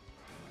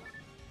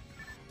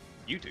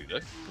 You do though.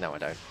 no, I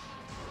don't.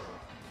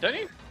 Don't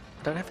you?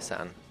 I don't have a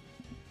Saturn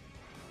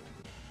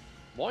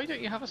Why don't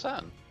you have a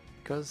Saturn?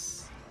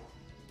 because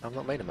I'm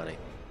not made of money.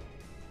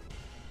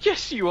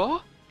 Yes, you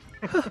are.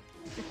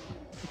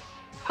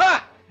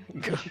 Ha!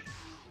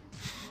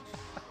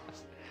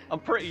 I'm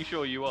pretty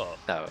sure you are.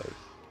 No,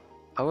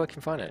 I work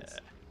in finance.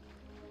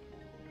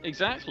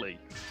 Exactly.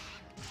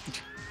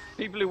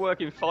 People who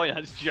work in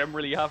finance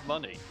generally have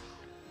money.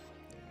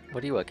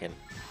 What do you work in?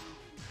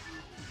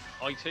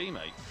 IT,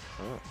 mate.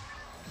 Oh.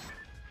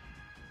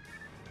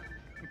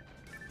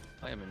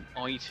 I am an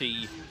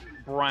IT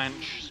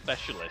branch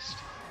specialist.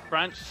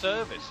 Branch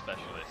service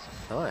specialist.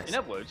 Nice. In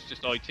other words,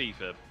 just IT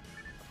for a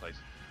place.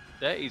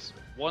 There is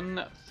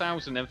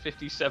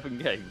 1,057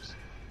 games.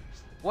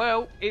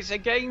 Well, it's a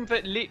game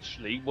that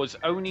literally was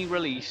only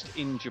released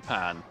in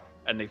Japan,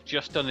 and they've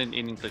just done an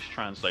English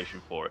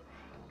translation for it.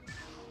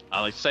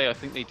 And I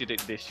think they did it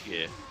this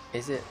year.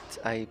 Is it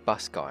a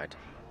bus guide?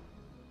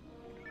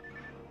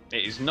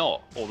 It is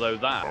not, although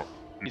that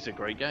is a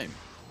great game.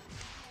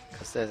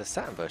 Because there's a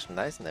Saturn version of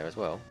that, isn't there, as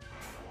well?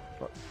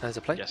 What? There's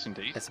a Yes,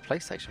 indeed. There's a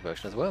PlayStation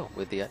version as well,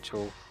 with the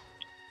actual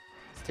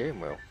steering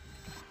wheel.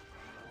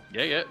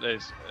 Yeah,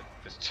 there's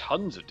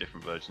tons of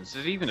different versions.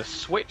 There's even a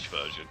Switch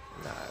version.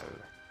 No.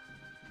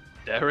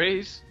 There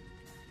is.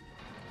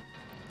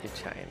 You're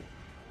chatting.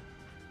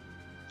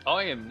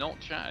 I am not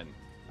chatting.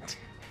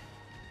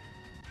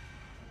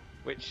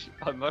 Which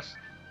I must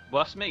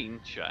mean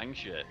chatting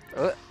shit.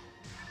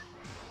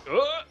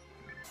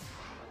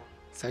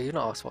 So you're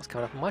not asked what's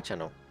coming up on my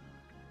channel?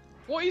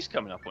 What is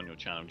coming up on your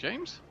channel,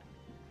 James?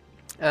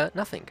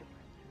 Nothing.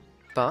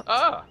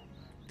 But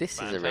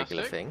this is a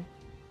regular fantastic. thing.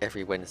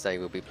 Every Wednesday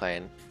we'll be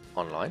playing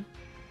online.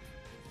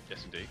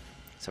 Yes, indeed.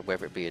 So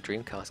whether it be a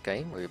Dreamcast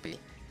game, or it be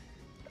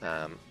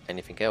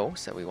anything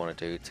else that we want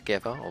to do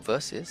together or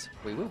versus,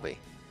 we will be.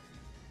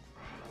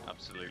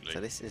 Absolutely. So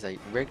this is a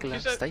regular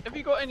So, staple. have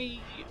you got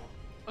any?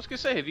 I was gonna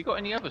say, have you got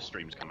any other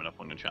streams coming up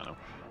on your channel?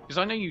 Because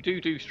I know you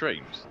do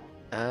streams.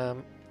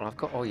 Well, I've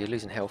got. Oh, you're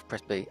losing health.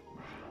 Press B.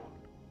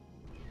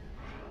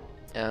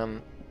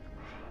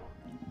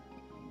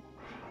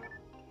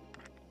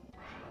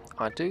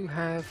 I do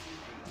have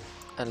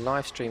a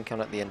live stream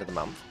coming at the end of the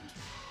month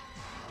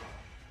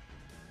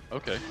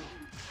Okay.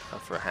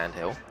 for a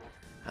handheld.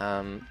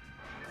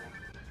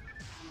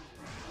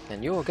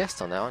 And you're a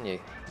guest on that, aren't you?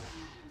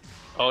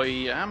 I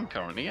am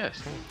currently,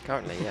 yes.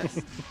 Currently, yes.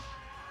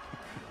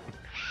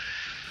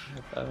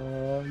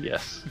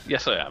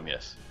 Yes, I am.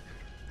 Yes.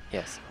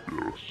 Yes.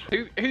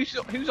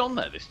 Who's on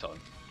there this time?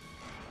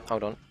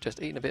 Hold on.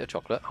 Just eating a bit of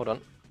chocolate. Hold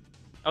on.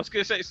 I was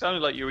gonna say it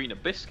sounded like you were eating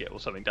a biscuit or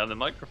something down the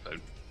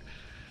microphone.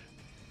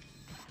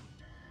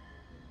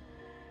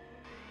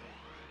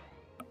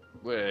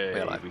 We're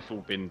alive. We've all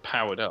been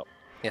powered up.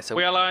 Yeah. So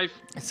We're alive.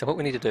 So what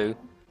we need to do,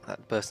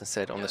 that person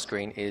said on the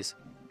screen, is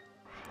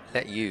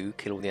let you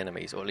kill all the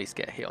enemies, or at least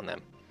get a hit on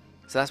them.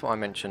 So that's what I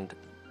mentioned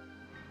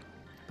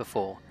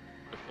before.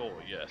 Before,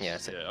 yes. Yeah,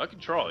 so- I can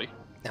try.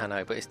 I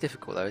know, but it's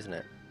difficult though, isn't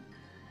it?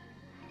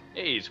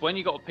 It is. When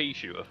you got a pea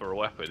shooter for a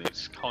weapon,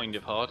 it's kind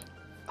of hard.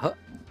 Huh?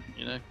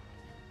 You know?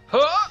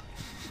 Huh!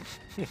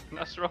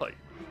 That's right.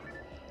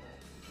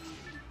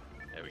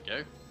 There we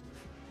go.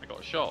 I got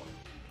a shot.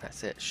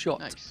 That's it. Shot.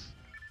 Nice.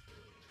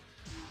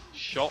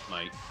 Shot,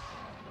 mate.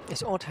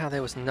 It's odd how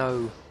there was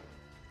no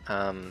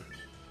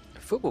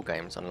football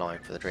games online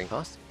for the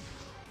Dreamcast.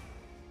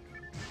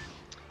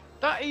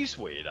 That is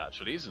weird,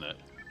 actually, isn't it?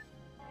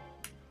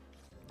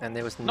 And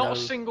there was Not a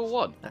single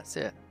one. That's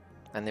it.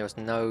 And there was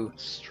no,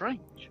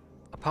 Strange.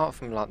 apart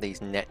from like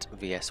these Net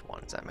VS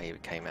ones that maybe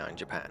came out in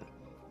Japan.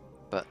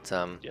 But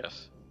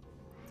Yes.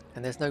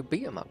 and there's no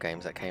beat 'em up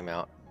games that came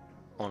out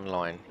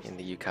online in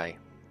the UK.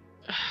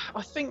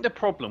 I think the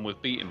problem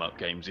with beat 'em up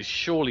games is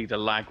surely the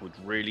lag would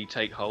really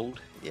take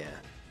hold, Yeah.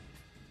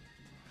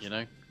 you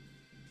know?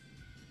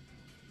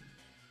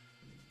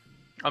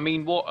 I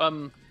mean, what,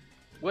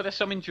 were there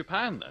some in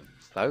Japan then?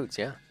 Loads,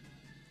 yeah.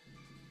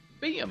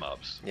 Beat 'em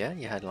ups? Yeah,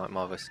 you had like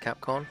Marvel vs.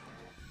 Capcom,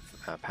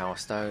 Power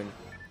Stone,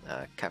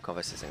 Capcom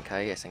vs.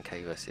 SNK,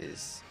 SNK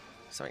versus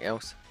something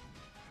else.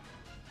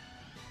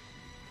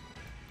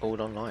 All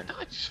online.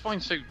 I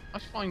find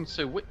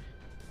so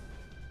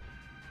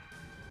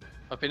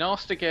I've been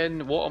asked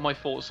again, what are my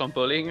thoughts on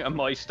bullying? And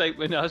my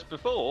statement as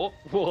before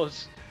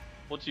was,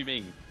 what do you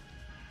mean?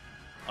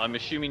 I'm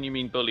assuming you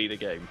mean bully the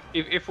game.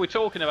 If we're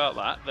talking about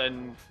that,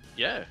 then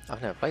yeah.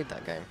 I've never played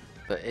that game,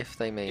 but if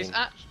they mean It's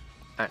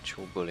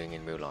actual bullying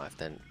in real life,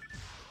 then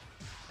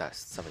that's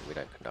something we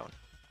don't condone.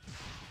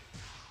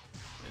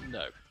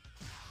 No.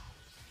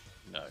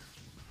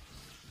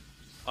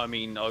 I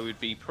mean, I would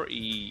be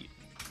pretty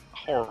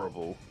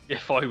horrible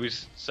if I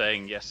was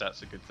saying yes,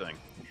 that's a good thing.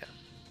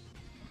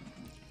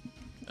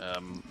 Yeah.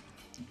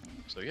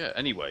 So yeah.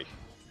 Anyway.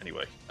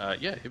 Yeah.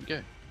 Here we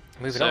go.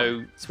 Moving So,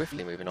 on.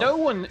 Swiftly moving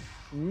No on.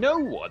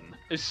 one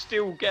has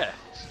still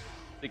guessed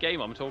the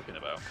game I'm talking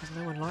about. Because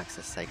no one likes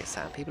the Sega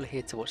Saturn. People are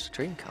here to watch the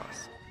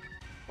Dreamcast.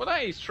 Well,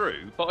 that is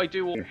true, but I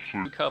do also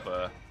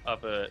cover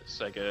other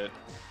Sega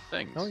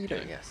things. Oh, you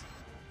do, yes.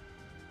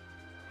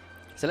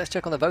 So let's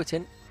check on the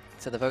voting.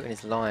 So the voting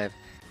is live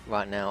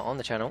right now on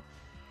the channel.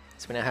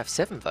 So we now have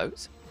 7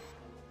 votes.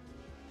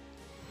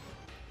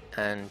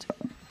 And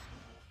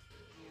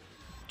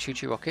Choo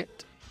Choo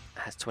Rocket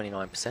has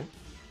 29%.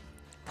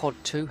 Pod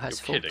 2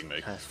 has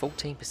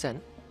 14%.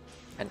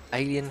 And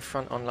Alien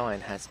Front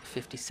Online has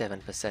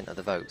 57% of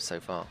the votes so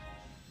far.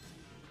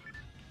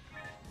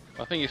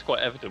 I think it's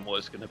quite evident what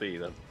it's going to be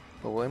then.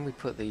 Well, when we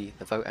put the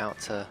vote out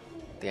to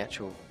the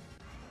actual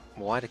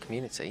wider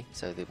community,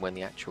 so that when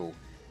the actual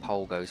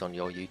poll goes on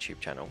your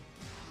YouTube channel,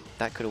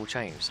 that could all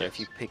change. So if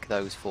you pick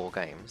those 4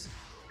 games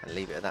and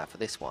leave it at that for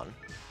this one,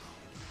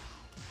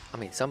 I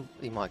mean,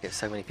 you might get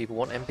so many people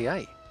want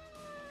NBA.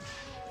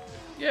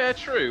 Yeah,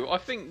 true. I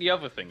think the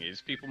other thing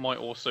is people might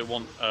also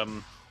want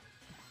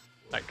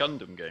that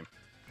Gundam game.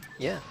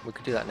 Yeah, we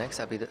could do that next.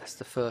 That's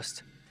the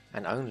first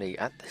and only,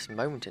 at this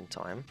moment in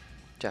time,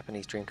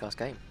 Japanese Dreamcast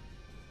game.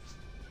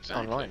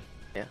 Exactly. Online,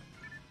 yeah.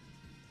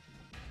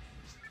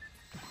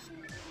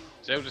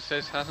 Zelda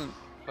says hasn't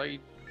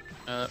played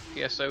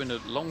PSO in a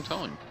long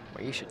time.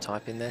 Well, you should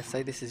type in there,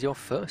 say this is your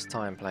first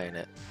time playing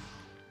it.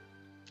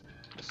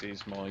 This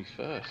is my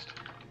first.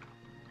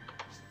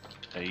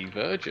 A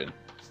virgin.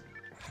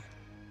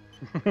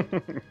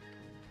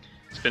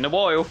 It's been a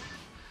while.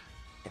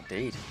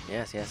 Indeed,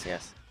 yes, yes,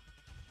 yes.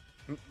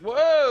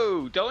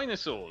 Whoa,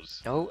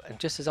 dinosaurs! Oh, and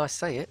just as I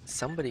say it,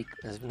 somebody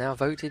has now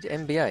voted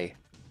NBA.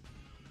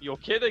 You're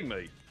kidding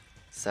me.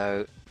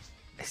 So,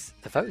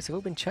 the votes have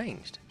all been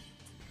changed.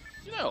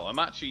 You know, I'm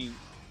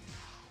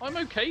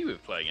okay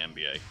with playing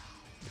NBA.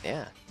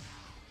 Yeah.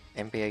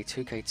 NBA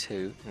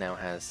 2K2 now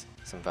has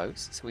some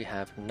votes, so we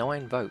have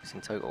 9 votes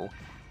in total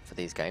for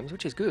these games,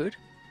 which is good.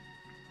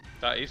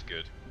 That is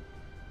good.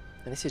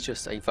 And this is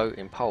just a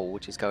voting poll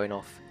which is going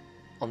off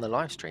on the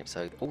live stream,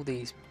 so all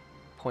these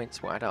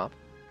points will add up.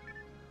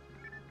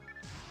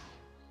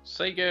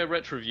 Sega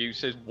Retroview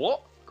says,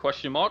 what?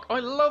 Question mark. I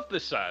love the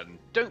Saturn.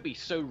 Don't be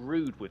so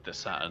rude with the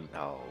Saturn.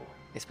 No,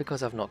 it's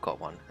because I've not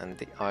got one,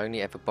 and I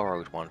only ever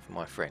borrowed one from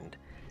my friend,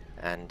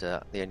 and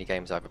the only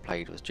games I ever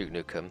played was Duke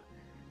Nukem,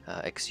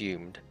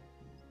 Exhumed,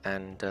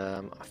 and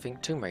I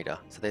think Tomb Raider,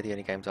 so they're the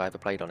only games I ever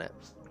played on it.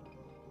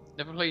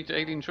 Never played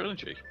Alien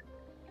Trilogy?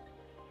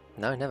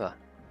 No, never.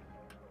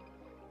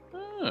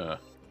 Ah.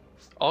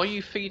 Are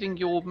you feeding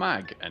your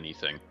mag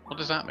anything? What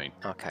does that mean?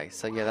 Okay,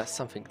 so yeah, that's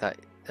something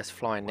that's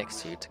flying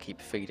next to you to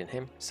keep feeding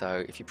him.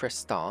 So if you press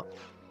start,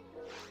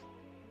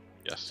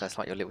 yes, so that's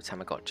like your little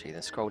Tamagotchi,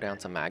 then scroll down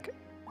to mag.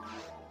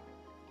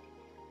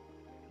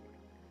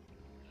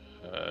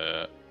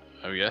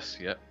 Oh yes,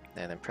 yep.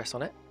 And then press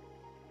on it.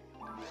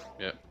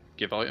 Yep.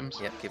 Give items.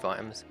 Yep, give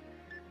items.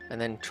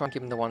 And then try and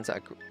give them the ones that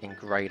are in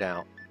grayed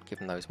out. Give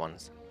them those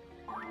ones.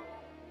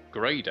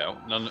 Grayed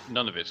out?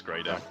 None of it's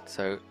grayed out. Right,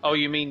 so. Oh,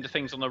 you mean the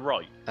things on the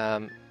right?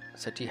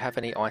 So do you have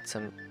any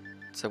item?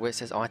 So where it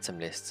says item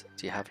list,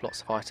 do you have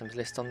lots of items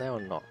list on there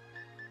or not?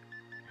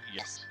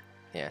 Yes.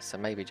 Yeah. So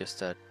maybe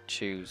just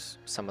choose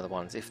some of the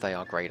ones if they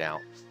are grayed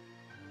out.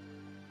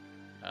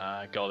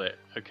 Got it.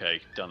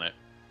 Okay, done it.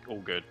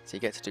 All good. So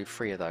you get to do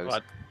 3 of those.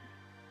 I've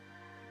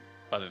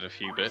added a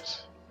few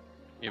bits.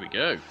 Here we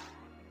go.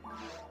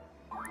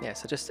 Yeah.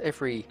 So just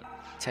every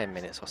 10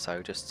 minutes or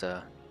so, just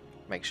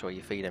make sure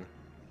you feed him.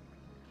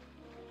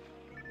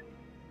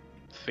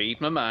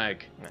 Feed my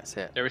mag. That's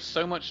it. There is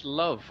so much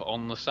love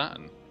on the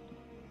Saturn.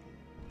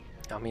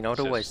 I mean, I would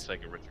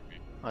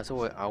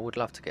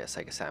love to get a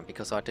Sega Saturn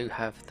because I do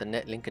have the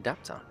Netlink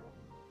adapter.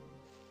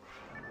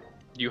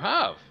 You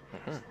have?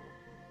 Mm-hmm.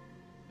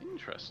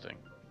 Interesting.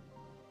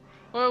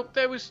 Well,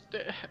 there was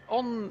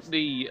on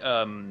the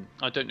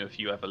I don't know if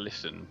you ever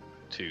listen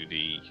to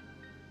the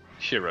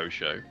Shiro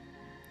show. Do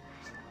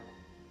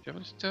you ever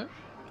listen to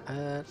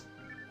it?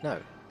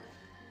 No.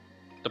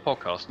 The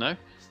podcast, no?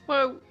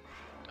 Well,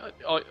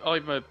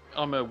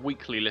 I'm a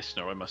weekly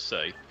listener, I must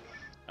say,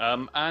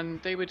 and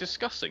they were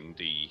discussing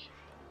the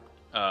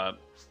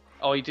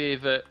idea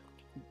that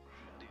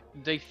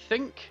they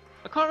think,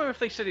 I can't remember if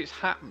they said it's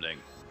happening,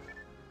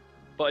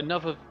 but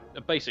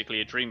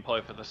basically a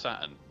DreamPi for the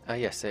Saturn. Oh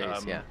yes, it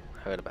is. Yeah, I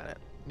heard about it.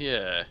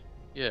 Yeah,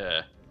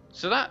 yeah.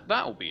 So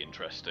that'll be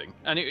interesting,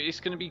 and it's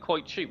going to be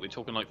quite cheap. We're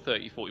talking like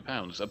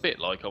 £30-40, a bit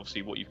like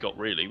obviously what you've got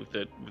really with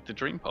the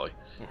DreamPi.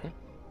 Mm-hmm.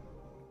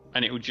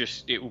 And it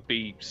will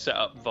be set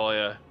up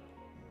via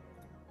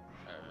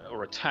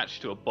or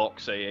attached to a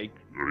box,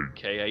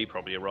 aka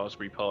probably a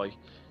Raspberry Pi.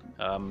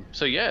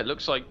 So yeah, it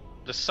looks like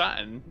the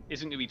Saturn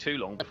isn't going to be too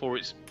long before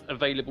it's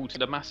available to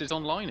the masses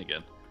online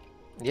again.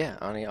 Yeah,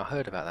 I mean, I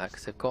heard about that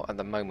because at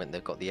the moment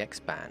they've got the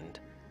X Band,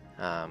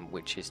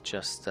 which is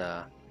just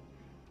the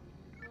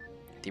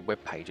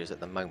web pages at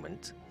the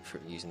moment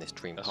for using this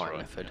DreamPi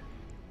method.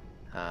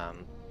 Yeah.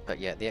 But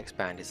yeah, the X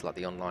Band is like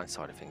the online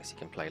side of things. You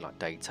can play like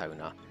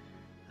Daytona.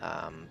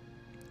 And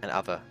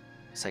other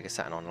Sega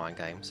Saturn Online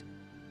games.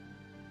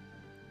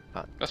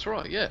 But that's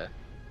right, yeah.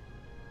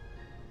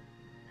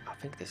 I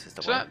think this is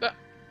the one.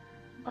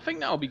 I think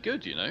that'll be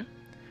good, you know.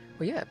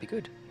 Well, yeah, it'd be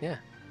good, yeah.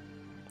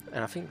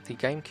 And I think the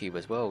GameCube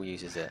as well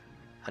uses it.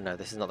 Oh no,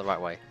 this is not the right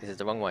way. This is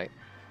the wrong way.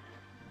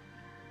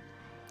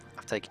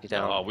 I've taken you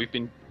down. Oh, we've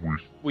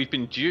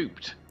been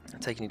duped. I've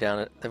taken you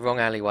down the wrong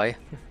alleyway.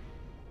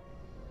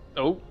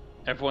 Oh,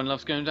 everyone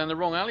loves going down the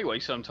wrong alleyway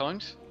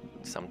sometimes.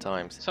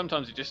 Sometimes.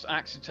 Sometimes it just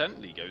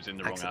accidentally goes in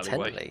the wrong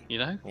alleyway. You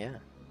know? Yeah.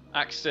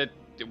 Accident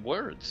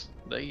words.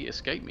 They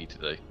escape me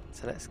today.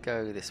 So let's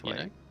go this way. You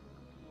know?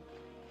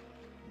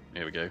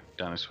 Here we go,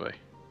 down this way.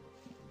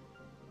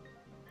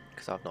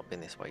 Because I've not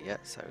been this way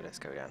yet, so let's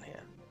go down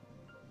here.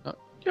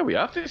 Yeah, we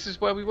have. This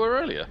is where we were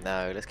earlier.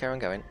 No, let's carry on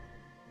going.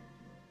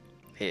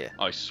 Here.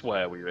 I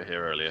swear we were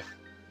here earlier.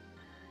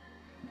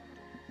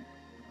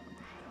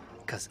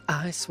 Because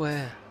I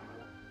swear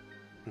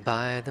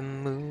by the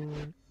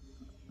moon.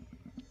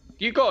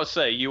 You gotta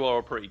say, you are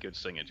a pretty good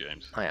singer,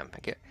 James. I am,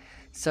 thank you.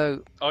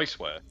 So, I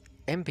swear.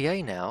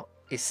 NBA now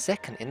is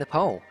second in the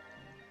poll.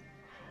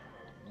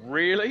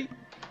 Really?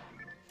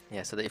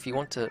 Yeah, so that if you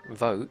want to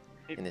vote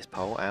in this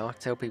poll, I'll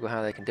tell people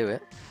how they can do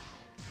it.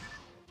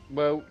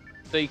 Well,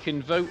 they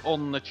can vote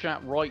on the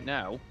chat right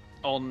now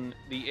on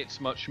the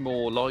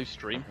ItsMuchMore live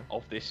stream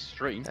of this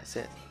stream. That's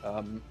it.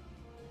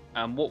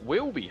 And what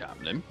will be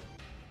happening,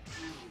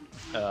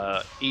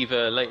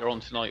 either later on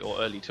tonight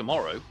or early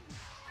tomorrow,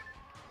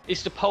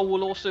 is the poll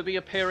will also be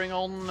appearing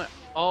on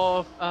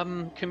our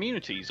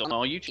communities, on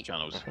our YouTube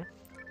channels.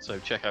 So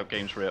check out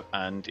Games Rip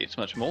and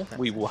ItsMuchMore.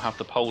 We will have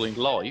the polling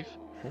live.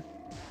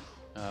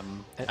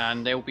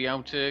 And they'll be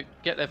able to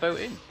get their vote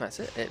in. That's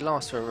it. It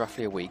lasts for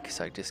roughly a week,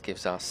 so it just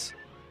gives us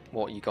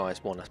what you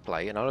guys want us to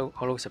play, and I'll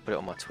also put it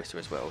on my Twitter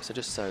as well, so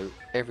just so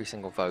every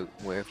single vote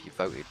wherever you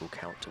voted will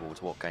count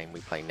towards what game we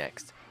play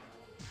next.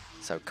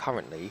 So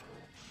currently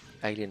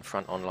Alien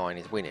Front Online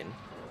is winning,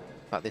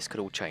 but this could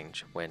all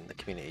change when the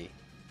community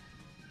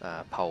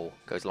poll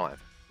goes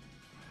live.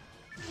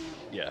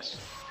 Yes,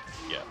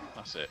 yeah,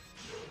 that's it.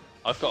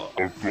 I've got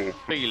a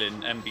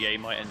feeling NBA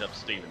might end up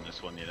stealing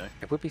this one, you know.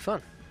 It would be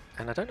fun,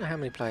 and I don't know how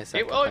many players that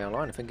can play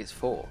online. I think it's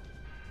 4.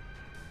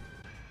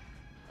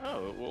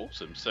 Oh,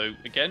 awesome. So,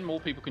 again, more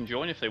people can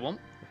join if they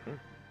want.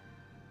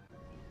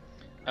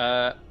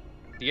 The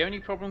only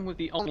problem with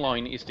the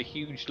online is the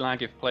huge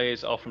lag if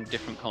players are from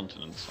different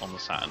continents on the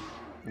Saturn.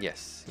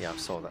 Yes, yeah, I've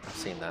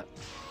seen that.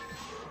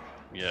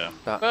 Yeah.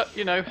 But,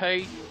 you know,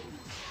 hey,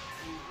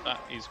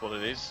 that is what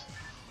it is.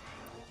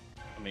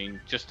 I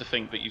mean, just to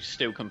think that you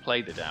still can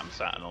play the damn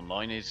Saturn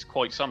online is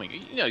quite something.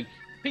 You know,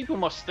 people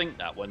must think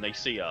that when they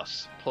see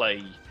us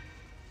play,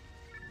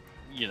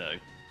 you know,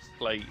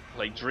 play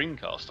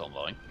Dreamcast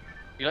online.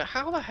 You're like,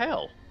 how the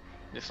hell?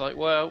 It's like,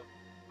 well,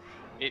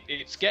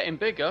 it's getting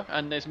bigger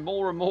and there's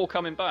more and more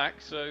coming back,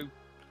 so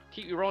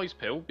keep your eyes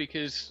peeled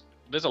because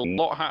there's a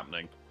lot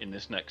happening in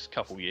this next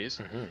couple years.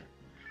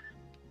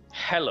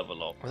 Hell of a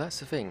lot. Well,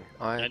 that's the thing.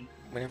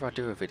 Whenever I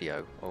do a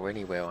video or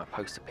anywhere I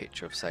post a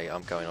picture of, say,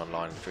 I'm going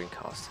online on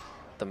Dreamcast,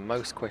 the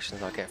most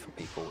questions I get from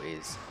people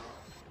is,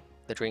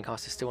 the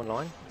Dreamcast is still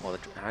online? Or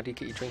how do you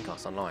get your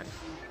Dreamcast online?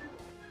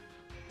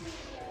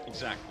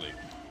 Exactly.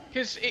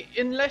 Because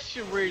unless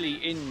you're really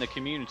in the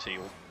community,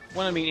 or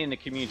when I mean in the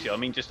community, I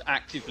mean just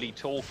actively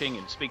talking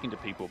and speaking to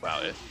people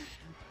about it.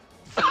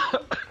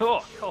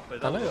 Oh, cough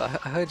it. I know,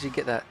 I heard you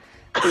get that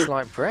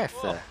slight breath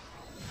there.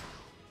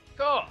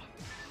 God!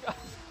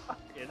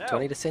 Do I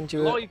need to send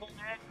you live on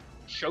air,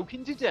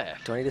 choking to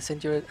death. Do I need to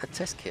send you a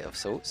test kit of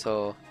sorts,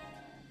 or?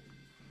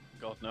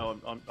 God, no,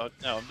 I'm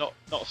not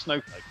a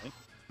snowflake, mate.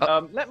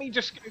 Oh. Let me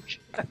just go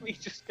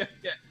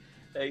get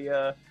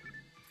a.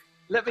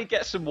 Let me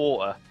get some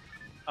water.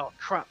 Oh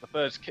crap! The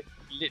bird's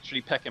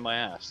literally pecking my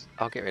ass.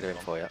 I'll get rid of him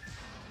for you.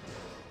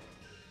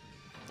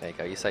 There you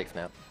go. You're safe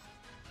now.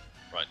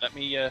 Right. Let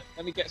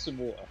me get some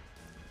water.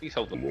 Please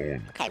hold them.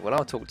 Okay. Well,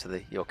 I'll talk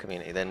to your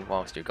community then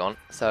whilst you're gone.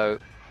 So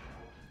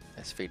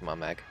let's feed my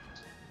mag,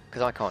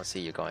 because I can't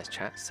see you guys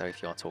chat. So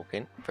if you are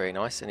talking, very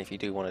nice. And if you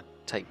do want to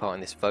take part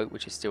in this vote,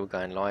 which is still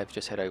going live,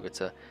 just head over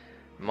to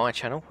my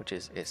channel, which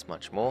is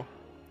ItsMuchMore,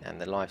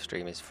 and the live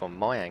stream is from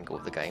my angle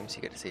of the game, so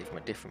you get to see it from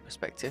a different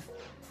perspective.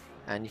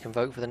 And you can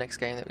vote for the next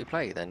game that we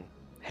play. Then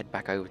head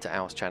back over to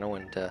Al's channel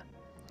and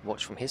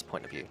watch from his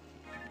point of view.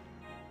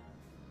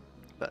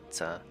 But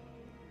so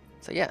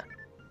yeah,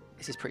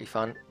 this is pretty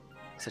fun.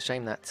 It's a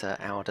shame that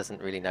Al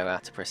doesn't really know how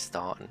to press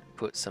start and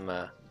put some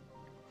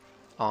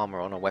armor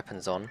on or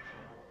weapons on.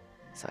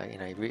 So you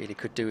know, he really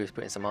could do with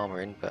putting some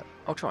armor in, but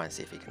I'll try and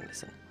see if he can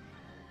listen.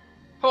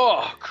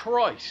 Oh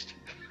Christ!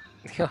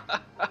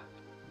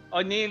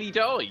 I nearly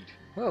died.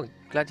 Well,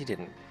 glad you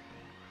didn't.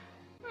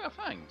 Yeah,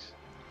 thanks.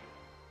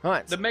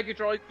 Right. The Mega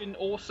Drive can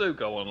also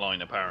go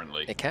online,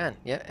 apparently. It can,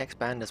 yeah.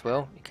 X-Band as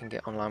well. You can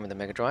get online with the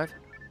Mega Drive.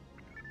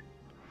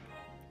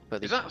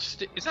 But is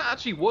that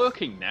actually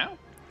working now?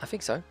 I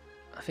think so.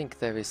 I think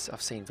there is.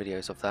 I've seen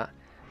videos of that.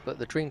 But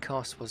the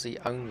Dreamcast was the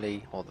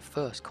only, or the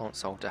first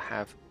console to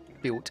have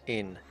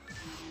built-in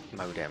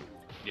modem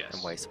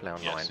and ways to play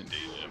online. Yes, indeed.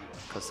 Yeah.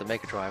 Because the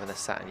Mega Drive and the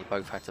Saturn, you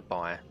both had to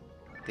buy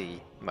the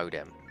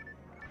modem.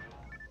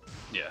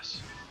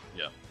 Yes.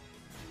 Yeah.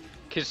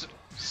 Because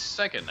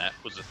SegaNet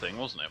was a thing,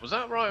 wasn't it? Was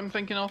that right? I'm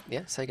thinking of.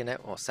 Yeah, SegaNet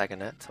or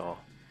SagaNet or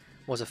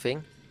was a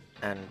thing.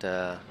 And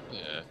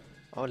Yeah.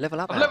 oh, level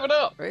up. I've leveled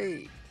up.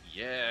 Hey.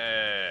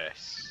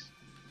 Yes.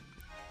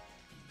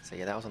 So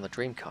yeah, that was on the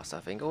Dreamcast, I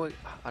think. Or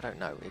I don't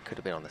know. It could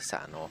have been on the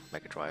Saturn or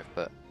Mega Drive,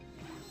 but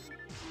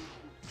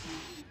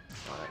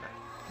I don't know.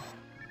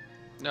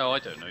 No, I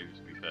don't know,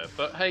 to be fair.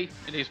 But hey,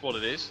 it is what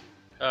it is.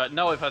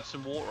 Now I've had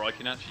some water, I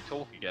can actually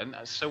talk again,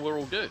 so we're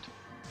all good.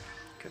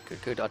 Good,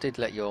 good, good. I did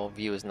let your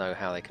viewers know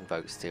how they can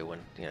vote still,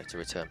 and to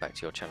return back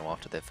to your channel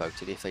after they've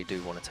voted if they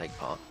do want to take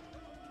part.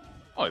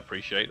 I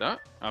appreciate that.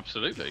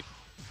 Absolutely.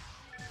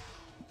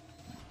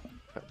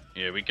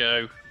 Here we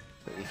go.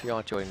 But if you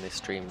are joining this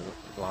stream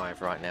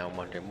live right now and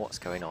wondering what's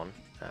going on,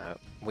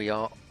 we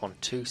are on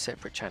 2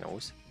 separate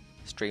channels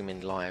streaming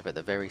live at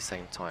the very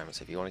same time.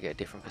 So if you want to get a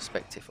different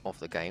perspective of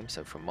the game,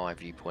 so from my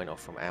viewpoint or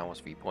from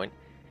ours viewpoint,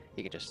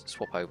 you can just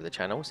swap over the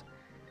channels.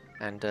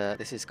 And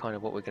this is kind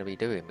of what we're going to be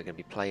doing. We're going to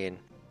be playing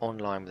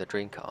online with the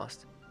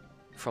Dreamcast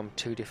from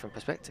 2 different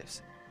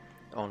perspectives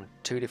on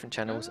 2 different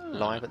channels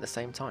live at the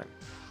same time.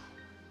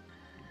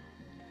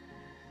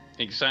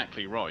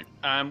 Exactly right.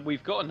 And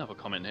we've got another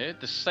comment here.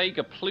 The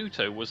Sega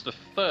Pluto was the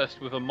first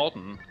with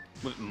a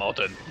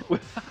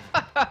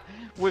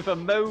with a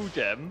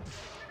modem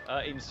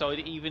inside,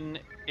 even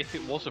if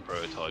it was a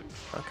prototype.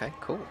 Okay,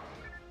 cool.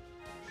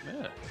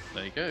 Yeah,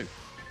 there you go.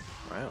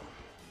 Wow.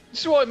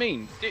 This is what I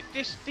mean.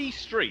 These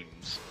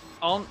streams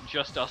aren't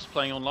just us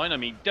playing online. I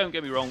mean, don't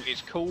get me wrong,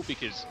 it's cool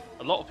because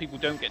a lot of people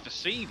don't get to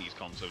see these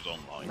consoles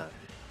online. No.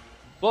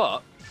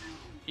 But,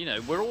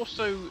 we're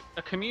also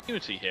a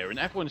community here, and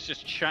everyone's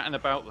just chatting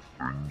about the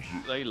things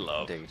that they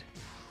love. Indeed.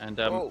 And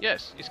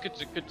yes, it's good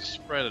to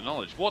spread the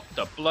knowledge. What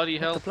the bloody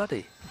hell? What the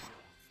bloody?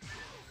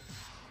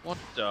 What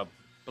the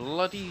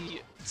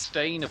bloody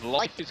stain of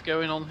life is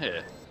going on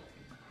here?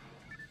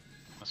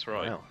 That's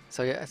right. Wow.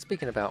 So yeah,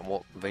 speaking about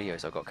what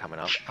videos I've got coming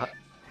up,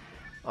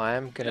 I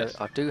am gonna. Yes.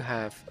 I do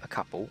have a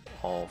couple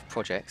of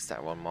projects that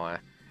are on my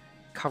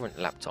current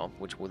laptop,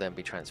 which will then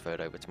be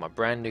transferred over to my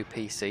brand new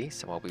PC.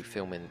 So I'll be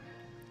filming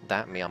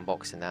that, me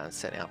unboxing that and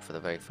setting it up for the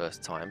very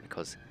first time,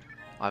 because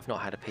I've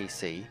not had a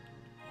PC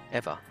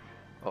ever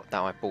that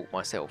I bought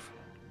myself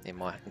in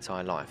my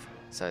entire life.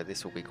 So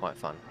this will be quite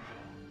fun.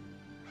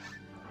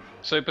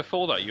 So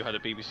before that, you had a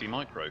BBC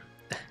Micro.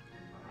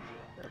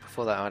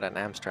 Before that, I had an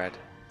Amstrad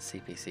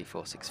CPC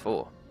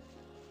 464.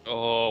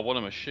 Oh, what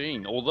a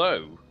machine!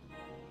 Although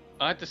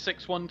I had the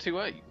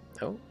 6128.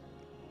 Oh,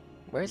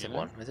 where is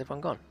everyone? Where's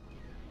everyone gone?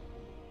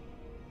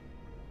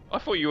 I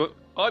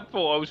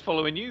thought I was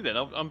following you then.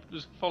 I'm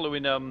just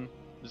following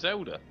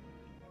Zelda.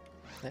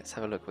 Let's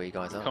have a look where you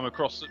guys are. Come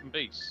across certain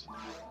beasts.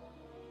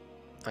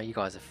 Oh, you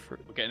guys are.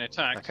 We're getting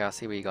attacked. Okay, I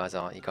see where you guys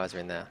are. You guys are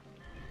in there.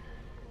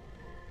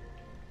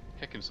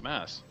 Kicking some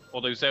ass.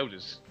 Although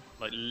Zelda's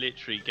like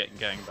literally getting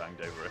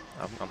gangbanged over it.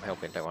 I'm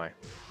helping. Don't worry.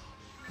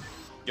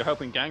 You're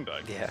helping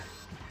gangbang. Yeah.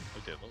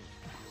 Oh dear Lord.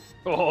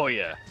 Oh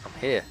yeah. I'm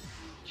here.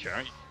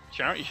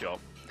 Charity shop.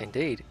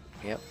 Indeed.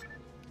 Yep.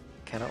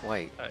 Cannot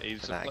wait That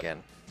is for that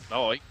again.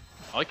 No,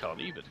 I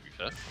can't either, to be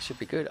fair. It should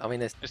be good. I mean,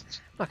 there's,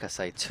 like I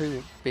say,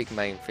 2 big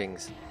main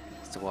things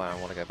as to why I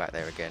want to go back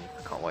there again.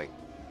 I can't wait.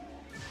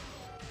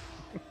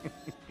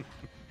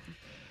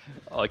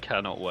 I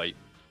cannot wait.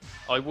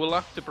 I will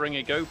have to bring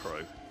a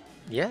GoPro.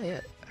 Yeah,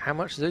 yeah. How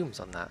much zoom's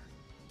on that?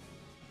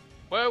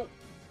 Well,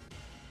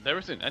 there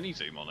isn't any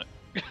zoom on it.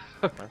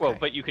 Okay. Well,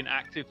 but you can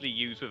actively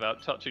use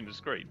without touching the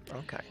screen.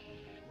 Okay.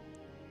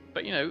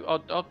 But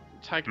I'll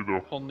tag it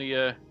up on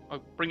the.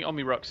 I'll bring it on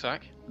my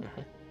rucksack.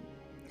 Mm-hmm.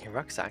 Your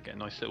rucksack. Get a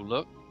nice little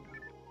look.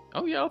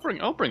 Oh yeah, I'll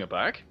bring a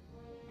bag.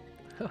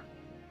 Huh.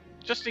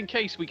 Just in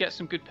case we get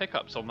some good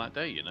pickups on that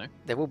day,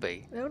 There will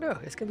be. No,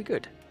 it's going to be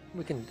good.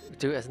 We can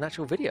do it as an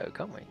actual video,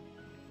 can't we?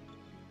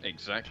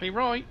 Exactly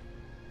right.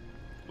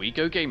 We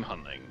go game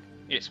hunting.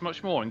 It's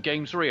much more, and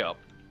games re-up.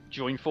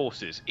 Join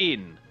forces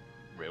in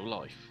real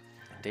life.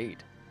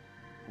 Indeed.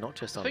 Not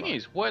just The online. thing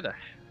is, where the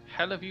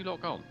hell have you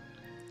lot gone?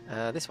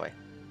 This way.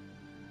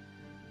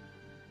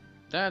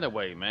 That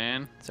away,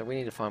 man. So we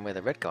need to find where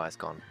the red guy's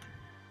gone.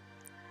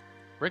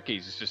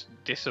 Ricky's has just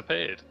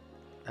disappeared.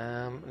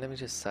 Let me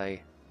just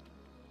say.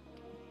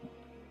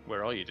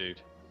 Where are you,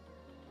 dude?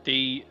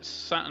 The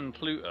Saturn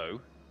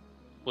Pluto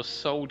was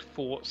sold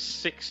for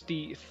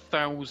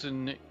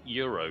 60,000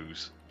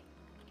 euros.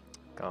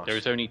 Gosh. There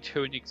is only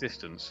 2 in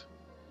existence.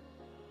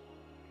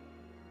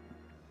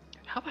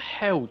 How the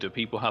hell do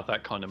people have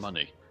that kind of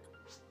money?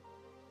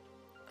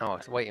 Oh,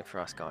 it's waiting for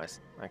us, guys.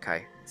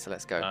 Okay, so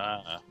let's go.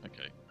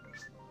 Okay.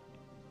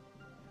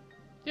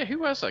 Yeah,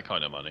 who has that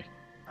kind of money?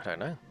 I don't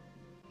know.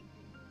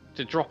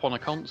 To drop on a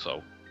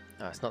console?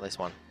 No, it's not this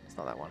one. It's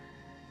not that one.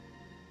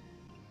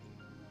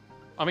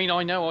 I mean,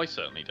 I know I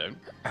certainly don't.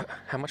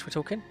 How much we're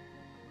talking?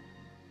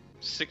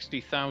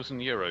 60,000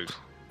 euros.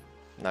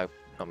 No,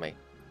 not me.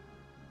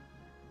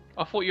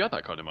 I thought you had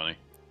that kind of money.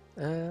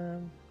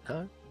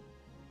 No.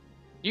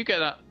 You get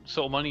that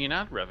sort of money in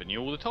ad revenue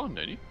all the time,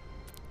 don't you?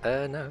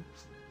 No.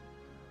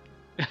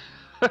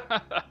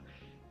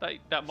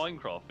 That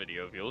Minecraft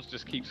video of yours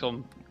just keeps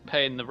on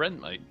paying the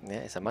rent, mate. Yeah,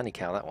 it's a money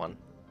cow, that one.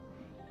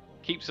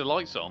 Keeps the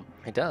lights on.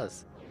 It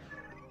does.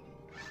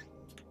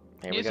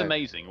 Here we It's go.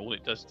 amazing. All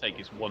it does take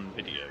is one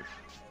video.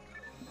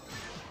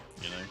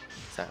 You know?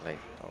 Exactly.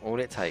 All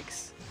it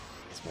takes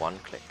is one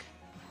click.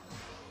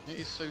 It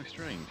is so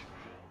strange.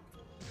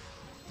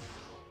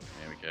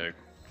 There we go.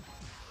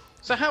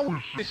 So how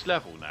is this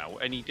level now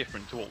any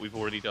different to what we've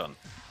already done?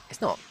 It's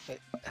not.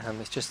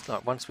 It's just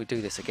like once we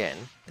do this again,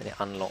 then it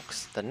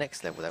unlocks the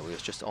next level that we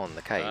was just on,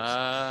 the caves.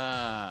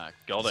 Ah,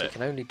 got So it.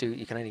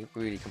 you can only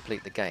really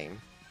complete the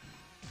game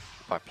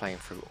by playing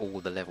through all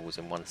the levels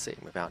in one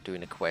sitting without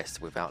doing a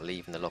quest, without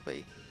leaving the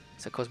lobby.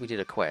 So because we did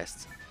a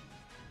quest,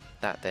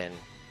 that then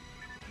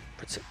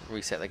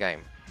reset the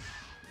game.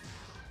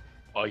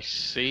 I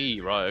see.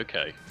 Right,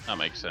 okay. That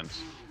makes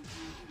sense.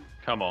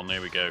 Come on,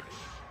 there we go.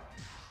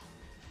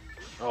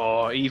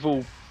 Oh,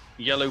 evil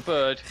yellow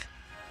bird.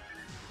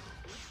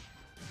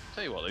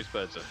 Tell you what, those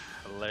birds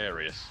are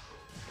hilarious.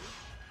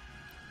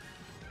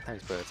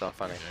 Those birds are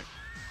funny.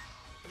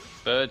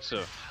 Birds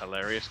are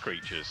hilarious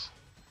creatures.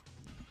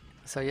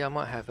 So yeah, I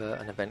might have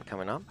an event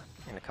coming up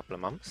in a couple of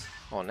months,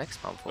 or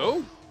next month. Or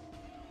Oh!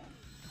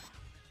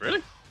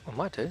 Really? I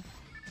might do.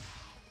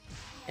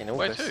 In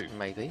Where August, to?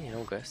 maybe, in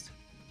August.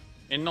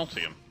 In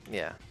Nottingham?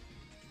 Yeah.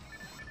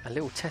 A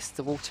little test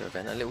the water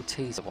event, a little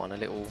teaser one, a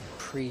little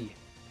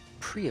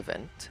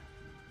pre-event.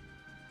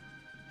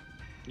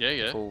 Yeah,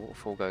 yeah.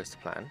 If all goes to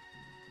plan.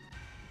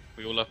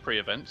 We all love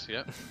pre-events,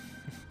 yeah.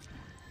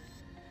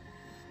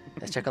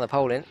 Let's check on the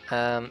polling.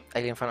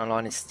 Alien Front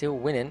Online is still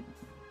winning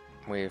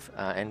with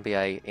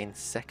NBA in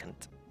second.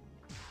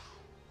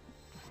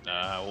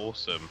 Ah,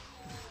 awesome.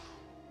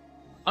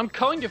 I'm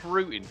kind of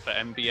rooting for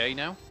NBA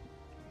now.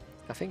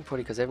 I think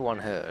probably because everyone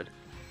heard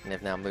and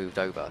they've now moved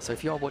over. So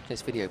if you are watching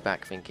this video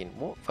back thinking,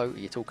 what vote are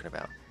you talking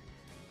about?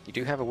 You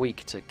do have a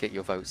week to get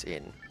your votes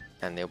in,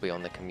 and they'll be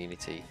on the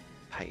community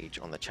page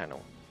on the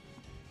channel.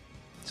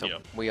 So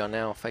Yep. we are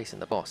now facing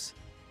the boss.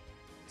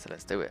 So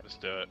let's do it. Let's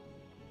do it.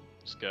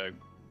 Let's go.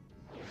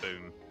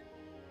 Boom.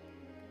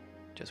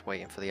 Just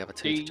waiting for the other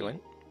two to join.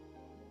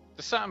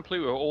 The Saturn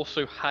Pluto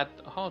also had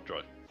a hard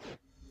drive.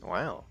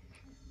 Wow.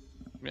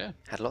 Yeah.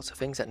 Had lots of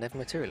things that never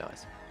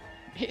materialised.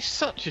 It's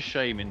such a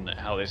shame, isn't it,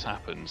 how this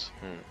happens?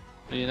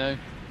 You know?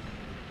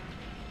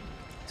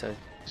 So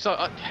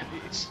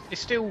it's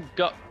still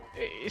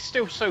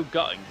so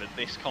gutting that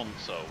this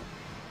console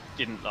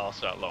didn't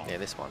last that long. yeah,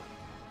 this one.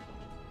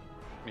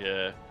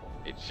 Yeah.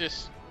 It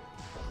just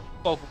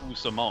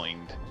boggles the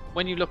mind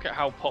when you look at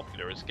how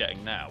popular it's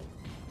getting now.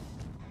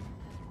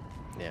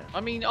 Yeah.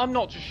 I mean, I'm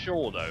not too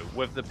sure though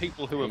whether the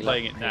people who are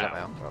playing it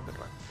now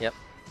Yep.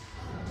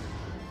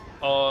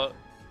 are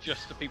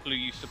just the people who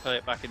used to play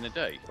it back in the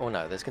day. Oh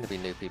no, there's going to be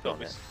new people on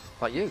there.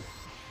 Obviously. Like you.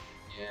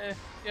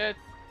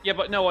 Yeah,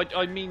 but no,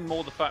 I mean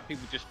more the fact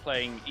people just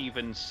playing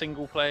even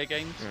single-player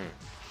games.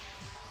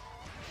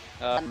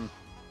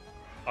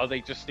 Are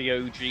they just the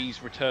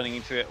OGs returning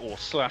into it, or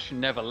 /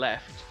 never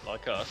left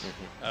like us?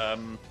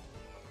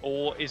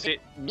 Or is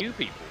it new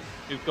people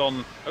who've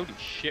gone, holy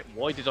shit,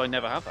 why did I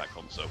never have that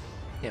console?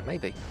 Yeah,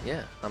 maybe.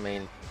 Yeah. I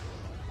mean,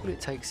 all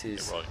it takes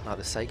is You're right. like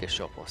the Sega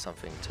shop or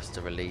something just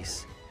to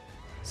release,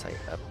 say,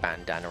 a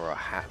bandana or a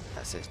hat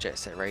that says Jet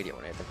Set Radio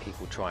on it, then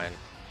people try and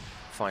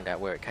find out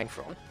where it came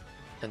from,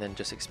 and then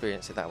just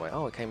experience it that way.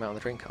 Oh, it came out on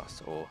the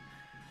Dreamcast, or,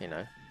 you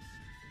know,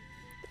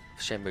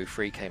 Shenmue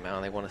 3 came out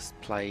and they want to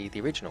play the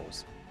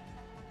originals.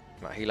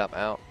 Like Heal Up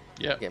out,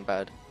 Yeah. Getting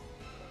Bad.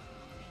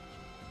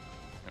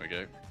 There we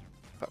go.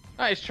 But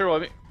That is true, I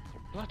mean,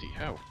 bloody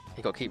hell.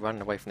 you got to keep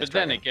running away from this But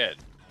then dragon. again,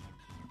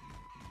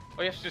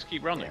 you have to just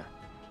keep running. Yeah,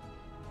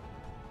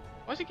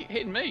 Why does he keep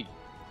hitting me?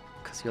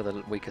 because you're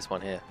the weakest one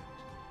here.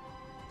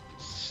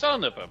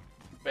 Son of a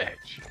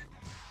bitch.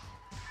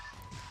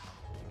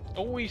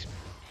 Always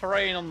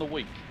preying on the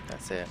weak,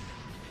 That's it.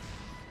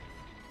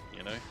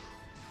 you know?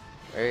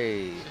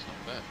 Hey. It's just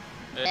not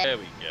fair. There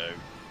we go.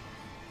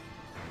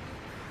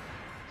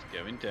 It's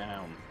going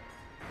down.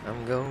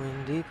 I'm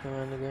going deeper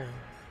underground.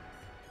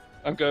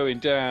 I'm going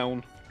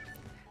down.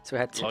 So we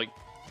had Like,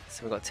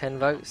 so we've got 10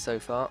 votes so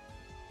far.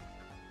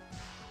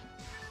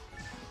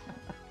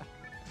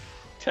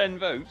 10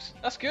 votes.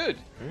 That's good.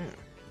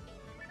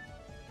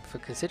 For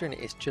considering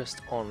it's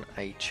just on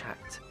a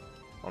chat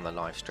on the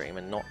live stream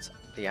and not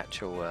the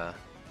actual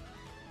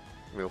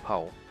real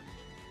poll.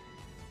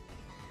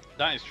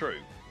 That is true.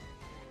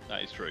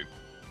 That is true.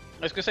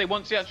 I was going to say,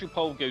 once the actual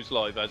poll goes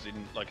live, as in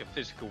like a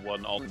physical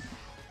one on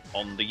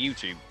the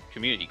YouTube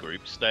community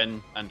groups,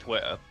 then and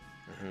Twitter,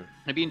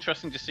 it'd be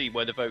interesting to see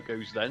where the vote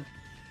goes then.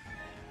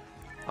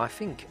 I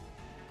think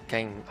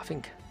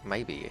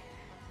maybe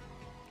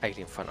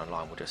Alien Front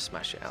Online will just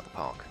smash it out of the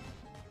park.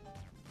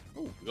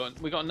 Ooh,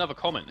 we got another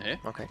comment here.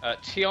 Okay.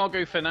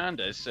 Tiago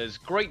Fernandez says,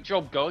 "Great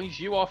job, guys.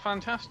 You are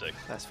fantastic."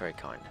 That's very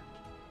kind.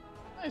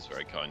 That is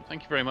very kind.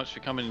 Thank you very much for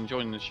coming and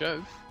joining the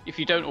show. If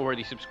you don't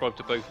already subscribe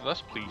to both of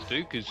us, please do,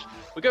 because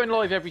we're going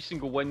live every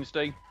single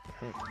Wednesday.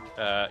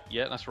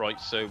 Yeah, that's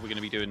right. So we're going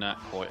to be doing that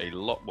quite a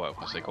lot. Well,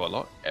 I say quite a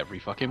lot. Every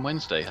fucking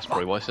Wednesday. That's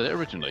probably why I said it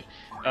originally.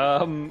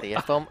 The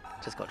F-bomb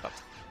just got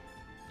dropped.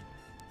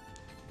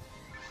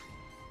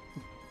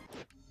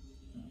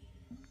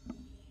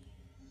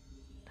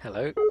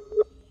 Hello.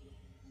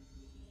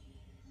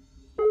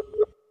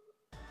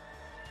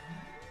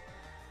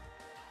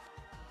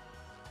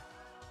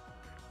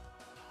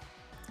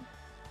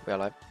 We are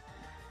live.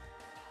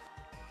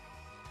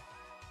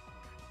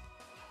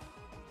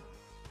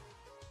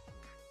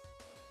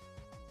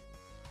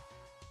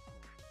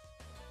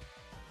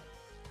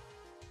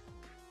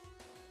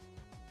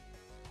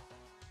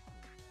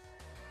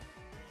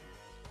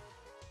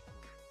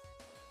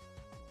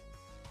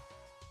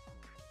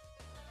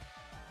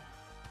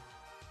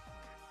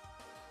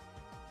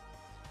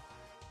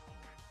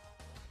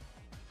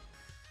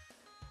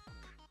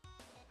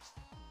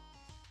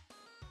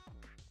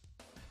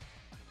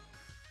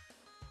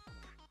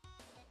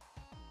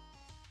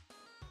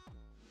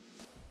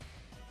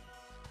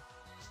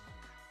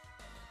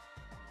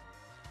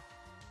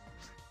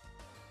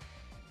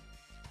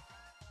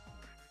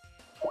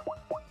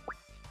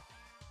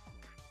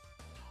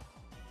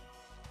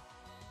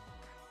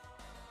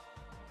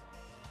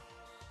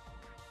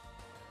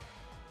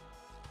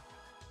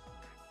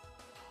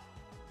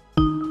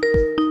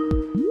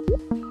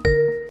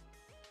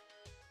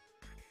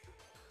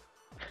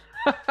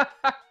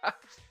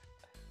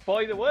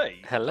 By the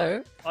way,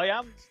 Hello. I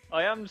am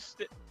I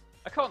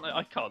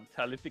can't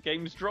tell if the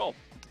game's dropped.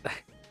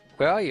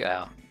 Where are you,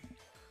 Al?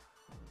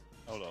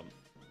 Hold on.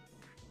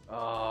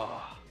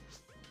 Ah,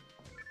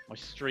 my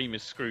stream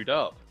is screwed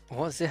up.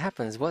 What's it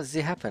happened? What's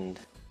it happened?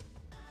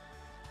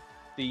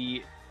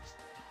 It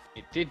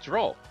did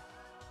drop.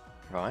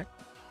 Right.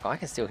 I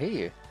can still hear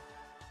you.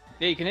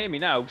 Yeah, you can hear me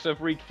now because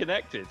I've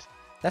reconnected.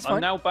 That's I'm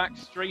fine. now back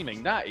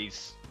streaming. That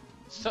is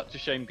such a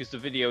shame because the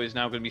video is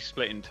now going to be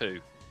split in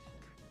two.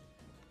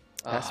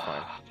 That's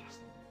fine.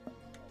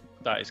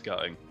 That is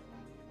gutting.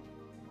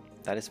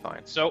 That is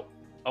fine. So,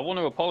 I want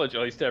to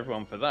apologise to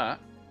everyone for that.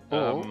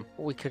 Or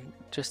we could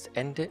just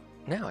end it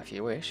now if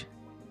you wish.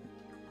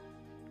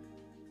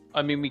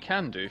 I mean, we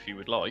can do if you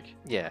would like.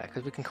 Yeah,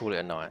 because we can call it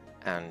a night,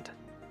 and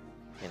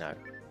you know,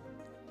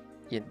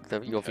 your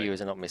Okay.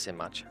 viewers are not missing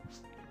much.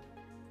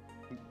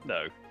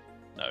 No.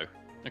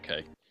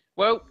 Okay.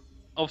 Well,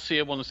 obviously,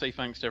 I want to say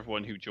thanks to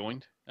everyone who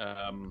joined.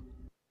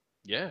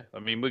 Yeah, I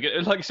mean,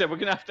 like I said, we're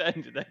gonna have to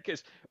end it there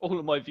because all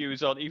of my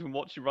viewers aren't even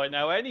watching right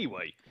now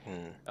anyway.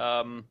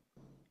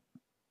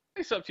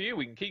 It's up to you.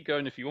 We can keep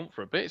going if you want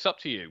for a bit. It's up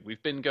to you.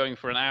 We've been going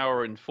for an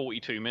hour and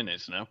 42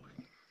 minutes now.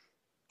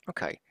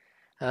 Okay.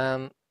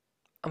 I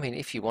mean,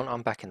 if you want,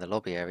 I'm back in the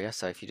lobby area,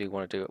 so if you do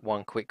want to do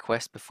one quick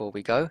quest before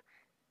we go,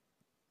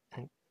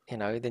 you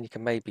know, then you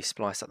can maybe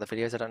splice up the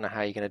videos. I don't know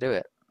how you're going to do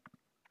it.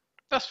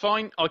 That's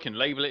fine. I can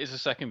label it as a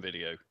second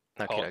video.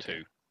 Okay, Part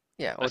 2.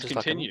 Yeah, or Let's just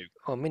continue.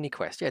 like a mini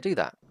quest. Yeah, do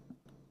that.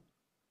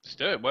 Let's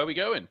do it. Where are we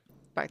going?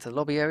 Back to the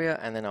lobby area,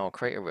 and then I'll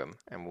create a room,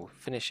 and we'll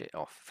finish it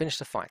off. Finish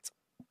the fight.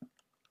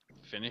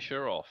 Finish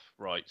her off.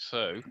 Right,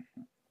 so...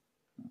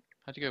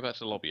 How do you go back to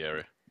the lobby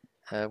area?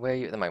 Where are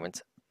you at the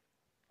moment?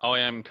 I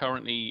am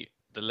currently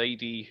the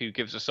lady who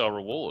gives us our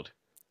reward.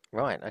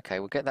 Right, okay,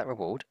 we'll get that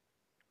reward.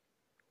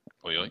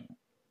 Oi, oi.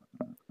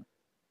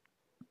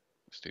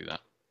 Let's do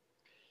that.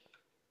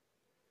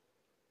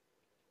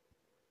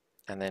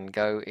 And then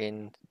go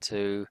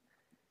into...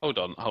 Hold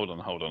on. Hold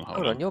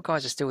on, your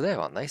guys are still there,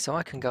 aren't they? So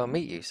I can go and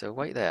meet you, so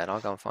wait there and I'll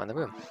go and find the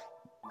room.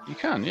 You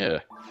can, yeah.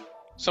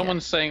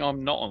 Someone's saying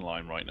I'm not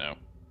online right now.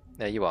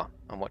 There you are.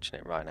 I'm watching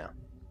it right now.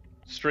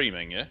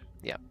 Streaming, yeah?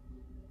 Yeah.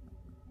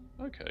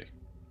 Okay.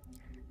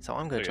 So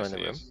I'm going to join the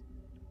room.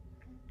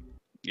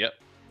 Yep.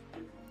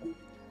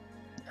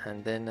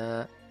 And then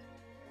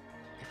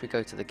if we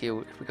go to the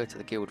guild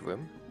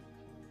room.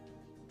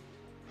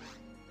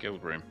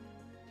 Guild room.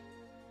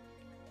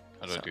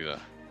 How do I do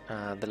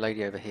that? The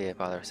lady over here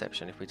by the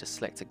reception, if we just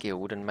select a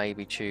guild and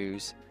maybe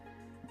choose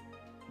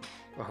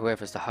or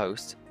whoever's the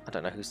host. I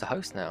don't know who's the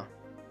host now.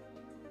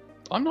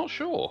 I'm not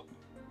sure.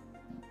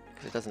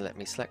 Because it doesn't let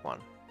me select one.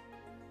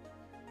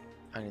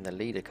 Only the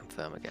leader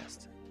confirm a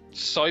guest.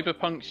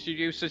 Cyberpunk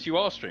Studio says you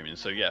are streaming,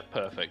 so yeah,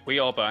 perfect. We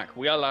are back.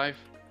 We are live.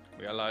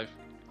 We are live.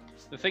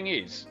 The thing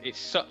is, it's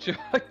such a...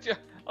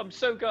 I'm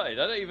so gutted.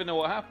 I don't even know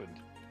what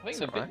happened. I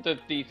think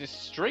the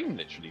stream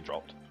literally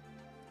dropped.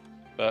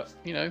 But,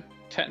 you know,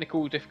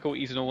 technical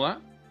difficulties and all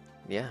that.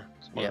 Yeah.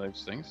 It's one of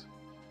those things.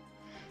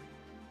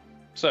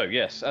 So,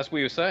 yes, as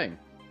we were saying.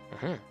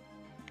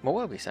 What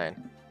were we saying?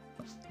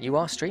 You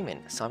are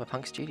streaming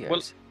Cyberpunk Studios.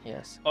 Well,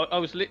 yes. I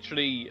was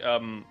literally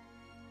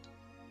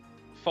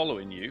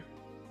following you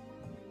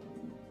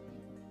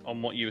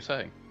on what you were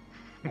saying.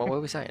 What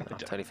were we saying? I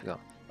totally forgot.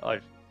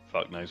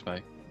 Fuck knows,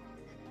 mate.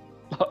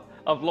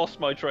 I've lost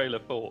my trail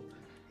of thought.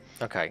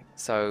 Okay,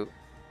 so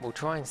we'll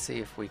try and see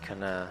if we can...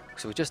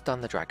 so we've just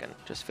done the dragon.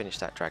 Just finished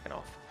that dragon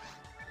off.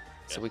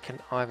 Yes. So we can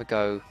either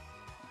go...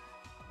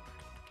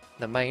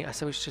 the main...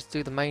 So we should just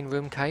do the main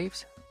room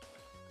caves?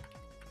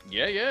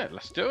 Yeah,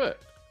 let's do it.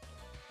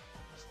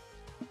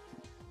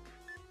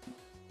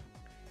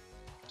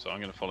 So I'm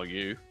going to follow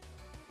you.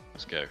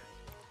 Let's go.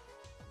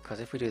 Because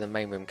if we do the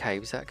main room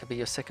caves, that could be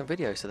your second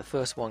video. So the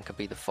first one could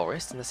be the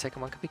forest and the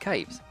second one could be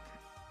caves.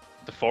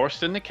 The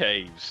forest and the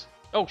caves.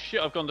 Oh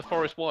shit, I've gone to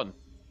forest 1.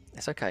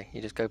 It's okay.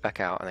 You just go back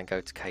out and then go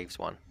to caves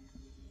 1.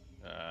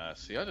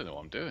 See, I don't know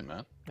what I'm doing,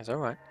 man. It's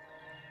alright.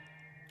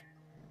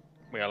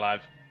 We are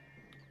live.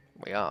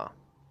 We are.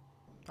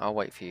 I'll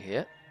wait for you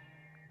here.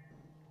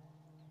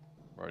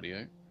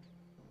 Radio.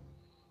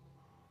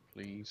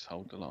 Please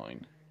hold the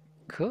line.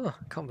 Cool.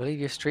 Can't believe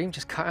your stream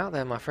just cut out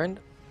there, my friend.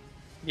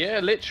 Yeah,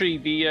 literally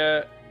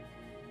the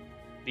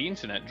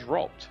internet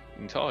dropped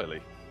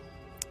entirely.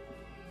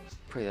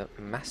 Pretty a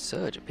mass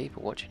surge of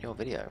people watching your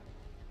video.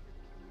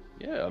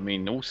 Yeah, I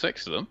mean all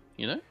 6 of them,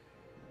 you know.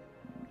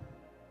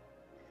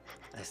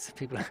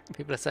 People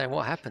are saying,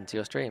 what happened to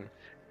your stream?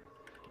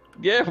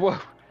 Yeah,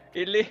 well,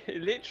 it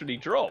literally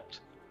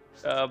dropped.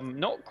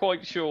 Not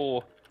quite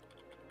sure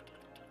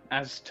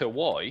as to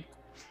why.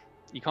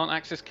 You can't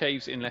access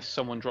caves unless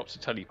someone drops a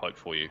telepipe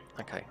for you.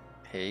 Okay,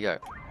 here you go.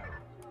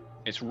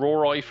 It's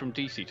Rorai from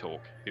DC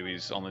Talk, who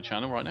is on the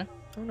channel right now.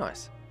 Oh,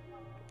 nice.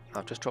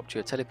 I've just dropped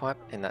you a telepipe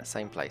in that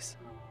same place.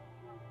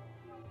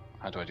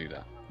 How do I do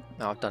that?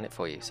 No, I've done it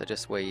for you. So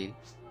just where you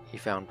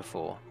found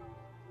before.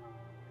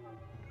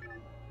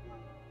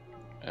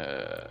 Do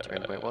you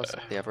remember where it was?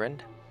 At the other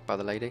end? By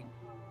the lady?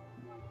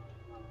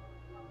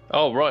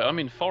 Oh, right, I'm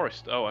in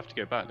Forest. Oh, I have to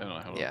go back, don't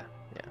I? Hold on. Yeah.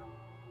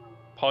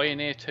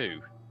 Pioneer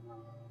 2.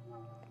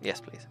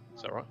 Yes, please.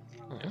 Is that right?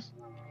 Mm-hmm. Yes.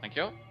 Thank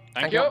you.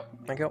 Thank you.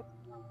 Thank you.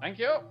 Thank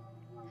you.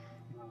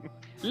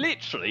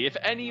 Literally, if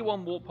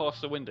anyone walked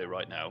past the window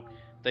right now,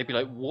 they'd be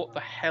like, what the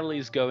hell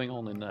is going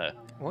on in there?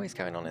 What is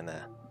going on in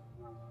there?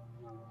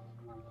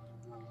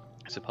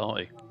 It's a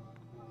party.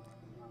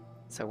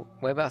 So,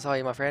 whereabouts are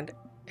you, my friend?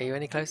 Are you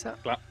any closer?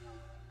 Yeah,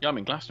 I'm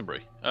in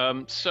Glastonbury.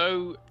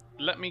 So,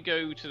 let me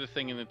go to the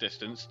thing in the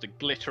distance, the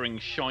glittering,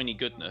 shiny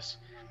goodness.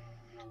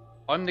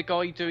 I'm the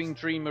guy doing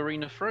Dream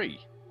Arena 3.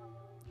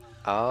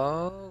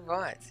 Oh,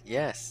 right.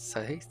 Yes.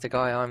 So he's the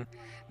guy I'm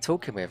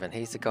talking with, and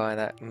he's the guy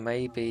that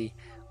may be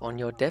on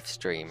your dev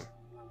stream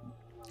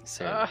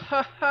soon.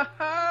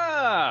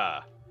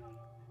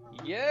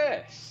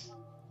 Yes.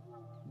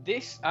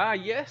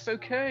 Yes,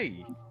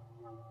 okay.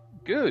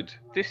 Good.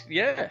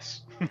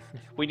 Yes.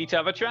 We need to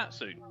have a chat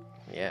soon.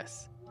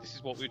 Yes. This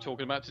is what we were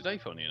talking about today,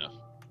 funny enough.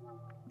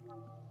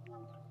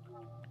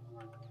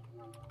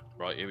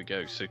 Right, here we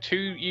go. So 2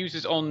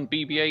 users on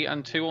BBA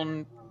and 2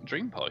 on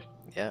DreamPi.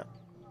 Yeah.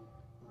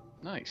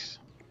 Nice.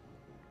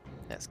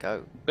 Let's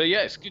go. But yeah,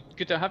 it's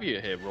good to have you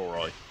here,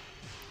 Rorai.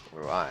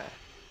 Right.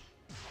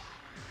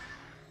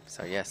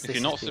 So yes, if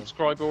you're not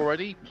subscribed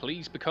already,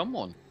 please become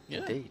one. Yeah.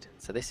 Indeed.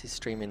 So this is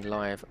streaming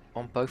live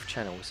on both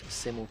channels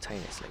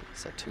simultaneously.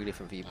 So 2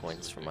 different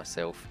viewpoints from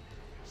myself,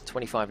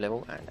 25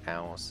 level, and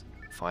ours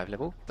 5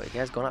 level. But he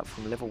has gone up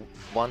from level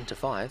 1 to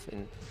 5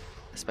 in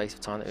the space of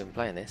time that we've been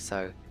playing this.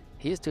 So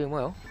he is doing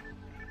well.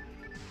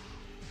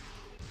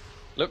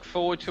 Look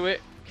forward to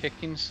it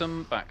kicking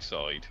some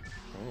backside.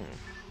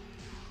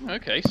 Mm.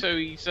 Okay, so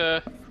he's yeah,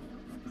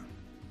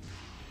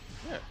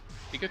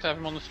 be good to have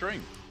him on the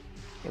stream.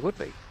 It would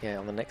be, yeah,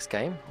 on the next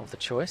game of the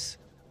choice.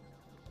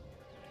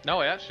 No,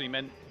 I actually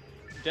meant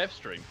dev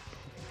stream.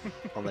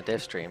 On the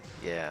dev stream,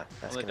 yeah,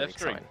 that's going to be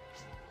exciting.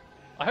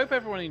 I hope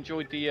everyone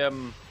enjoyed the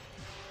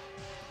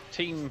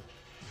team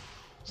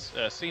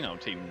Xenon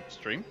team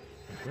stream.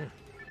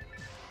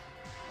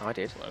 I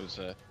did. That was,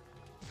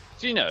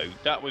 do you know,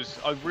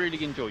 I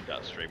really enjoyed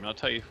that stream, and I'll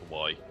tell you for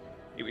why.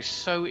 It was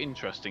so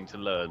interesting to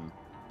learn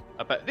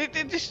about.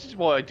 This is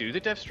why I do the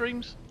dev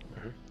streams,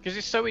 because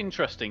it's so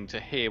interesting to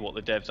hear what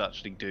the devs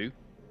actually do,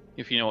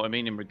 if you know what I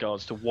mean, in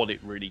regards to what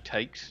it really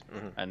takes,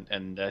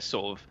 and their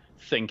sort of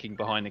thinking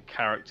behind the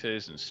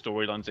characters and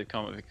storylines they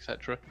come up with,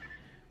 etc.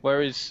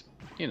 Whereas,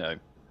 you know,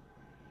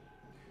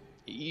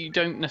 you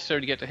don't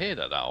necessarily get to hear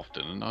that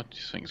often, and I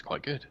just think it's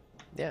quite good.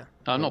 Yeah.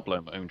 I'm not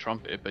blowing my own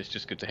trumpet, but it's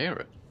just good to hear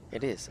it.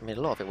 It is. I mean,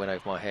 a lot of it went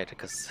over my head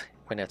because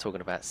when they're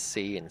talking about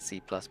C and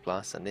C++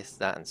 and this,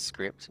 that, and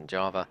script and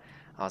Java,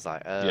 I was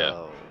like, oh,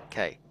 Yeah.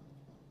 okay.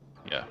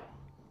 Yeah.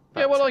 But,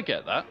 Yeah, well, I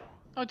get that.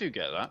 I do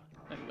get that.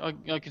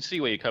 I can see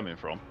where you're coming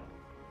from.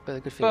 But the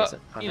good thing is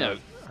that I you know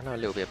a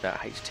little bit about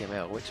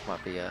HTML, which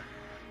might be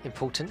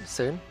important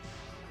soon.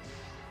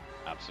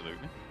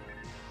 Absolutely.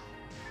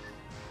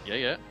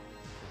 Yeah.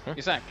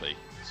 Exactly.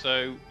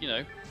 So, you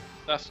know,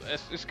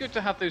 it's good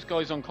to have those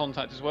guys on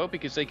contact as well,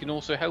 because they can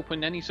also help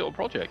in any sort of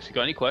projects. If you've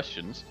got any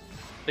questions,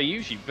 they're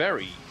usually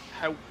very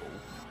helpful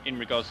in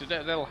regards to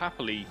that. They'll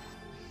happily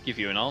give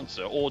you an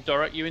answer or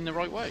direct you in the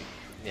right way.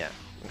 Yeah,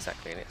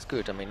 exactly, and it's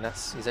good. I mean,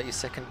 is that your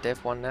second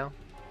dev one now?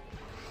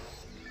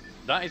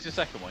 That is the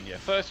second one, yeah.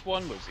 First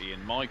one was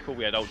Ian Michael,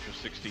 we had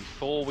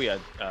Ultra64, we had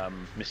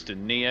Mr.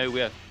 Neo,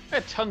 we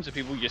had tons of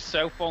people,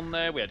 yourself on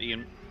there, we had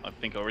Ian, I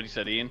think I already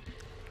said Ian.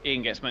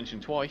 Ian gets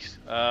mentioned twice.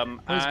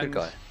 He's a good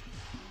guy.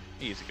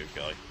 He is a good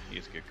guy. He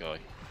is a good guy.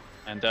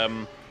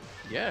 And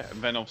yeah,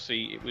 and then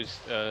obviously it was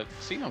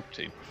Xenon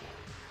team.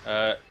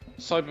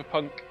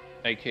 Cyberpunk,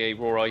 aka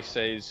Rorai,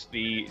 says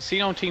the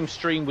Xenon team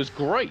stream was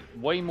great,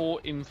 way more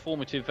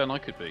informative than I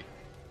could be.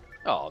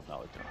 Oh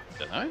no, I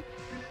don't know.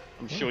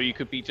 I'm sure you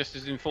could be just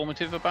as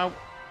informative about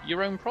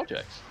your own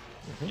projects.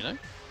 You know.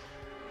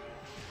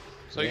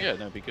 So yeah,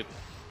 no, it'd be good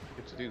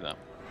to do that.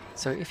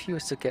 So if you were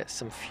to get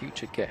some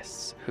future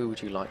guests, who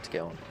would you like to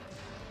get on?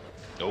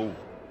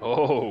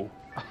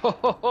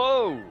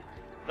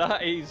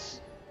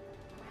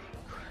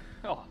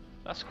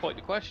 That's quite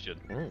the question.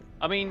 Mm.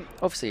 I mean,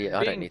 obviously,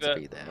 I don't need to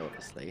be there,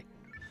 obviously.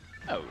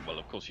 Oh, well,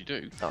 of course you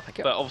do. Oh, thank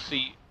you. But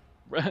obviously,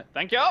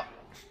 thank you.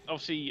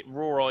 Obviously,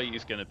 Raw Eye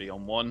is going to be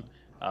on one.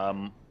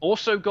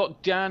 Also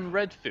got Dan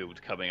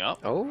Redfield coming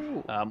up.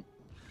 Oh.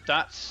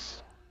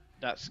 That's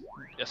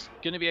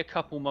going to be a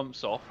couple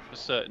months off for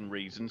certain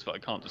reasons that I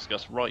can't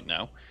discuss right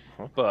now.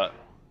 But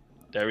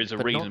there is a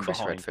reason not Chris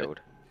behind Redfield.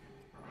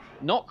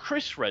 it. Not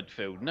Chris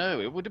Redfield.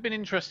 No, it would have been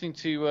interesting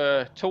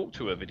to talk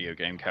to a video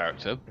game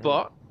character,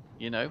 but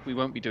you know we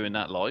won't be doing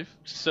that live.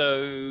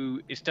 So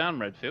it's Dan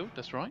Redfield.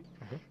 That's right.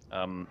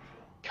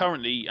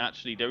 Currently,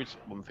 actually, there is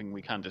one thing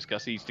we can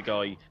discuss. He's the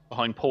guy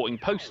behind porting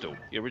Postal,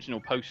 the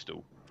original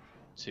Postal,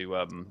 to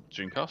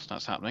Dreamcast.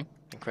 That's happening.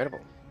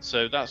 Incredible.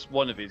 So that's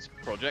one of his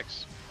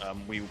projects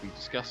we will be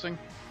discussing.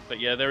 But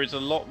yeah, there is a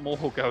lot more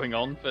going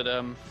on, but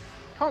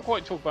can't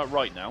quite talk about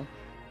right now.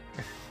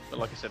 But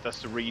like I said,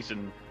 that's the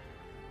reason.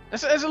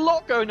 There's a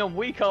lot going on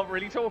we can't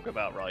really talk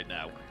about right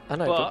now. I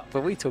know,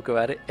 but we talk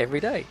about it every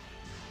day.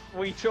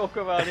 We talk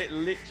about it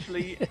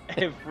literally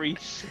every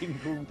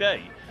single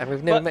day. And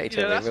we've never met each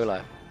other in real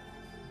life.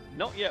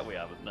 Not yet, we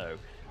haven't, no.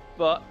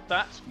 But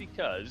that's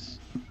because,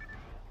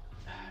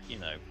 you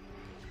know,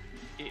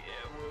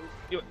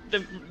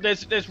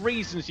 there's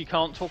reasons you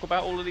can't talk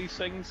about all of these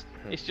things.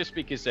 It's just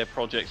because they're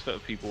projects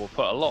that people will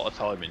put a lot of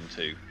time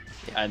into,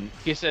 and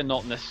because they're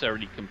not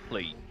necessarily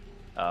complete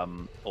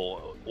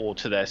or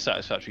to their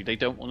satisfactory, they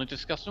don't want to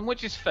discuss them,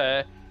 which is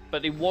fair.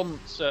 But they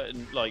want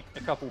certain, like a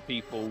couple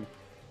people,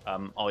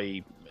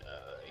 i.e.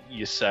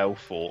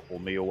 yourself or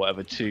me or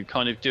whatever, to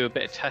kind of do a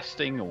bit of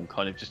testing or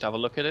kind of just have a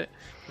look at it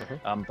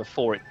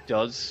before it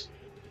does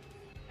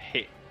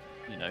hit,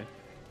 you know,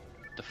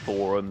 the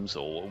forums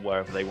or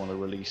wherever they want to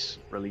release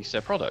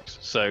their products.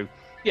 So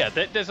yeah,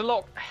 there's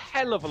a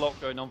hell of a lot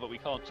going on that we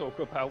can't talk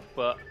about,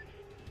 but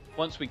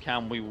once we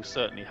can, we will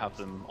certainly have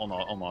them on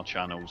our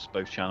channels,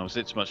 both channels,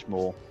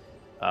 ItsMuchMore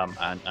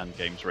and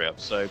Games Re-Up.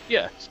 So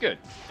yeah, it's good.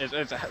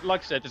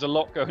 Like I said, there's a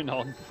lot going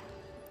on.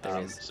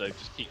 So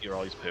just keep your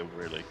eyes peeled,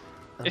 really.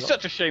 It's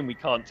such a shame we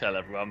can't tell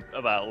everyone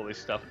about all this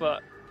stuff,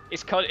 but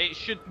it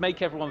should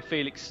make everyone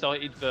feel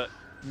excited that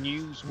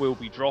news will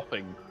be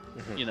dropping.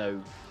 You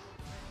know,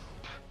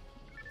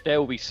 there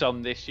will be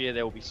some this year,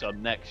 there will be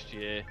some next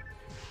year.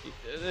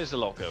 There's a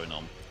lot going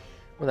on.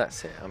 Well,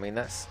 that's it. I mean,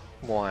 that's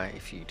why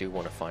if you do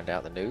want to find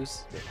out the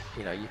news,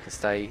 you know, you can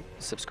stay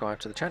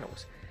subscribed to the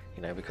channels.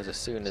 You know, because as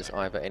soon as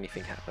either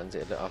anything happens,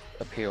 it'll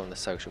appear on the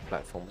social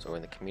platforms or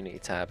in the community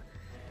tab.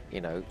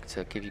 You know,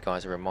 to give you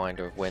guys a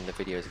reminder of when the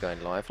videos are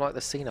going live. Like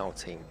the Senile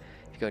team,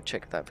 if you go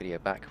check that video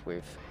back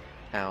with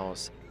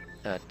Al's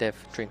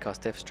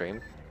Dreamcast dev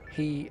stream,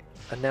 he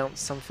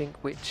announced something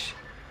which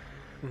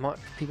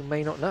people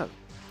may not know.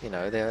 You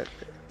know, there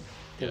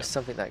was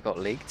something that got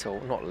leaked, or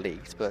not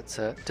leaked, but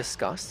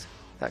discussed.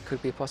 That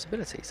could be a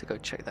possibility. So go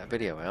check that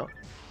video out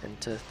and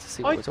to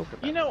see what we're talking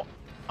about. You know,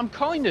 I'm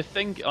kind of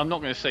thinking. I'm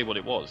not going to say what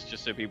it was,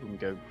 just so people can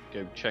go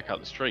check out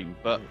the stream,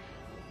 but.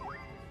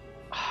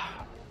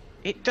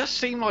 It does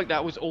seem like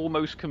that was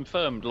almost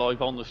confirmed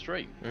live on the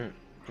stream.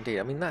 Indeed,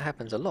 I mean that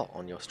happens a lot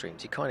on your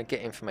streams. You kind of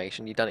get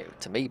information. You've done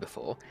it to me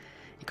before.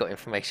 You got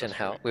information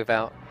out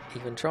without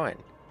even trying.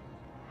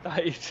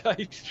 That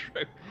is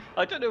true.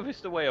 I don't know if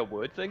it's the way I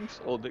word things,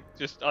 or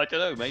I don't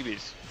know. Maybe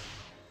it's,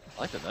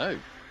 I don't know.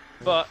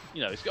 But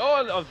you know,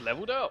 I've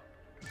leveled up.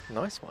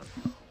 Nice one.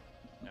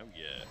 Oh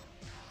yeah.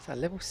 Is that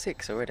level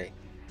 6 already?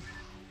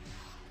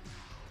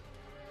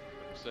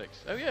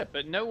 6. Oh yeah,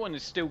 but no one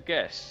has still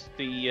guessed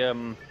the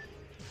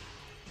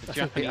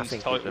Japanese I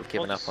think title. people have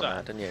given up on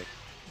that, don't you?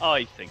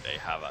 I think they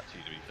have,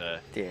 actually, to be fair.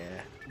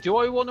 Yeah. Do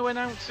I want to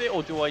announce it,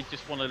 or do I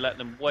just want to let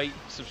them wait,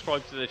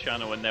 subscribe to the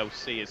channel, and they'll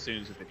see as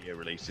soon as the video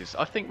releases?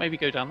 I think maybe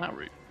go down that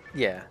route.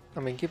 Yeah,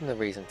 I mean, give them the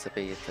reason to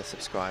be a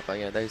subscriber.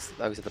 You know, those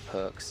are the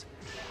perks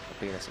of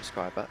being a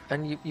subscriber.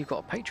 And you've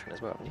got a Patreon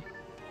as well, haven't you?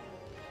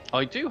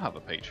 I do have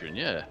a Patreon,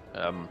 yeah.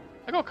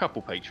 I got a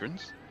couple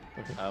patrons.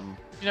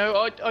 You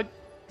know, the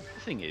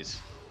thing is,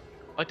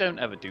 I don't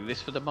ever do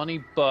this for the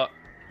money, but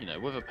you know,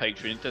 with a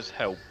Patreon, it does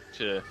help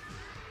to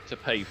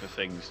pay for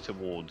things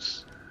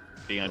towards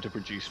being able to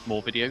produce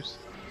more videos.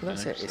 Well,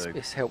 that's it.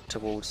 It's helped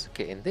towards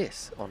getting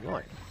this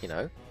online. You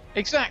know.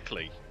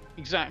 Exactly.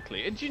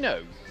 And you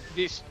know,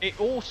 it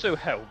also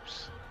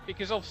helps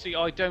because obviously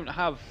I don't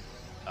have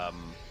a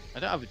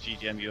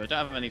GDMU. I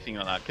don't have anything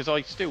like that because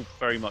I still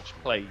very much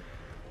play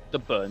the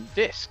burnt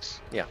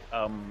discs. Yeah.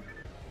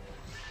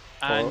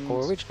 And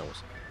or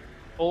originals.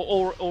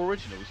 Or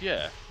originals,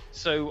 yeah.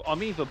 So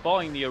I'm either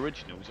buying the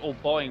originals or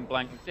buying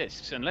blank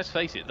discs, and let's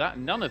face it,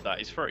 none of that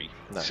is free.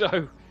 No.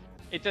 So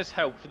it does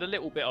help for the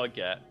little bit I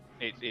get.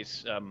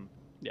 It's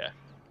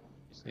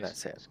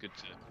that's it. It's good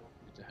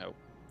to help.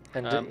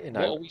 And you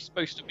know, what are we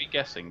supposed to be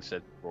guessing?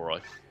 Said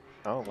Rory.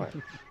 Oh right.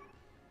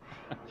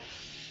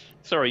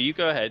 Sorry, you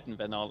go ahead, and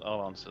then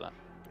I'll answer that.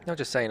 No,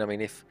 just saying. I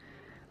mean, if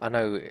I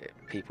know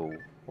people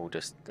will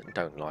just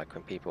don't like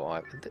when people.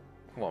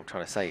 What I'm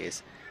trying to say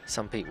is,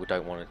 some people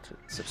don't want to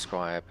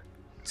subscribe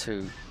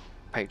to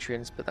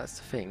Patreons, but that's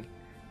the thing.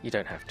 You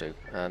don't have to.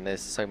 And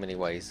there's so many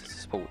ways to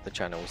support the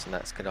channels, and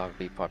that's could either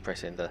be by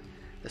pressing the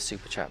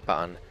super chat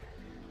button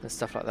and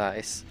stuff like that.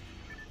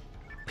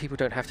 people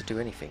don't have to do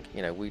anything.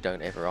 You know, we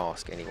don't ever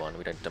ask anyone,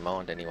 we don't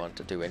demand anyone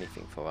to do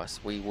anything for us.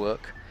 We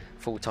work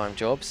full-time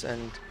jobs,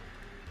 and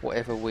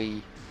whatever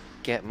we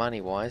get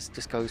money-wise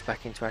just goes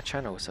back into our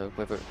channel. So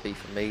whether it be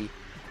for me,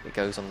 it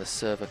goes on the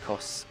server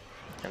costs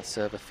and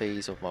server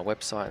fees of my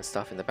website and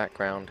stuff in the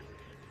background.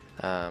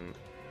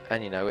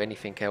 And you know,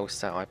 anything else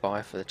that I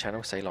buy for the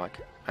channel, say like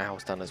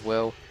Al's done as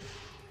well,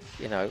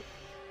 you know,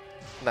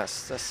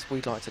 that's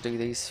we'd like to do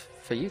these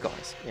for you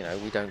guys. You know,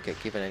 we don't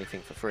get given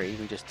anything for free,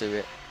 we just do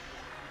it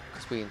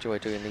because we enjoy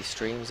doing these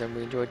streams and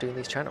we enjoy doing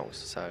these channels.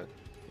 So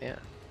yeah.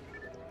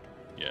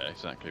 Yeah,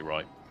 exactly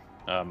right.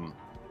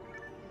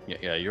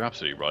 Yeah, you're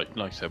absolutely right.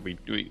 Like I said, we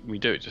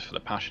do it just for the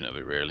passion of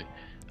it, really.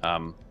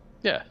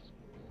 Yeah.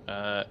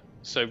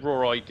 So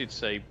Rory did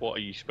say, what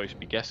are you supposed to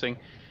be guessing?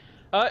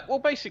 Well,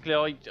 basically,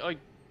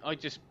 I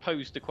just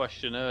posed a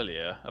question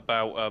earlier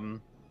about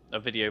a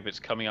video that's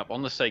coming up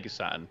on the Sega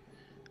Saturn,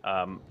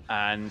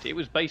 and it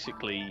was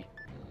basically,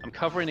 I'm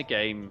covering a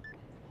game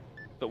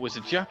that was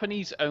a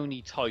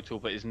Japanese-only title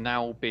but has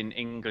now been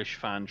English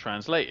fan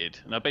translated.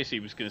 And I basically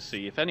was going to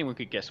see if anyone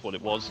could guess what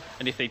it was,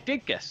 and if they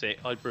did guess it,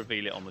 I'd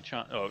reveal it on the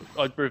chat.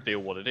 I'd reveal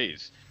what it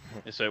is.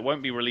 And so it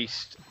won't be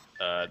released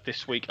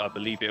this week. I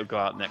believe it'll go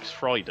out next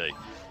Friday.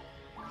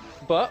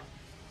 But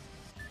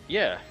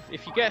yeah,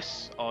 if you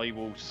guess, I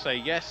will say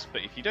yes.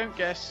 But if you don't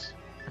guess,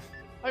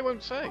 I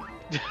won't say.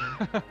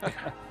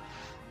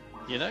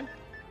 You know,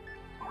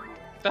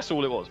 that's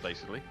all it was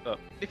basically. But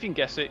if you can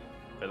guess it,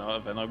 then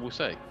I will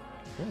say.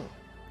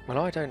 Well,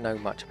 I don't know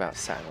much about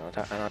Saturn,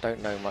 and I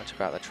don't know much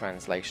about the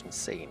translation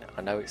scene.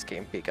 I know it's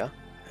getting bigger,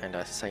 and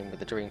the same with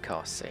the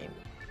Dreamcast scene.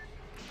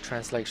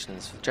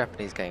 Translations for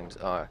Japanese games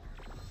are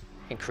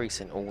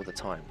increasing all the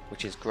time,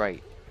 which is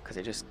great,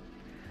 because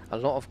a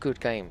lot of good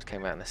games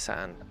came out in the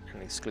Saturn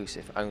and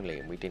exclusive only,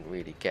 and we didn't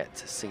really get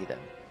to see them.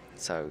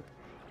 So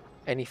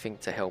anything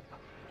to help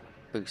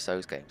boost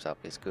those games up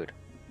is good.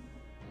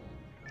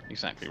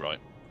 Exactly right.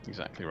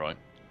 Exactly right.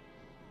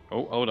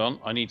 Oh, hold on.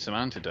 I need some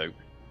antidote.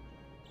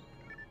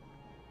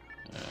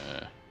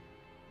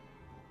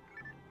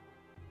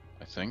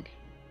 I think.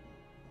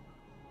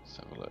 Let's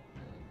have a look.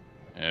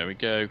 There we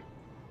go.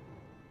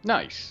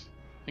 Nice.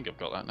 I think I've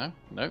got that now.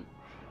 No.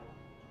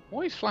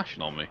 Why is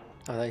flashing on me?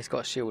 Oh, he's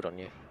got a shield on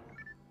you.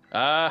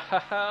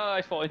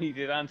 I thought I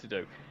needed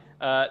antidote.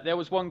 There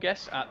was one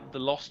guess at the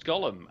Lost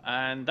Golem,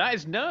 and that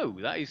is no.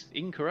 That is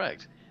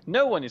incorrect.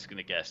 No one is going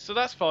to guess, so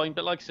that's fine.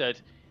 But like I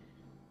said,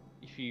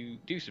 if you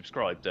do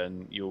subscribe,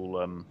 then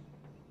you'll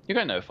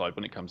get notified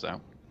when it comes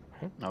out.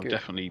 I'll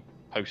definitely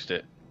post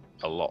it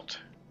a lot.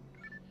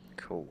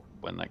 Cool.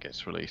 When that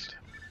gets released.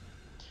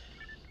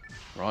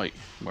 Right,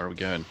 where are we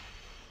going?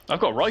 I've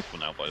got a rifle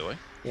now, by the way.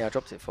 Yeah, I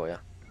dropped it for you.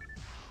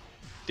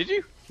 Did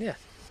you? Yeah.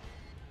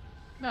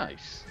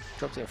 Nice.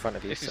 Dropped it in front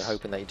of you, so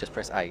hoping that you just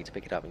press A to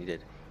pick it up, and you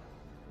did.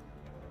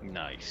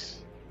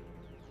 Nice.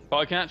 But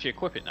I can actually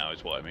equip it now,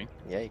 is what I mean.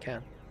 Yeah, you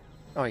can.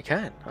 Oh, you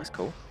can. That's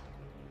cool.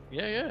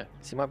 Yeah.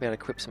 So you might be able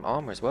to equip some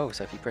armor as well.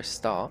 So if you press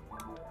start,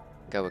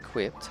 go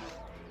equipped.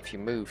 If you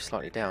move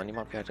slightly down, you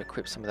might be able to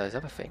equip some of those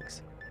other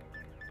things.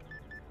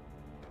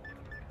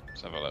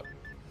 Let's have a look.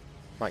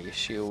 Like your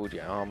shield,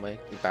 your armor,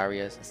 your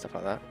barriers and stuff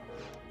like that.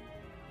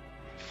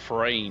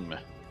 Frame.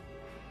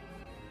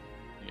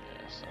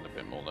 Yes, and a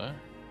bit more there.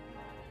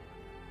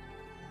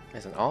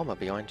 There's an armor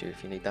behind you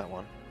if you need that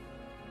one.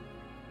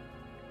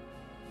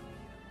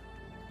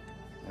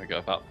 There we go,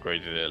 I've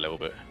upgraded it a little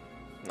bit.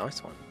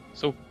 Nice one.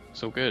 So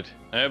good.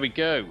 There we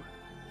go.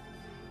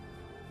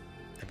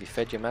 Have you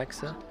fed your mag,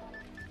 sir?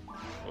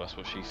 Well, that's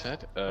what she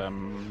said.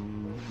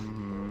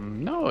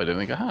 No, I don't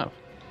think I have.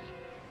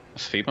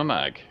 Let's feed my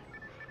mag.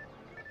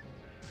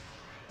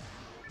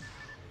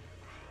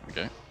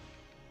 Okay.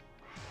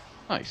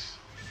 Nice.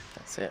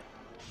 That's it.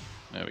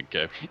 There we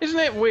go. Isn't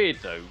it weird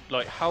though,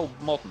 like how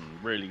modern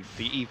really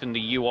even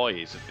the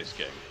UI is of this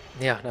game?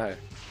 Yeah, no.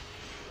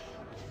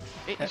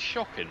 It's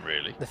shocking,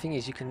 really. The thing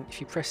is,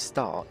 if you press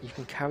start, you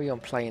can carry on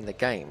playing the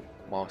game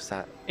whilst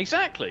that.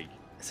 Exactly.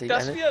 See,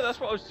 that's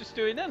what I was just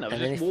doing then. I was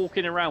just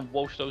walking around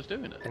whilst I was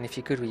doing it. And if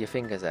you're good with your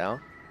fingers out,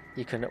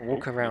 you can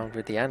walk around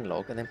with the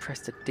analog and then press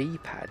the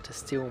D-pad to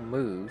still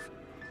move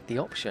the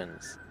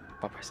options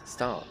by pressing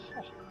start.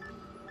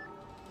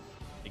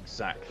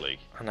 Exactly.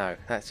 I know,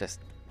 that's just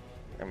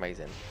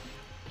amazing.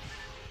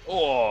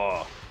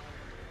 Oh!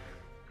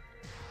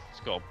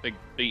 It's got a big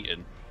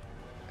beating.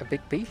 A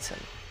big beating?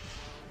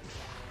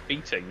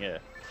 Beating, yeah.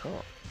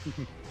 Oh.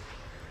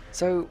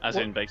 So,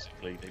 in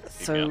basically.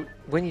 So,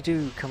 when you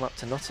do come up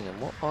to Nottingham,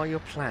 what are your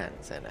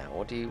plans then now?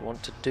 What do you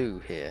want to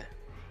do here?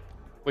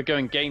 We're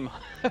going game.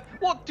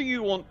 What do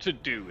you want to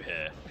do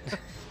here?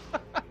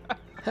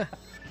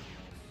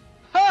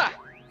 Ha!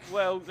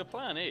 Well, the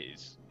plan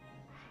is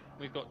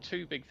we've got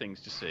two big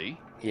things to see.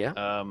 Yeah.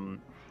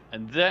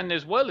 And then,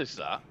 as well as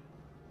that,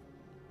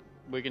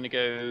 we're going to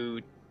go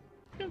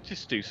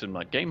just do some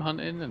like game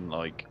hunting and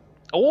like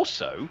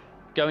also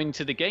going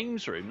to the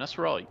games room. That's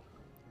right.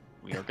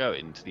 We are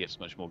going to the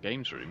ItsMuchMore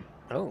games room.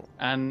 Oh.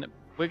 And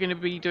we're going to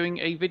be doing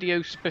a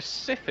video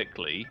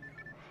specifically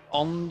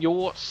on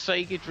your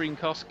Sega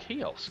Dreamcast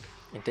kiosk.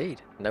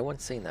 Indeed. No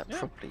one's seen that Yeah.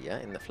 properly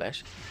yet in the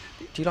flesh.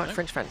 Do you like No.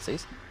 French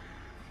fantasies?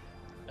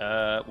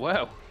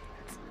 Well,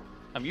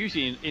 I'm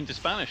usually into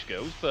Spanish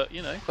girls, but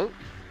you know. Oh.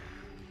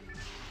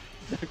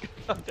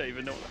 I don't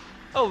even know.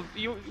 Oh,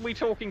 we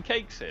talking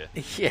cakes here?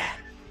 Yeah.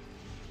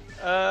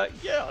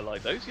 Yeah, I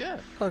like those. Yeah.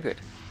 Oh, good.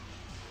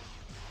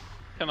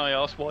 Can I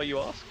ask why you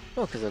ask?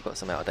 Well, because I've got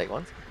some out-of-date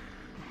ones.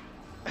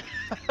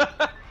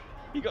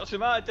 You got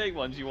some out-of-date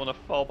ones you want to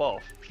fob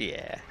off?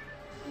 Yeah.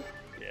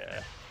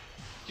 Yeah.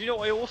 Do you know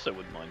what I also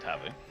wouldn't mind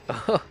having?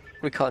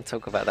 We can't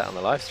talk about that on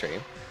the live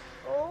stream.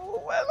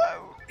 Oh,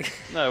 hello.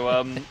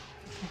 No,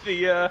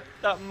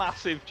 that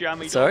massive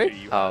jammy Sorry?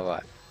 dodger you Oh,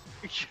 had.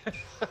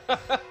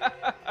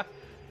 right.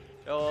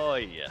 Oh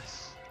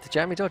yes. The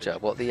Jammy Dodger?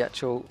 What, the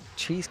actual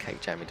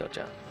cheesecake Jammy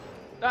Dodger?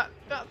 That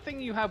thing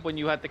you had when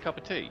you had the cup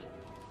of tea.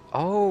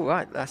 Oh,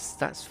 right.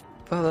 That's.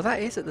 Well,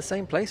 that is at the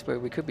same place where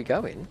we could be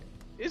going.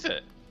 Is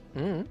it?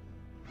 Mm.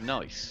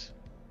 Nice.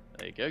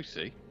 There you go.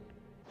 See.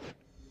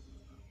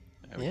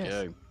 There we Yes.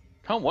 go.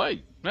 Can't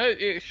wait. No,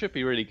 it should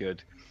be really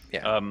good.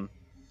 Yeah.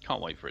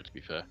 Can't wait for it to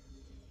be fair.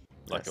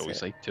 Like That's I always it.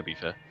 say, to be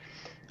fair.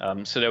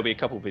 So there'll be a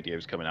couple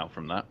videos coming out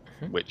from that,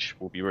 Mhm. which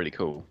will be really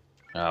cool.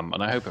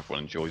 And I hope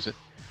everyone enjoys it.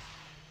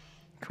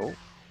 Cool.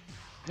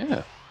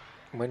 Yeah.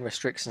 When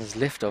restrictions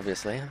lift,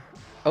 obviously.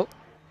 Oh.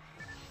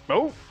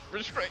 Oh,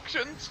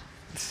 restrictions.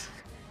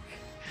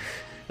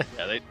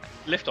 Yeah, they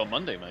lift on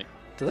Monday, mate.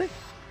 Do they?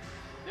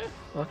 Yeah.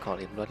 I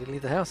can't even bloody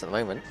leave the house at the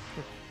moment.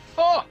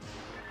 Oh!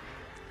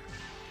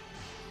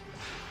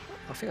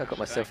 I think I got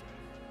myself.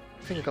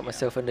 I think I got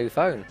myself a new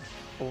phone.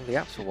 All the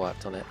apps were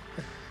wiped on it.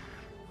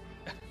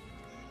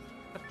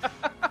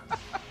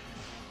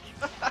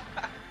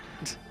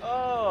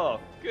 Oh,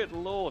 good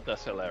lord,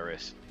 that's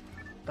hilarious.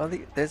 Oh,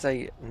 there's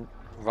a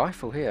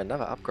rifle here,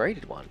 another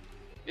upgraded one.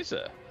 Is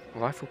there?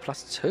 Rifle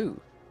 +2.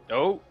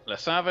 Oh,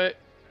 let's have it.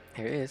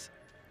 Here it is.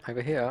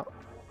 Over here.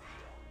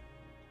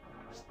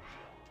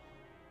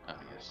 Ah,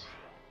 yes.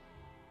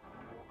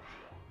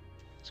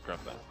 Let's grab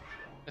that.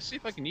 Let's see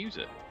if I can use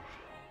it.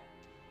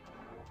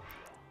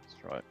 Let's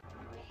try it.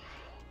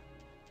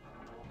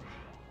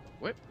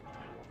 Whip.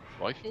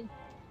 Rifle.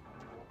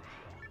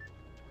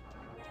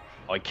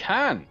 I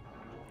can.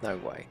 No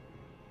way.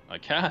 I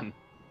can.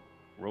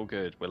 We're all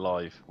good. We're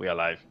live. We are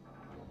live.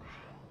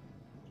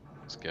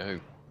 Let's go.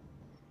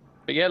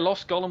 But yeah,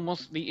 Lost Golem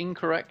was the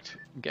incorrect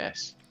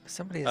guess.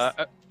 Somebody's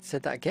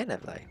said that again,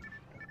 have they?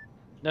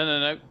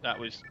 No. That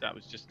was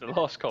just the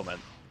last comment.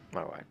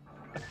 All right.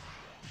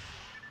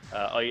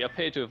 I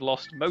appear to have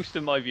lost most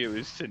of my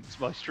viewers since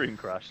my stream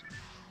crashed.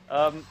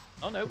 Oh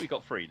no, we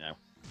got 3 now.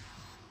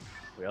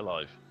 We are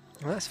live.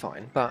 Well, that's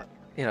fine. But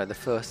you know, the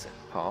first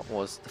part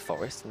was the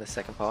forest, and the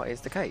second part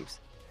is the caves.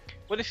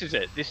 Well, this is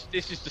it. This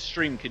is the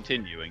stream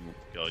continuing,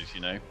 guys.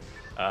 You know,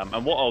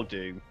 and what I'll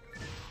do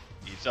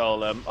is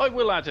I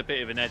will add a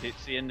bit of an edit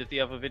to the end of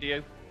the other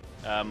video,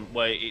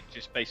 where it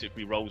just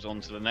basically rolls on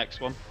to the next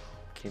one.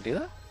 Can you do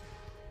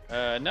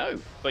that? No,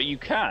 but you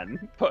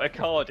can put a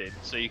card in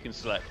so you can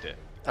select it.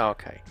 Oh,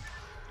 okay.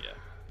 Yeah.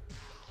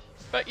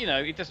 But you know,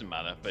 it doesn't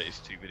matter. But it's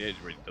 2 videos. It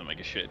really doesn't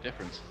make a shit of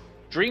difference.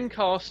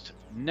 Dreamcast,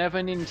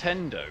 never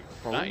Nintendo.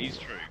 That Ooh. is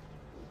true.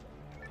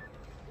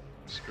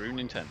 Screw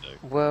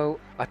Nintendo. Well,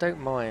 I don't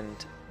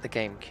mind the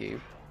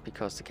GameCube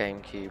because the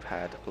GameCube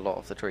had a lot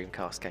of the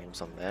Dreamcast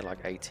games on there,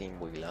 like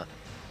 18-wheeler.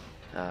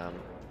 And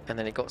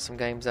then it got some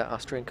games that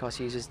us Dreamcast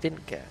users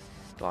didn't get,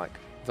 like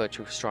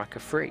Virtual Striker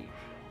 3.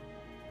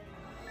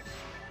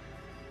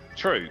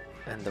 True.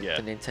 And the, Yeah.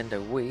 the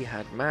Nintendo Wii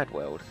had Mad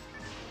World.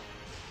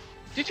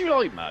 Did you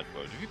like Mad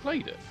World? Have you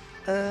played it?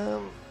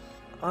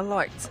 I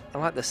liked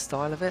the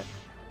style of it.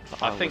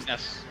 but I think was,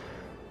 that's.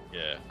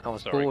 Yeah. I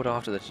was sorry. bored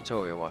after the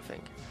tutorial, I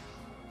think.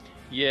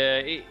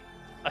 Yeah,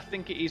 I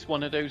think it is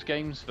one of those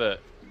games that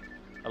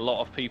a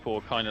lot of people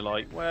are kind of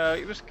like, well,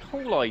 it was a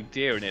cool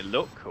idea and it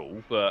looked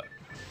cool, but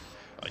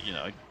you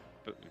know,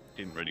 but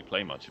didn't really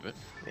play much of it.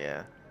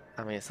 Yeah.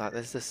 I mean, it's like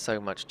there's just so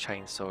much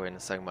chainsawing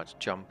and so much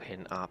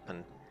jumping up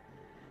and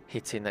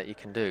hitting that you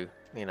can do,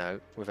 you know,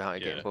 without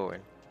it Yeah. getting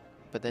boring.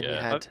 But then you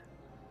Yeah, had...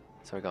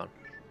 Sorry, go on.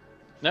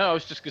 No, I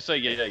was just gonna say,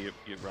 yeah, you're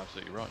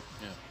absolutely right.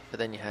 Yeah. But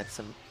then you had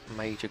some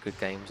major good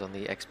games on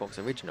the Xbox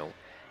original.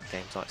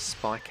 Games like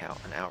Spike Out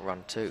and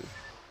Outrun 2.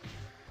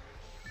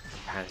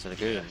 Panzer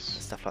Lagoon and Yes.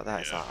 stuff like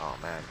that. It's Yeah. like, oh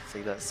man.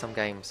 See, there's some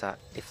games that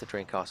if the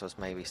Dreamcast was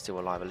maybe still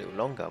alive a little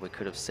longer, we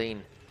could have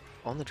seen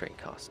on the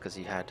Dreamcast, because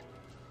you had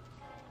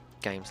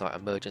games like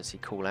Emergency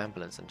Call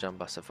Ambulance and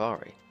Jumbo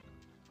Safari.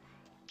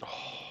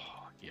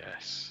 Oh,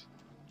 yes.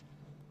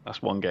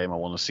 That's one game I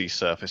want to see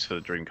surface for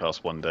the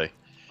Dreamcast one day.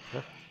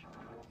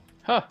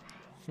 Huh.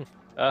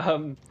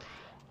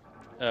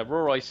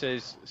 Rorai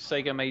says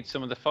Sega made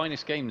some of the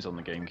finest games on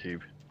the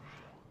GameCube.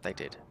 They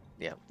did.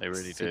 Yeah. They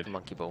really Super did.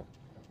 Monkey Ball.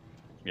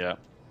 Yeah.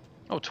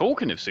 Oh,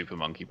 talking of Super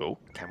Monkey Ball.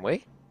 Can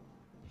we?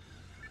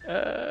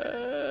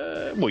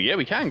 Well, yeah,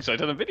 we can, because I've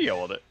done a video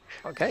on it.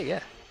 Okay,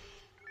 yeah.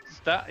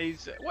 That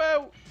is,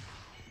 well,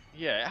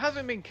 yeah, it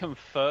hasn't been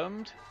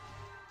confirmed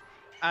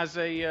as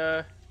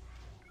a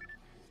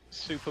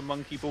Super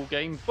Monkey Ball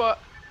game, but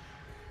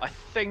I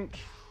think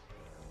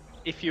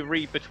if you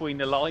read between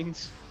the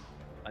lines,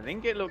 I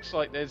think it looks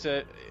like there's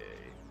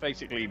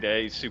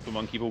there's Super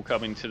Monkey Ball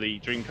coming to the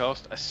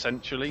Dreamcast,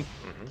 essentially.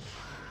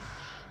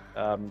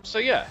 So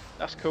yeah,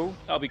 that's cool.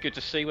 That'll be good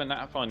to see when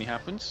that finally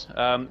happens.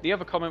 The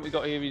other comment we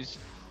got here is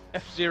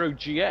F-Zero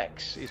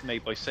GX is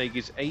made by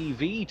Sega's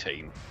AV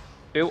team,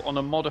 built on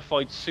a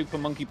modified Super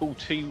Monkey Ball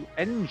 2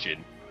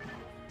 engine.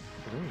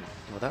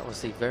 Well, that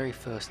was the very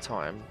first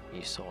time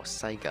you saw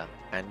Sega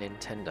and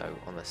Nintendo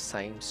on the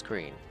same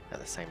screen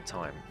at the same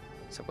time.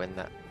 So when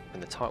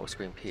the title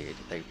screen appeared,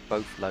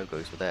 both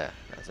logos were there.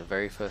 That was the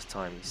very first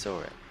time you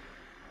saw it.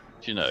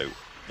 Do you know,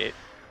 it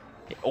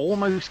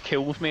almost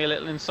kills me a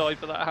little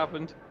inside that that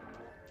happened.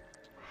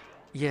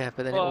 Yeah,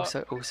 but then it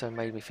also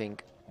made me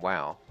think,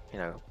 wow, you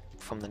know,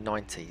 from the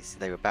 90s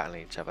they were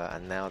battling each other,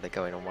 and now they're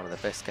going on one of the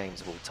best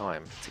games of all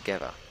time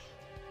together.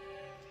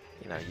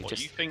 You know,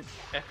 you think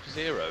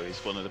F-Zero is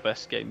one of the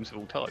best games of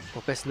all time?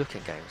 Well, best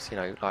looking games, you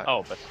know, like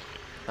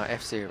like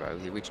F-Zero,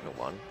 the original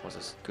one, was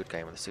a good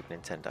game on the Super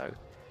Nintendo,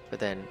 but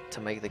then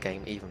to make the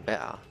game even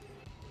better,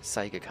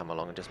 Sega come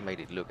along and just made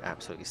it look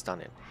absolutely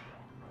stunning.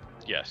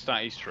 Yes,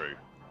 that is true.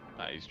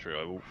 That is true.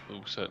 I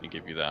will certainly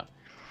give you that.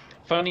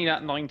 Funny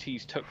that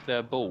 90s took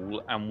their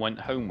ball and went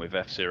home with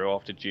F-Zero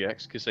after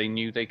GX because they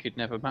knew they could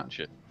never match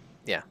it.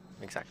 Yeah,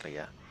 exactly,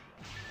 yeah.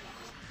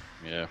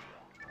 Yeah.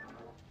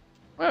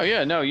 Well,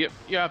 yeah, no, you're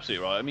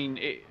absolutely right. I mean,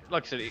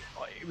 like I said, it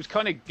was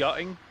kind of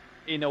gutting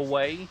in a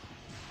way,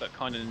 but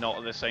kind of not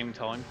at the same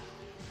time.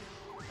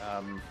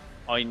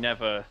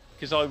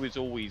 Because I was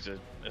always a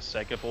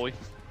Sega boy.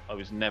 I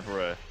was never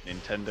a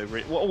Nintendo.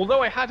 Well,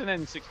 although I had an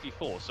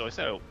N64, so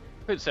I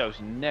could say I was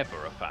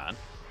never a fan.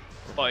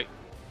 But,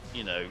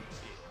 you know,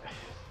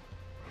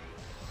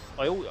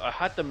 I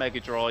had the Mega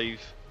Drive,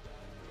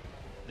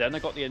 then I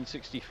got the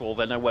N64,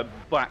 then I went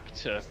back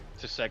to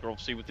Sega,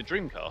 obviously, with the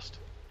Dreamcast.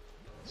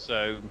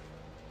 So,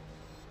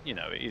 you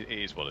know, it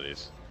is what it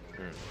is.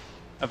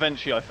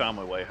 Eventually I found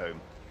my way home,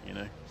 you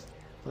know.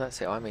 Well,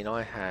 that's it. I mean,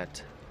 I had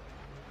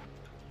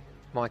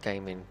my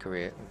gaming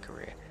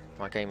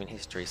my gaming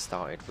history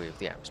started with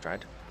the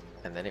Amstrad,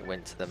 and then it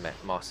went to the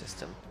Master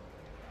System,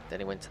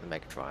 then it went to the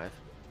Mega Drive,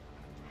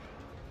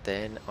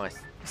 then I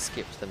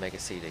skipped the Mega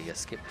CD, I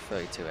skipped the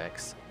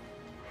 32X,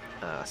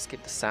 I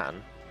skipped the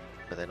Saturn,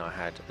 but then I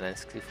had an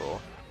N64,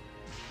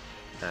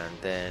 and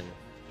then,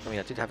 I mean,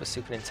 I did have a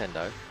Super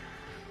Nintendo,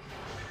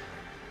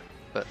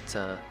 but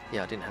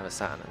yeah, I didn't have a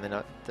Saturn, and then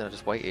I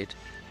just waited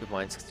with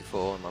my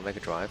N64 and my Mega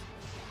Drive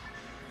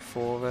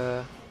for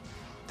the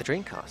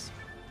Dreamcast.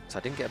 So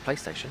I didn't get a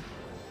PlayStation.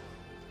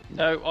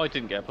 No, I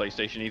didn't get a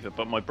PlayStation either,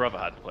 but my brother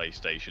had a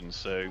PlayStation,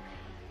 so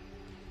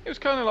it was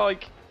kind of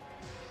like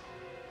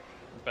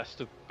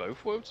best of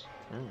both worlds,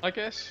 I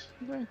guess.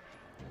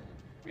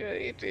 Yeah,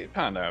 it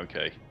panned out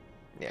okay.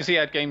 Because he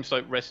had games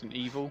like Resident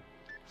Evil,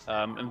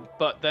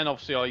 but then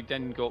obviously I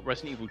then got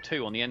Resident Evil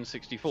 2 on the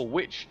N64,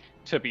 which,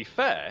 to be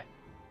fair,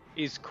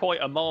 is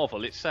quite a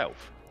marvel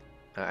itself.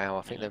 Al,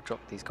 I think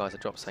these guys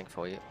have dropped something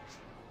for you.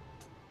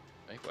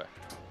 Hey, where?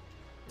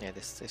 Yeah,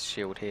 this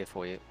shield here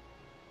for you.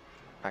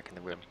 Back in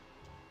the room.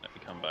 Let me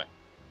come back.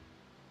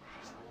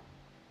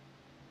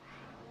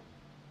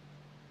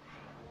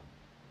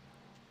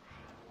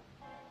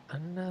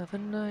 Another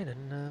night,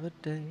 another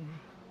day.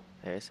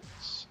 There it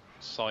is.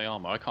 Psi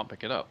armor, I can't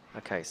pick it up.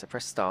 Okay, so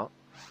press start.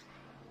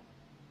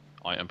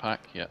 Item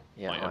pack, yeah.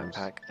 Yeah, item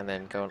pack, and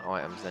then go on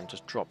items, then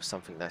just drop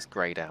something that's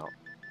greyed out.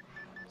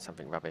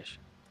 Something rubbish.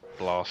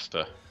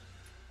 Blaster.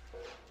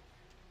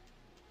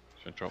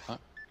 Should I drop that?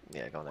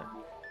 Yeah, go on then.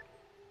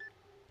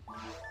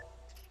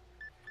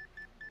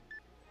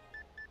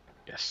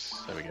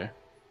 Yes, there we go.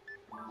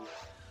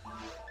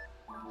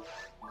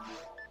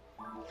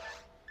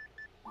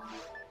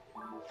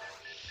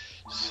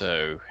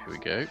 So, here we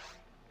go.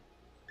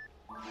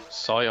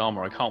 Psi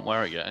armor, I can't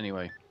wear it yet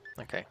anyway.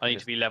 Okay. I need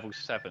to be level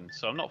 7,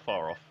 so I'm not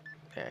far off.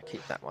 Yeah,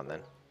 keep that one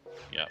then.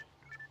 Yeah.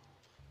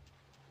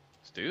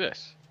 Let's do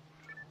this.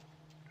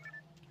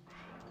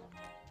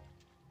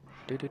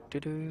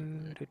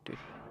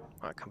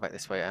 Alright, come back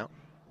this way out.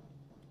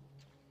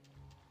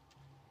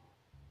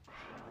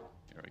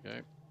 Here we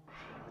go.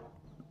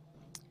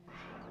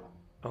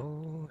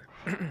 Oh.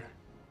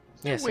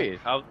 Yeah, weird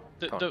how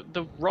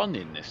the run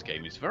in this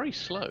game is very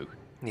slow.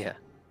 Yeah.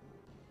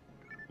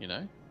 You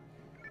know.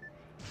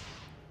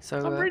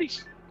 So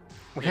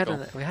we had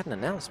an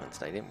announcement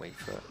today, didn't we,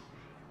 for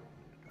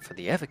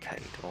the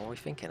Evercade? What are we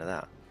thinking of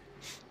that?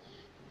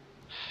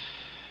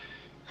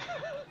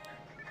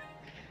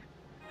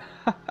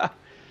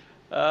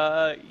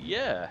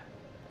 Yeah.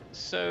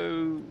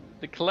 So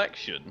the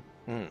collection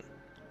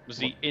was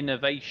the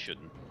Innovation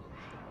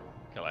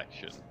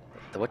collection.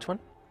 The which one?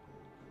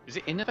 Is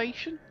it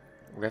Innovation?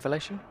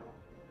 Revelation?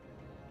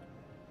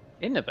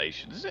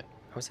 Innovation, is it?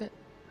 Was it?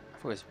 I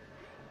thought it was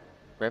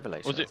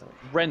Revelation. Was it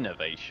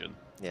Renovation?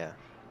 Yeah.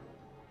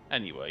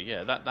 Anyway,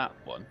 yeah, that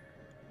one.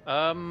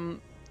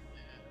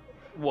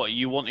 What, are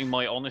you wanting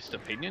my honest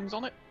opinions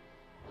on it?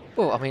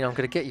 Well, I mean, I'm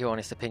going to get your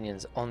honest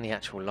opinions on the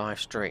actual live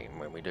stream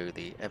when we do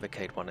the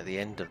Evercade one at the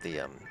end of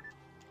the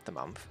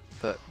month.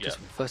 But Yeah. just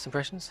first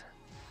impressions.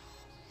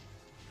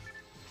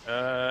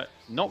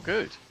 Not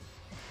good.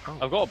 Oh.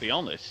 I've got to be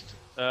honest.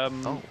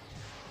 Oh.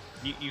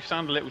 You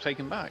sound a little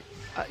taken back.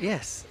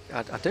 Yes,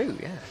 I do.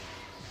 Yeah.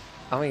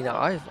 I mean,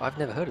 I've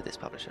never heard of this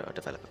publisher or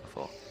developer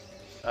before.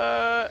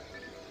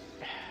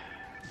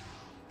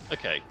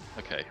 Okay,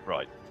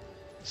 right.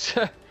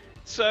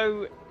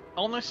 So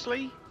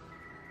honestly,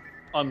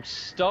 I'm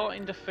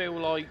starting to feel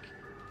like,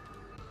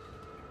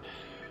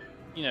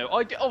 you know,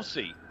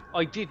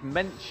 I did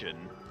mention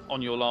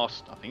on your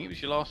last, I think it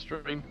was your last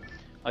stream,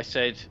 I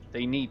said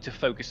they need to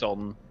focus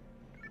on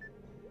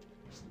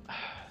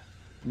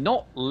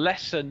not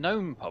lesser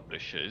known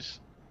publishers,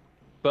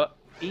 but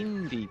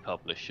indie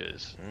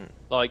publishers.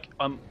 Like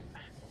I'm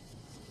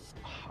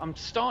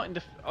starting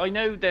to. I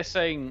know they're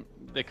saying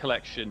the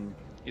collection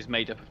is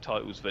made up of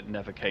titles that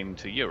never came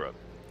to Europe.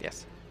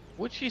 Yes.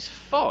 Which is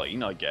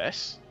fine, I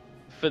guess,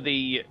 for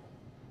the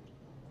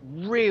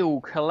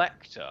real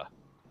collector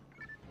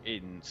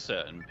in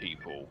certain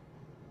people.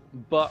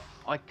 But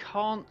I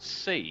can't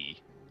see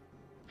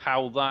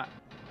how that.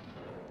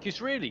 Because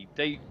really,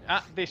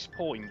 at this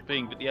point,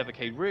 being that the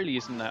Evercade really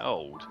isn't that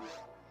old,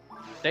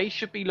 they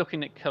should be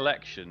looking at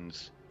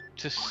collections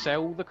to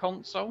sell the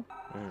console.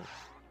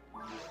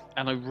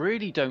 And I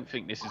really don't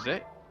think this is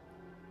it.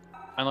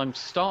 And I'm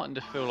starting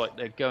to feel like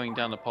they're going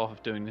down the path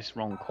of doing this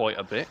wrong quite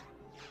a bit.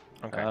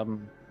 Okay. I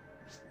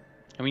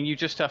mean, you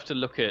just have to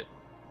look at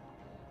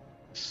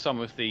some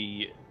of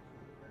the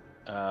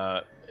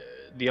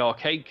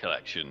arcade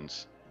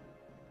collections.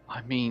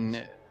 I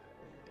mean,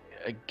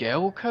 a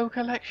Gelco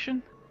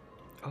collection?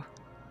 Oh.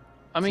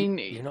 I mean...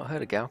 You've not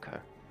heard of Galco?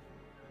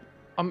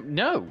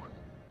 No.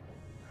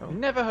 Oh.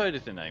 Never heard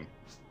of the name.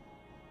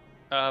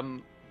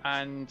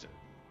 And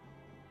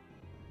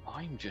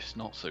I'm just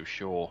not so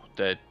sure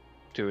they're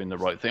doing the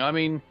right thing. I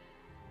mean,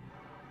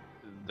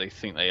 they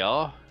think they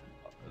are.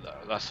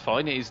 That's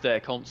fine. It is their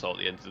console at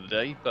the end of the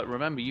day. But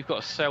remember, you've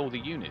got to sell the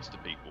units to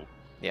people.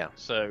 Yeah.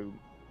 So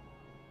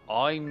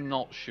I'm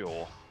not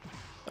sure.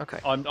 Okay.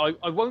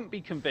 I won't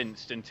be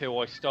convinced until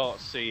I start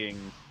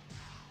seeing.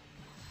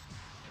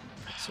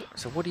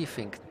 So what do you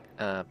think,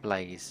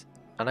 Blaze?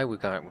 I know we're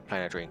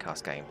playing a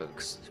Dreamcast game, but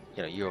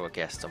you know you're a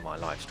guest on my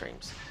live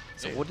streams.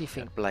 So what do you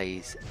think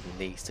Blaze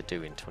needs to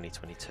do in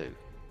 2022?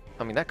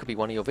 I mean, that could be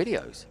one of your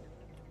videos.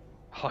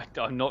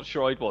 I'm not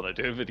sure I'd want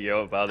to do a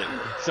video about it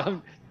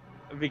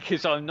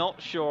because I'm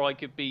not sure I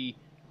could be.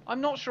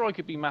 I'm not sure I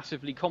could be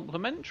massively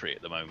complimentary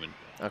at the moment.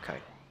 Okay.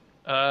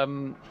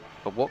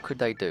 But what could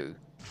they do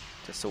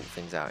to sort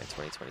things out in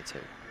 2022?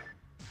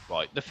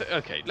 Right.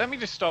 Okay. Let me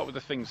just start with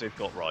the things they've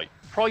got right.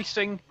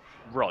 Pricing,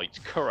 right,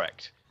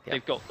 correct. Yep.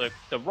 They've got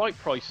the right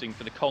pricing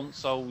for the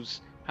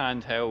consoles,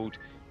 handheld,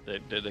 the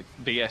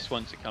BS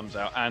once it comes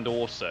out, and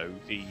also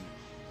the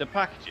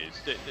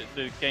packages,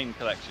 the game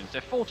collections.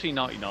 They're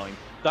 $14.99.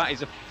 That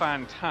is a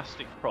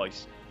fantastic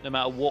price, no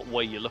matter what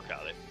way you look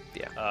at it.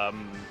 Yeah.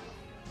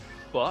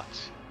 But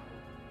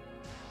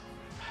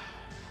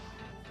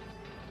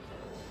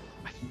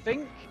I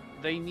think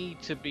they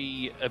need to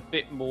be a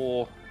bit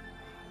more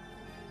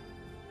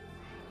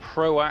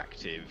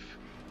proactive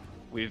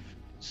with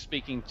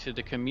speaking to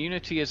the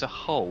community as a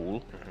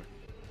whole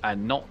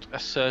and not a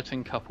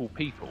certain couple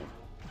people.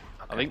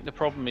 Okay. I think the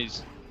problem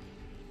is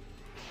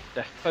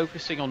they're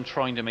focusing on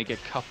trying to make a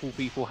couple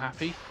people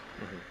happy.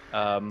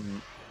 I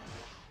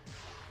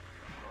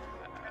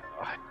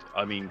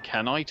mean,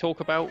 can I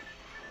talk about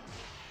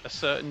a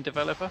certain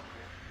developer?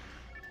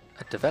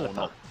 A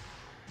developer?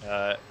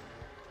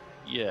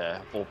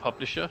 Yeah, or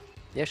publisher.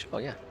 Yeah,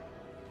 sure, yeah.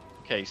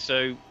 Okay,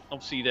 so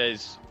obviously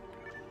there's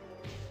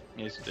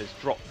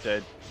Drop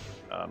Dead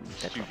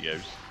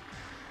Studios. Drop.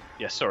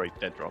 Yeah, sorry,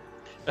 Dead Drop.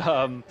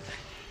 And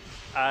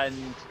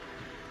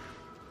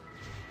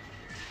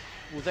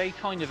well, they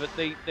kind of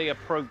they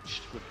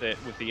approached with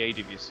the aid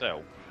of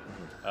yourself,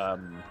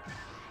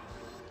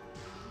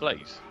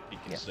 Blaze,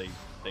 because they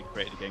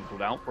created a game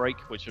called Outbreak,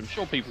 which I'm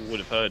sure people would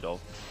have heard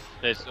of.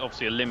 There's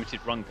obviously a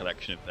limited run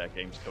collection of their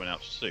games coming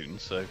out soon,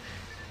 so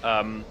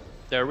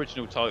their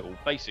original title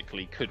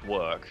basically could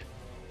work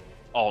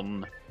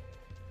on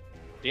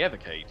the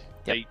Evercade.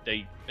 Yep.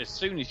 They as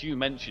soon as you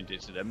mentioned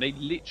it to them, they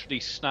literally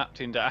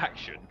snapped into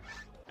action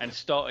and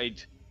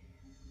started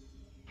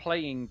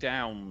playing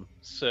down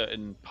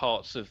certain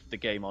parts of the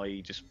game,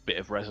 i.e. just a bit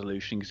of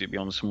resolution because it'd be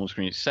on a small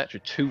screen, etc.,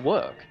 to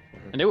work.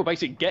 And they were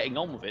basically getting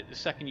on with it the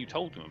second you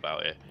told them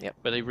about it. Yep.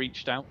 But they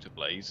reached out to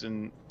Blaze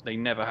and they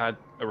never had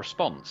a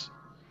response.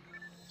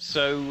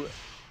 So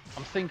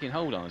I'm thinking,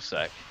 hold on a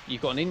sec.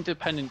 You've got an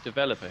independent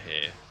developer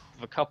here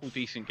with a couple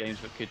decent games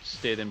that could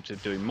steer them to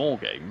doing more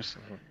games.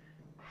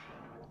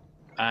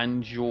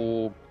 And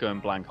you're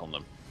going blank on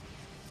them.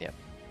 Yeah.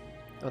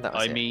 Well, that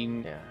was I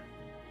mean, yeah.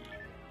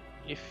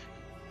 If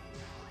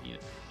you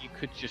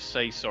could just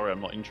say, sorry, I'm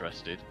not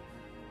interested.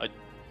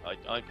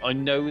 I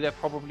know they're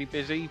probably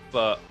busy,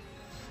 but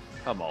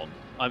come on.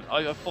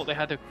 I thought they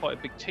had quite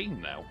a big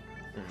team now.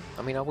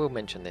 I mean, I will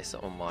mention this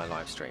on my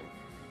live stream.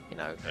 you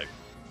know. Okay.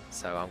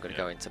 So I'm going to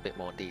go into a bit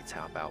more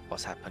detail about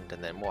what's happened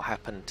and then what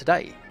happened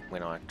today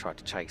when I tried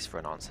to chase for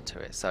an answer to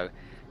it. So,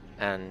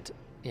 and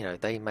you know,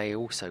 they may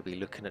also be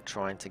looking at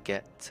trying to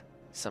get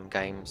some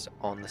games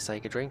on the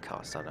Sega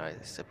Dreamcast. I know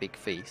it's a big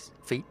feat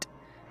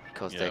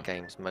because their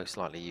games most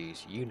likely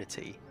use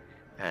Unity,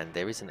 and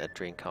there isn't a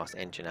Dreamcast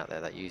engine out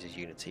there that uses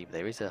Unity. But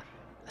there is a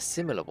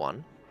similar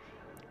one,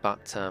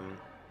 but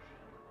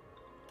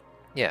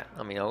yeah,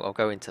 I mean, I'll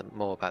go into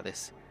more about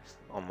this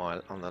on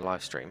the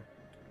live stream.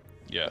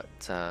 Yeah.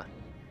 But,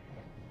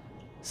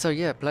 so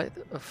yeah,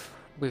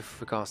 with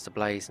regards to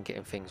Blaze and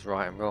getting things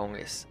right and wrong,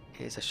 it's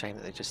a shame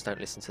that they just don't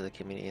listen to the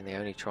community and they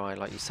only try,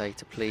 like you say,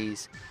 to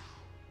please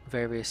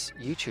various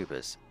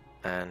YouTubers.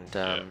 And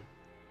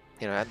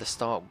you know, at the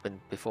start,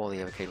 before the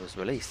Evercade was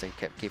released, they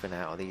kept giving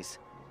out these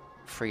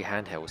free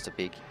handhelds to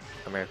big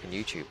American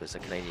YouTubers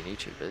and Canadian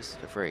YouTubers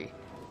for free.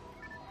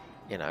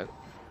 You know,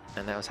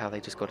 and that was how they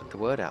just got the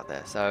word out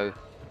there. So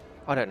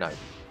I don't know,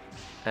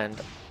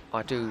 and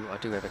I do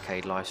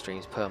Evercade live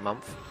streams per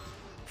month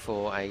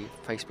for a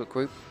Facebook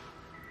group,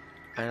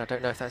 and I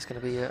don't know if that's going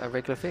to be a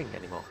regular thing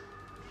anymore.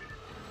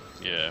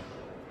 Yeah,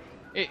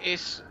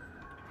 it's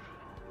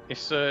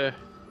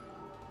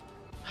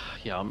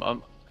yeah.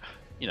 I'm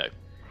you know,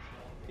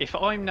 if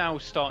I'm now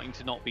starting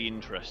to not be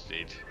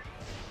interested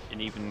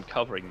in even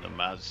covering them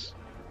as,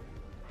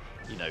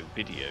 you know,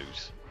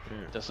 videos,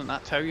 doesn't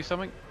that tell you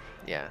something?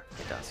 Yeah,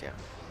 it does. Yeah.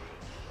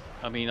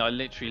 I mean, I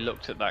literally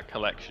looked at that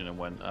collection and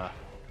went,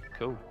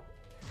 cool.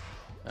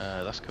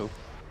 That's cool.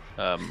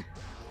 Like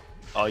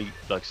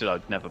I said,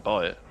 I'd never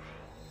buy it.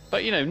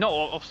 But you know,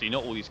 obviously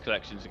not all these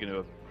collections are going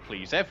to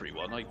please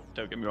everyone.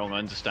 Don't get me wrong, I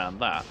understand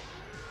that.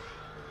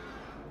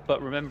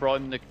 But remember,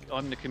 I'm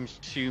the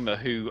consumer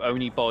who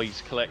only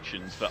buys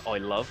collections that I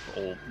love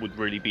or would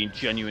really be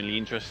genuinely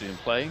interested in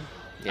playing.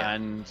 Yeah.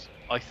 And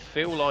I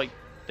feel like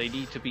they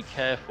need to be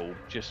careful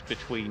just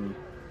between,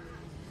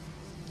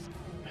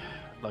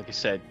 like I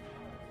said,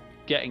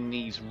 getting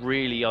these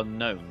really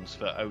unknowns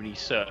that only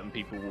certain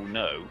people will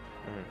know.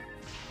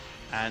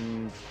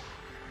 And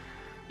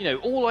you know,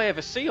 all I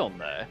ever see on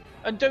there,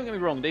 and don't get me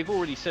wrong, they've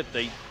already said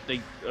they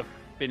have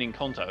been in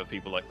contact with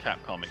people like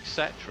Capcom,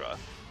 etc.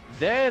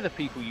 They're the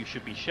people you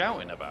should be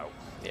shouting about.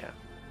 Yeah.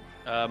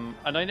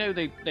 And I know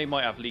they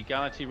might have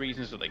legality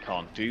reasons that they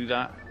can't do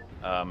that,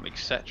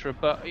 etc.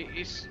 But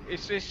it's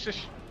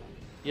just,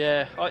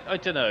 yeah, I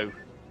don't know.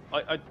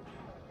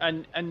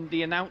 And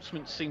the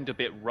announcement seemed a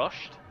bit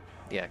rushed.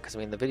 Yeah, because I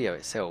mean the video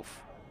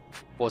itself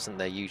wasn't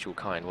their usual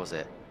kind, was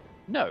it?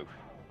 No.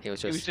 It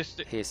was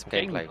just here's some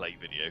gameplay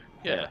video.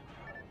 Yeah.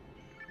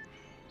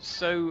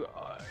 So,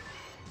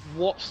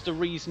 what's the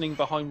reasoning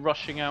behind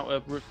rushing out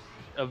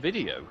a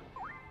video?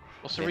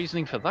 What's the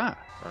reasoning for that?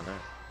 I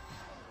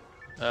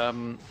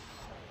know.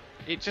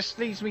 It just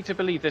leads me to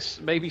believe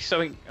there's maybe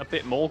something a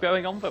bit more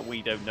going on that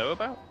we don't know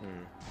about.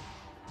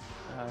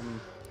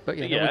 But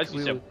yeah,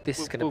 this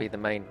is going to be the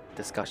main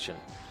discussion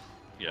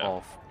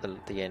of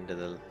the end of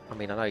the. I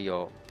mean, I know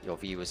your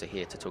viewers are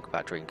here to talk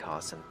about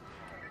Dreamcast, and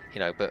you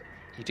know, but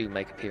you do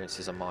make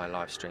appearances on my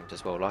live streams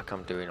as well, like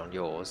I'm doing on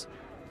yours.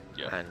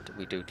 Yeah. And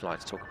we do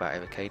like to talk about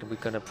Evercade, and we're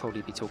going to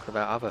probably be talking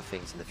about other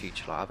things in the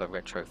future, like other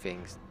retro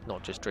things,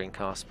 not just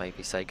Dreamcast,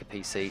 maybe Sega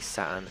PC,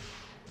 Saturn,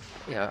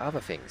 you know,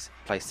 other things,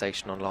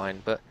 PlayStation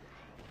Online. But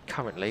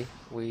currently,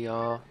 we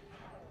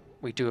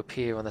do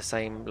appear on the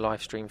same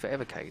live stream for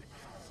Evercade,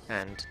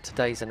 and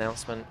today's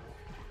announcement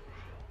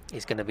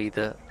is going to be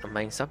the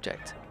main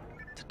subject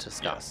to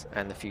discuss,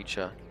 and the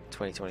future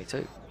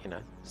 2022. You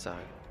know, so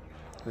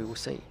we will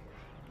see.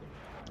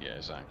 Yeah,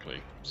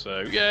 exactly.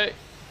 So yeah.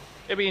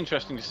 It'll be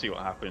interesting to see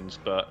what happens,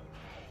 but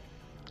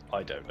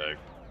I don't know.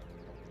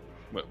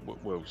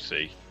 We'll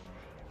see.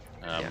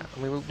 Yeah, I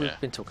mean, we've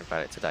been talking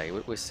about it today.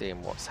 We're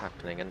seeing what's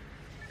happening, and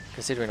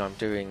considering I'm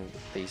doing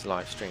these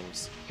live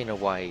streams in a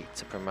way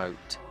to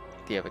promote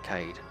the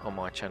Evercade on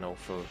my channel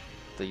for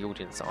the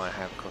audience that I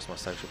have across my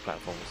social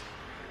platforms,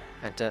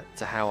 and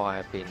to how I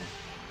have been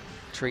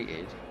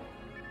treated,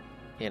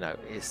 you know,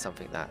 is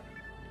something that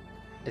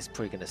is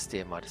probably going to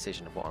steer my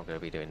decision of what I'm going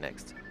to be doing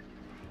next.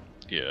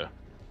 Yeah.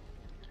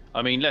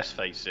 I mean, let's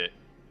face it,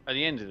 at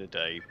the end of the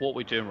day, what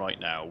we're doing right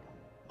now,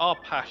 our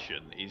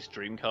passion is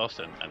Dreamcast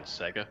and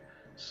Sega.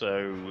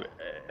 So,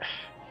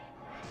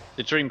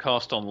 the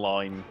Dreamcast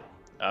Online,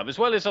 as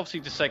well as obviously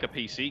the Sega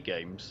PC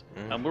games,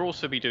 and we'll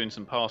also be doing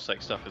some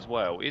Parsec stuff as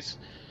well. It's,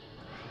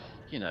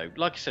 you know,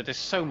 like I said, there's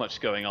so much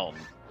going on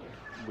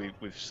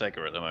with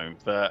Sega at the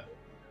moment that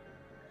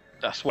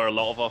that's where a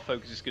lot of our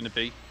focus is going to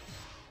be.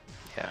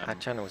 Yeah, our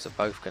channels are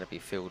both going to be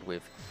filled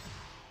with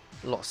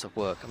lots of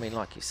work. I mean,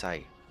 like you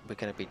say, we're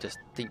going to be just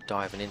deep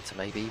diving into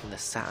maybe even the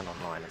Saturn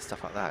Online and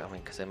stuff like that. I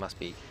mean, because there must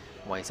be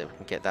ways that we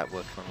can get that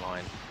working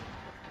online,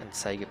 and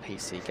Sega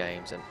PC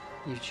games, and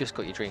you've just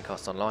got your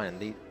Dreamcast Online,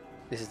 and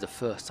this is the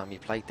first time you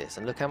played this,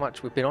 and look how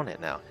much we've been on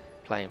it now,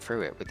 playing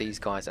through it with these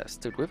guys that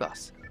stood with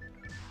us.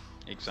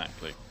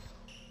 Exactly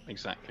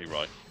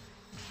right.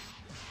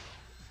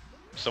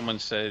 Someone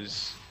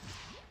says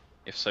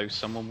If so,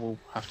 someone will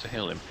have to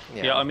heal him.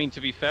 Yeah. Yeah, I mean,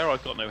 to be fair,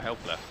 I've got no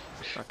health left.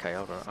 Okay,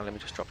 hold on. Let me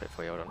just drop it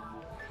for you. Hold on.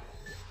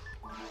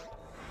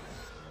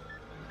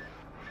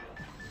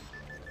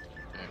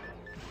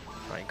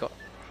 Right, you got.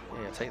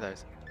 Yeah, take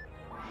those.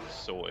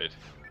 Sorted.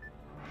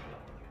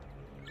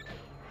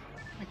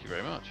 Thank you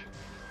very much.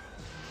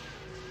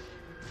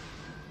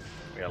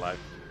 We are live.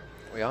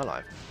 We are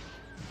live.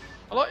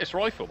 I like this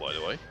rifle, by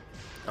the way.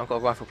 I've got a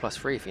rifle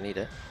 +3 if you need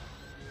it.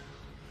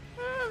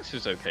 This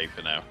is okay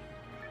for now.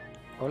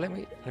 Well, let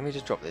me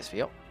just drop this for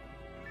you.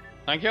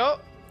 Thank you.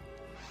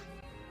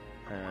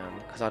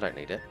 Because I don't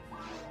need it.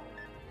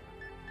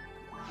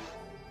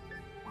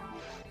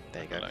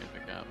 There you go. I don't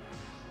pick up.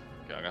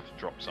 Okay, I'm gonna have to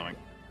drop something.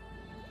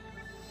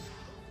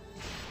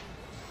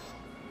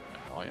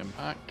 Item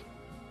pack.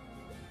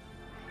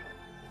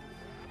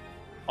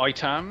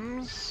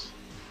 Items.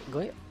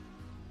 Got it?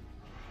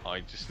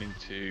 I just need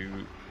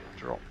to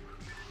drop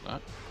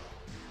that.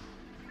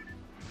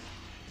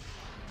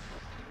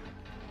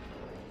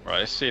 Right,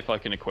 let's see if I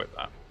can equip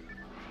that.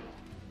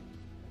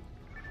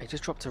 It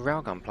just dropped a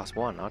railgun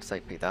 +1. I'd say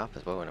pick that up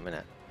as well in a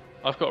minute.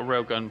 I've got a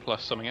railgun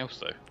plus something else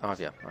though. Oh, have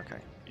you? Okay.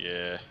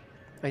 Yeah.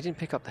 Oh, you didn't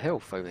pick up the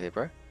health over here,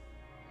 bro.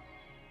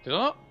 Did I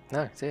not?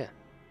 No, it's here.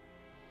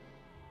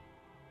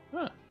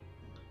 Huh.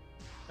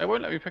 It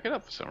won't let me pick it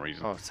up for some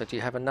reason. Oh, so do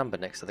you have a number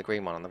next to the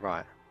green one on the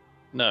right?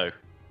 No.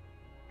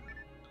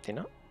 Do you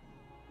not?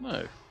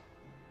 No.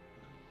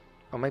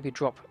 Or maybe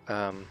drop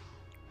an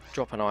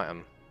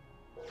item.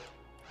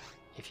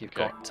 If you've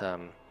Okay. got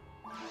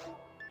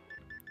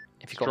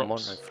if you've got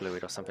Drops. mono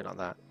fluid or something like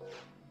that.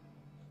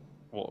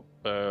 What?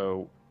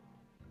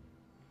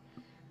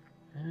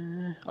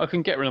 I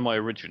can get rid of my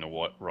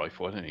original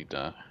rifle. I don't need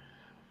that.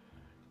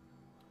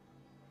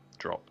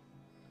 Drop.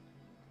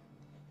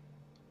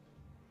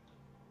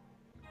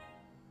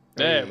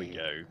 There we Hey.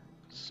 go.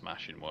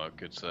 Smashing work,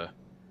 good sir.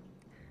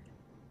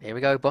 Here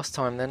we go, boss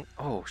time then.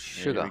 Oh, Here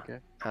sugar. we go.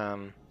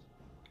 I've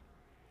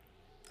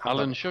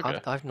Alan not-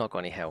 Sugar. I've not got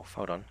any health.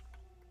 Hold on.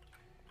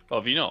 Oh,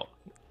 have you not?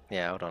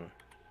 Yeah, hold on.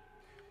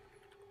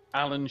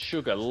 Alan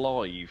Sugar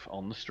live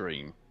on the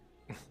stream.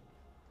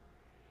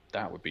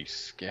 That would be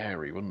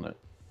scary, wouldn't it?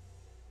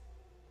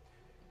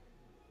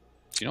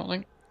 Do you not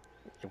think?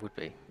 It would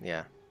be,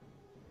 yeah.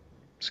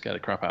 Scare the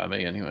crap out of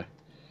me anyway.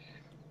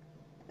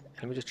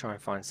 Let me just try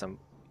and find some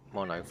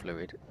mono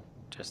fluid.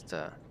 Just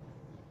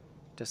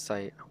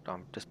say, hold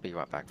on, just be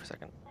right back for a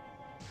second.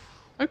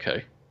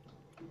 Okay.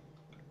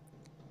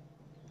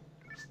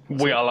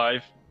 We are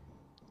live.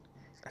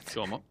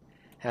 Go on, Mum.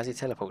 How's your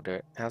teleport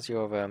doing? How's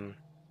your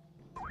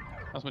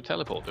How's my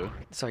teleport doing?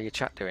 sorry, your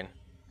chat doing?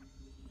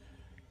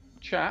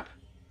 Chap?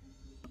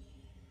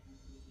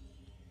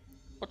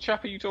 What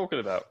chap are you talking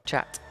about?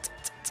 Chat.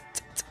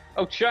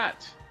 Oh,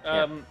 chat!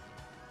 Yeah.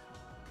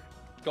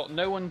 Got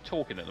no one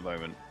talking at the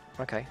moment.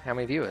 Okay, how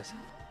many viewers?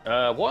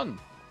 One.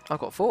 I've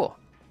got 4.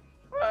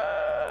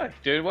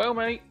 Doing well,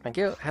 mate. Thank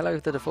you. Hello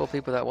to the 4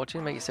 people that are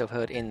watching. Make yourself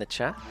heard in the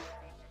chat.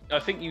 I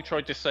think you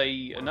tried to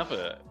say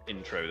another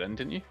intro then,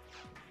 didn't you?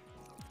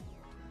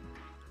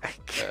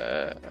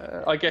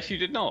 I guess you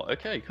did not.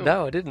 Okay, cool.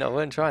 No, I didn't. I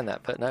weren't trying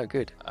that, but no,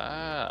 good.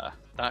 Ah,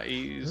 that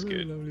is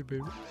good. Lovely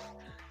baby.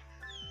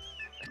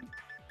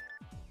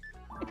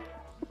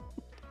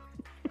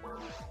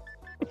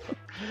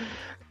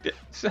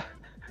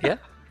 Yeah?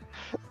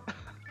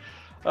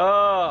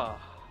 Ah,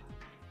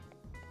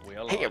 we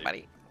are live. Hey,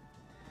 everybody.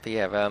 But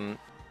yeah,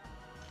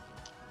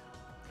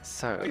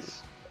 so...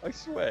 I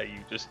swear you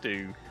just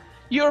do.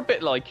 You're a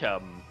bit like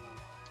is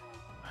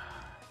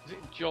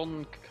it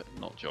John?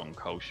 Not John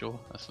Coleshaw.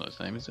 That's not his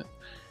name, is it?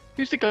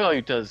 Who's the guy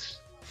who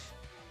does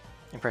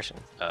Impression.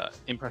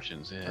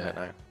 impressions? Yeah. I don't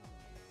know.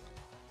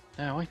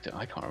 No,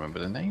 I can't remember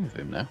the name of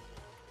him now.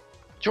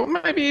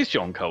 Maybe it's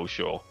John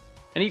Coleshaw,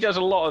 and he does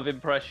a lot of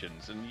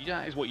impressions, and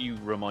that is what you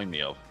remind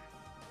me of.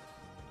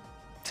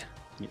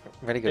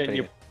 Very good Yeah,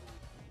 video.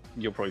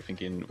 You're probably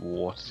thinking,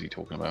 what is he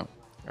talking about?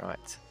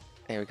 Right.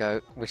 Here we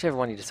go. Whichever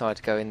one you decide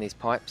to go in these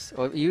pipes.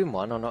 Or are you in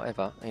one or not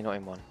ever? Are you not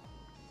in one?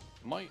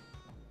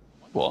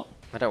 What?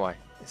 I don't worry.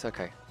 It's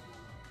okay.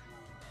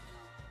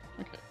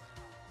 Okay.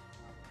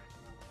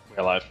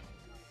 We're alive.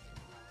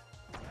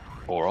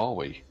 Or are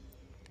we?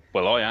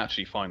 Well, I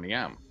actually finally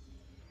am.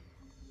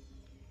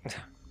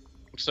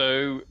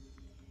 So,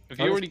 have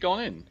you already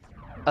gone in?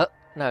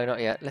 No,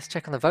 not yet. Let's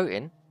check on the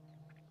voting.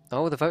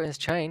 Oh, the voting's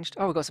changed.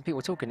 Oh, we've got some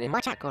people talking in my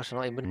chat. Gosh, I'm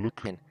not even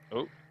looking.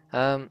 Oh.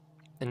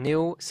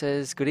 Neil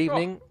says, good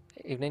evening.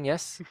 Evening,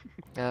 yes.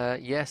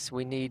 Yes,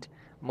 we need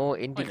more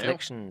indie Hi, Neil.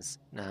 collections.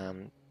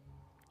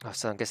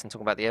 So I'm guessing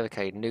talking about the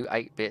Evercade. New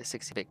 8-bit,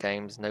 60-bit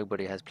games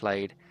nobody has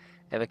played.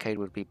 Evercade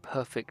would be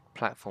perfect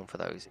platform for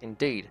those.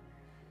 Indeed.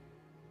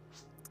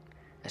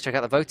 Let's check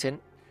out the voting.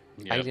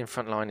 Yep. Alien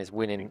Frontline is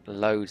winning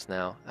loads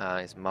now.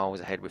 It's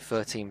miles ahead with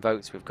 13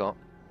 votes we've got.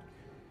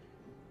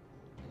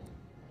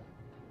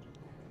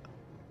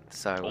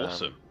 So,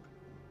 Awesome.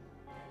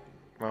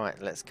 right,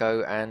 let's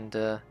go and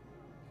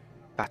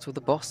battle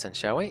the boss then,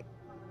 shall we?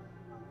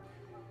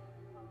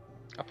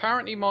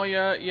 Apparently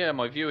my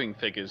my viewing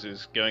figures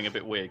is going a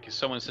bit weird because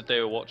someone said they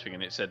were watching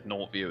and it said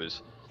 0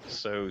 viewers.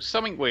 So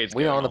something weird's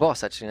We going are on the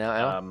boss actually now,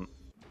 Al.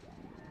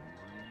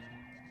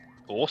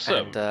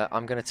 Awesome. And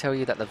I'm going to tell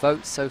you that the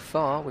votes so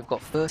far, we've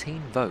got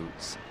 13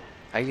 votes.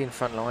 Alien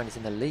Frontline is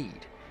in the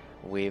lead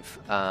with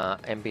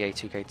NBA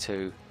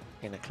 2K2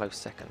 in a close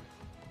second.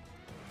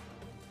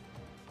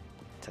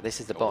 So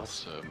this is the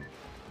boss. Awesome.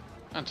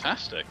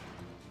 Fantastic.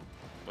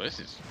 Well, this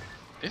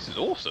is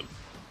awesome.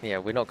 Yeah,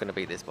 we're not going to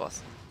beat this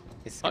boss.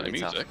 This is going to be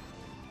tough.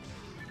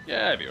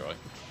 Yeah, be alright.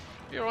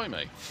 Be alright,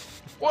 mate.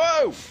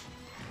 Whoa!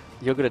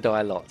 You're going to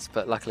die lots,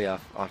 but luckily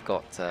I've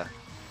got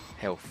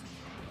health.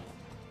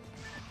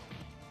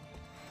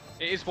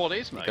 It is what it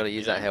is, mate. You've got to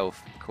use that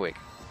health quick.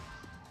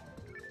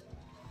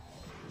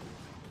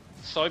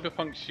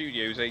 Cyberpunk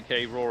Studios,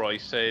 aka Rorai,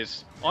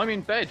 says, I'm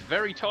in bed,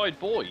 very tired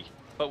boy,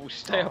 but will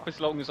stay up as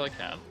long as I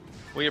can.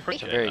 We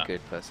appreciate that. He's a very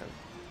good person.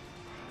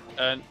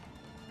 And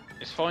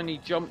it's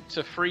finally jumped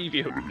to 3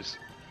 viewers.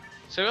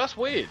 So that's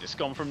weird. It's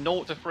gone from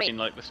 0 to 3 in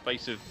like the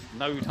space of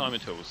no time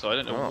at all. So I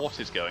don't know what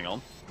is going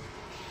on.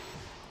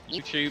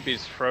 YouTube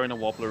is throwing a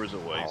wobbler as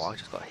always. Oh, I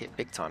just got hit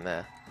big time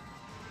there.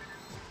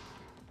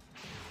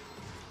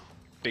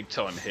 Big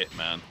time hit,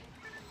 man.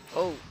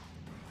 Oh.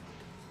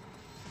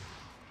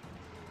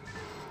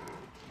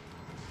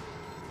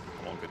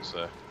 Come on, good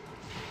sir.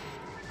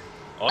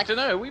 I don't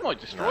know. We might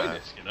destroy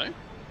this, you know.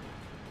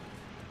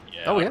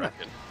 Yeah. Oh, I yeah.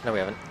 reckon. No, we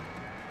haven't.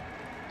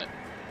 No.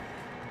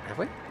 Have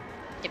we?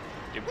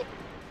 Did we?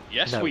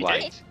 Yes, No we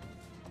way. did.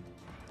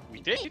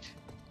 We did.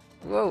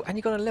 Whoa, and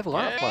you're going to level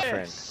up, my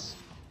friend. Yes.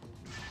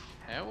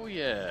 Hell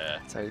yeah.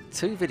 So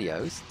 2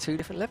 videos, 2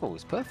 different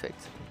levels.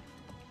 Perfect.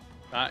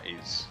 That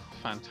is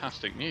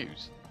fantastic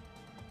news.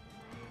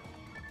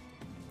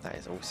 That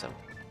is awesome.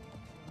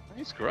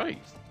 It's great.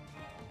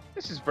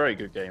 This is a very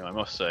good game, I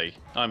must say.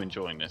 I'm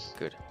enjoying this.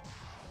 Good.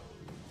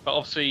 But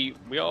obviously,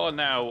 we are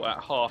now at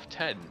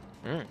 10:30.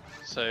 Mm.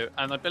 So,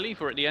 and I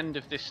believe we're at the end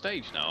of this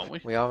stage now, aren't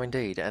we? We are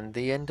indeed, and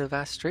the end of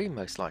our stream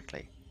most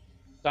likely.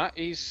 That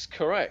is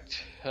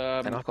correct.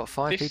 And I've got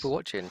 5 people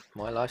watching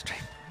my live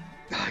stream.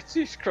 It's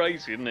just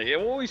crazy, isn't it? It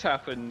always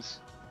happens.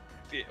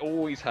 It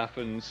always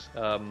happens.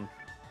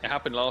 It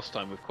happened last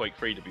time with Quake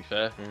 3, to be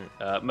fair.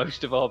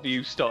 Most of our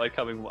views started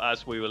coming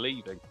as we were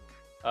leaving.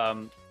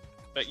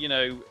 But, you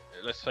know,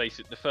 let's face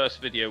it, the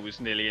first video was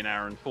nearly an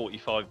hour and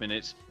 45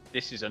 minutes.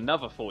 This is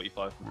another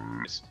 45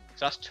 minutes.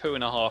 So that's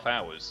 2.5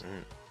 hours.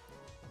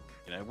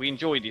 You know, we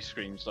enjoy these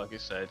streams, like I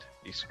said.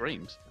 These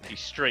streams.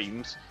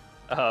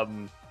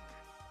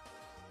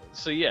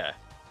 So yeah,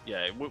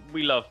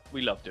 we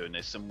love doing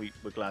this, and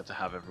we're glad to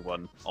have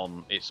everyone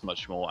on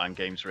ItsMuchMore and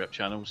Games Rep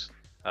channels.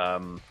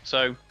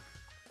 So,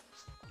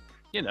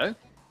 you know,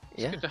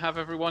 it's good to have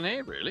everyone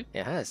here, really.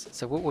 It has.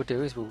 So what we'll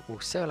do is we'll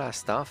sell our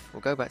stuff,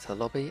 we'll go back to the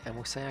lobby, and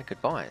we'll say our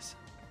goodbyes.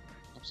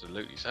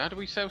 Absolutely. So how do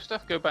we sell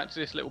stuff? Go back to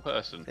this little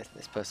person.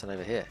 This person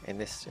over here in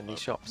these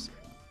shops.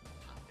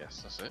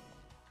 Yes, that's it.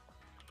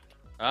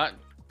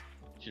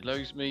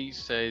 Jalosme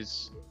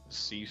says,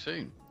 see you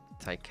soon.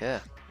 Take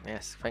care.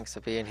 Yes, thanks for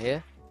being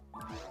here.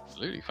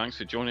 Absolutely. Thanks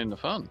for joining the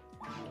fun.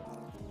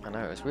 I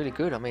know, it was really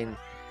good. I mean,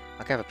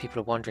 I gather people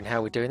are wondering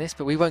how we're doing this,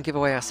 but we won't give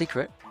away our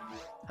secret.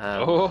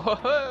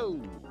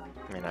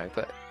 You know,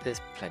 but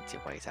there's plenty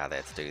of ways out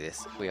there to do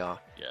this. We are.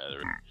 Yeah, there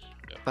is.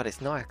 Yeah. But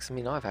it's nice. I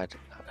mean, I've had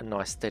a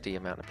nice steady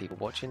amount of people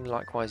watching.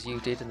 Likewise, you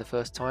did in the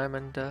first time,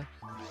 and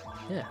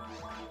yeah.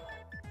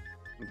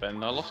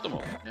 Ben, I lost them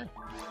all. Yeah.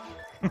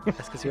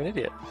 That's because you're an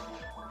idiot.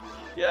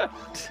 Yeah,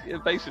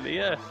 basically,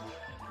 yeah.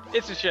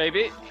 It's a shame.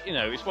 You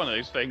know, it's one of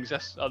those things.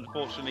 That's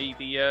unfortunately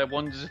the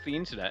wonders of the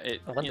internet. You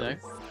know,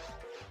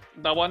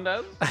 no one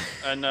does,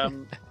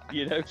 and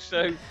you know,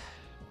 so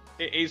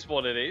it is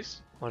what it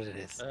is. What it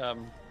is.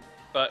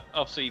 But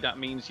obviously that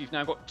means you've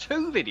now got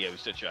 2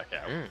 videos to check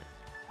out.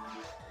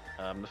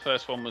 The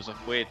first one was a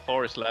weird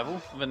forest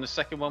level, and then the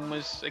second one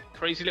was a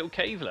crazy little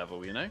cave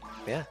level. You know.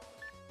 Yeah.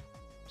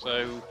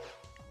 So,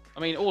 I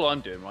mean, all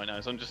I'm doing right now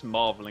is I'm just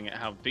marveling at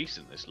how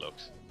decent this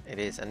looks. It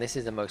is, and this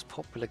is the most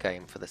popular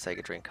game for the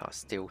Sega Dreamcast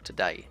still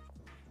today.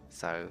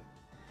 So,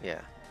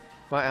 yeah.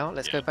 Right, Al,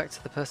 let's go back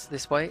to the person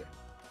this way.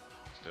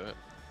 Let's do it.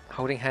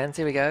 Holding hands,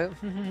 here we go.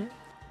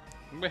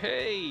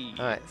 Hey!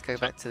 Alright, let's go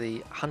back to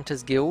the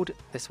Hunters Guild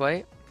this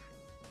way.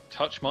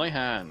 Touch my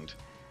hand.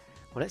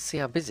 Well, let's see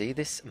how busy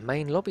this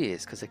main lobby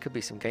is, because there could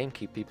be some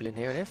GameCube people in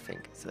here and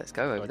everything. So let's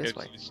go over this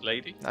way. To this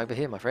lady? Over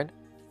here, my friend.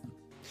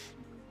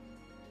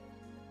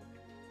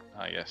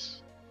 Ah,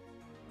 yes.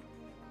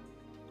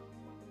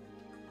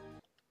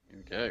 Here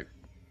we go.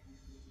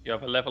 You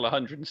have a level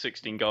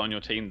 116 guy on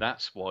your team,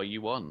 that's why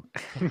you won.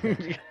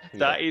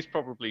 That is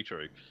probably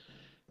true.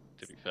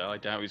 To be fair, I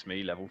doubt it's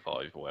me, level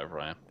 5 or whatever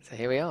I am. So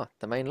here we are,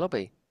 the main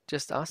lobby.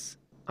 Just us,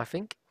 I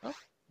think. Oh,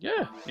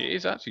 yeah, it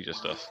is actually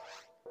just us.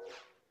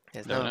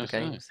 There's no other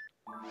games.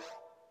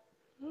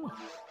 Oh,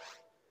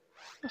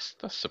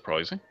 that's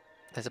surprising.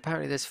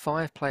 There's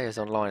 5 players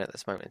online at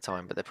this moment in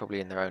time, but they're probably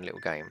in their own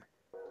little game.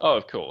 Oh,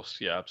 of course,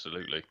 yeah,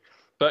 absolutely.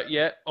 But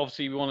yeah,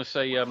 obviously we want to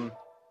say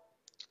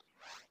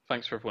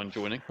thanks for everyone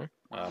joining.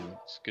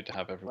 It's good to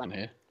have everyone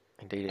here.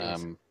 Indeed it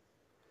is.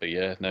 But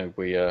yeah, no,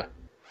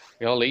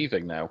 We are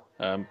leaving now.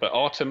 But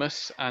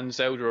Artemis and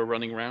Zelda are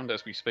running around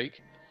as we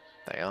speak.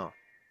 They are.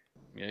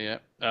 Yeah,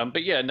 yeah.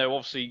 But yeah, no,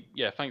 obviously,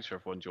 yeah, thanks for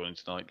everyone joining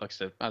tonight. Like I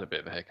said, I had a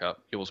bit of a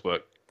hiccup. Yours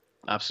worked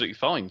absolutely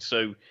fine.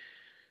 So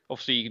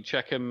obviously you can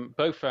check them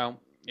both out.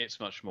 It's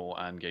Much More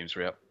and Games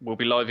Re Up. We'll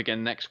be live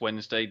again next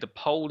Wednesday. The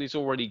poll is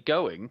already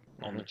going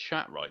on the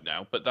chat right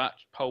now, but that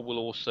poll will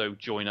also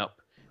join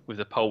up with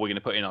the poll we're going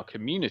to put in our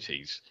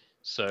communities.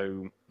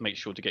 So make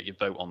sure to get your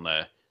vote on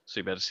there so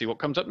you'll be able to see what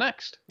comes up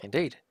next.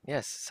 Indeed,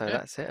 yes. So Yeah.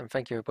 that's it, and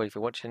thank you everybody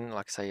for watching.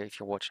 Like I say, if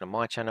you're watching on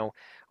my channel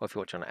or if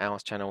you're watching on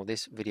ours channel,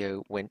 this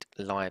video went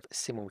live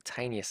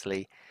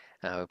simultaneously.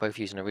 We're both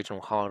using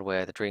original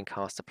hardware, the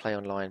Dreamcast to play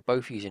online,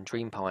 both using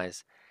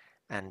DreamPis,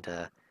 and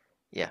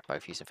yeah,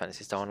 both using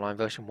Phantasy Star Online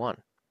version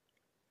 1.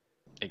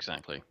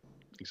 Exactly.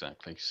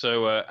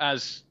 So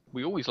as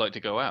we always like to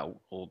go out,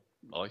 or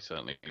I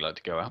certainly like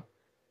to go out.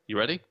 You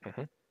ready?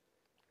 Mhm.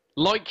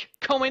 Like,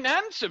 comment,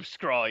 and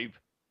subscribe,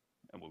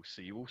 and we'll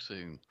see you all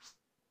soon.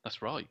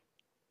 That's right.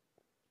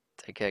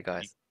 Take care,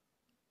 guys.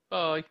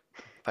 Bye.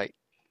 Bye.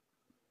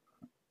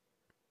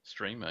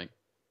 Stream, mate.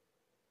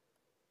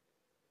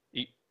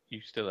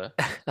 You still there?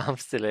 I'm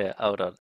still here. Hold on.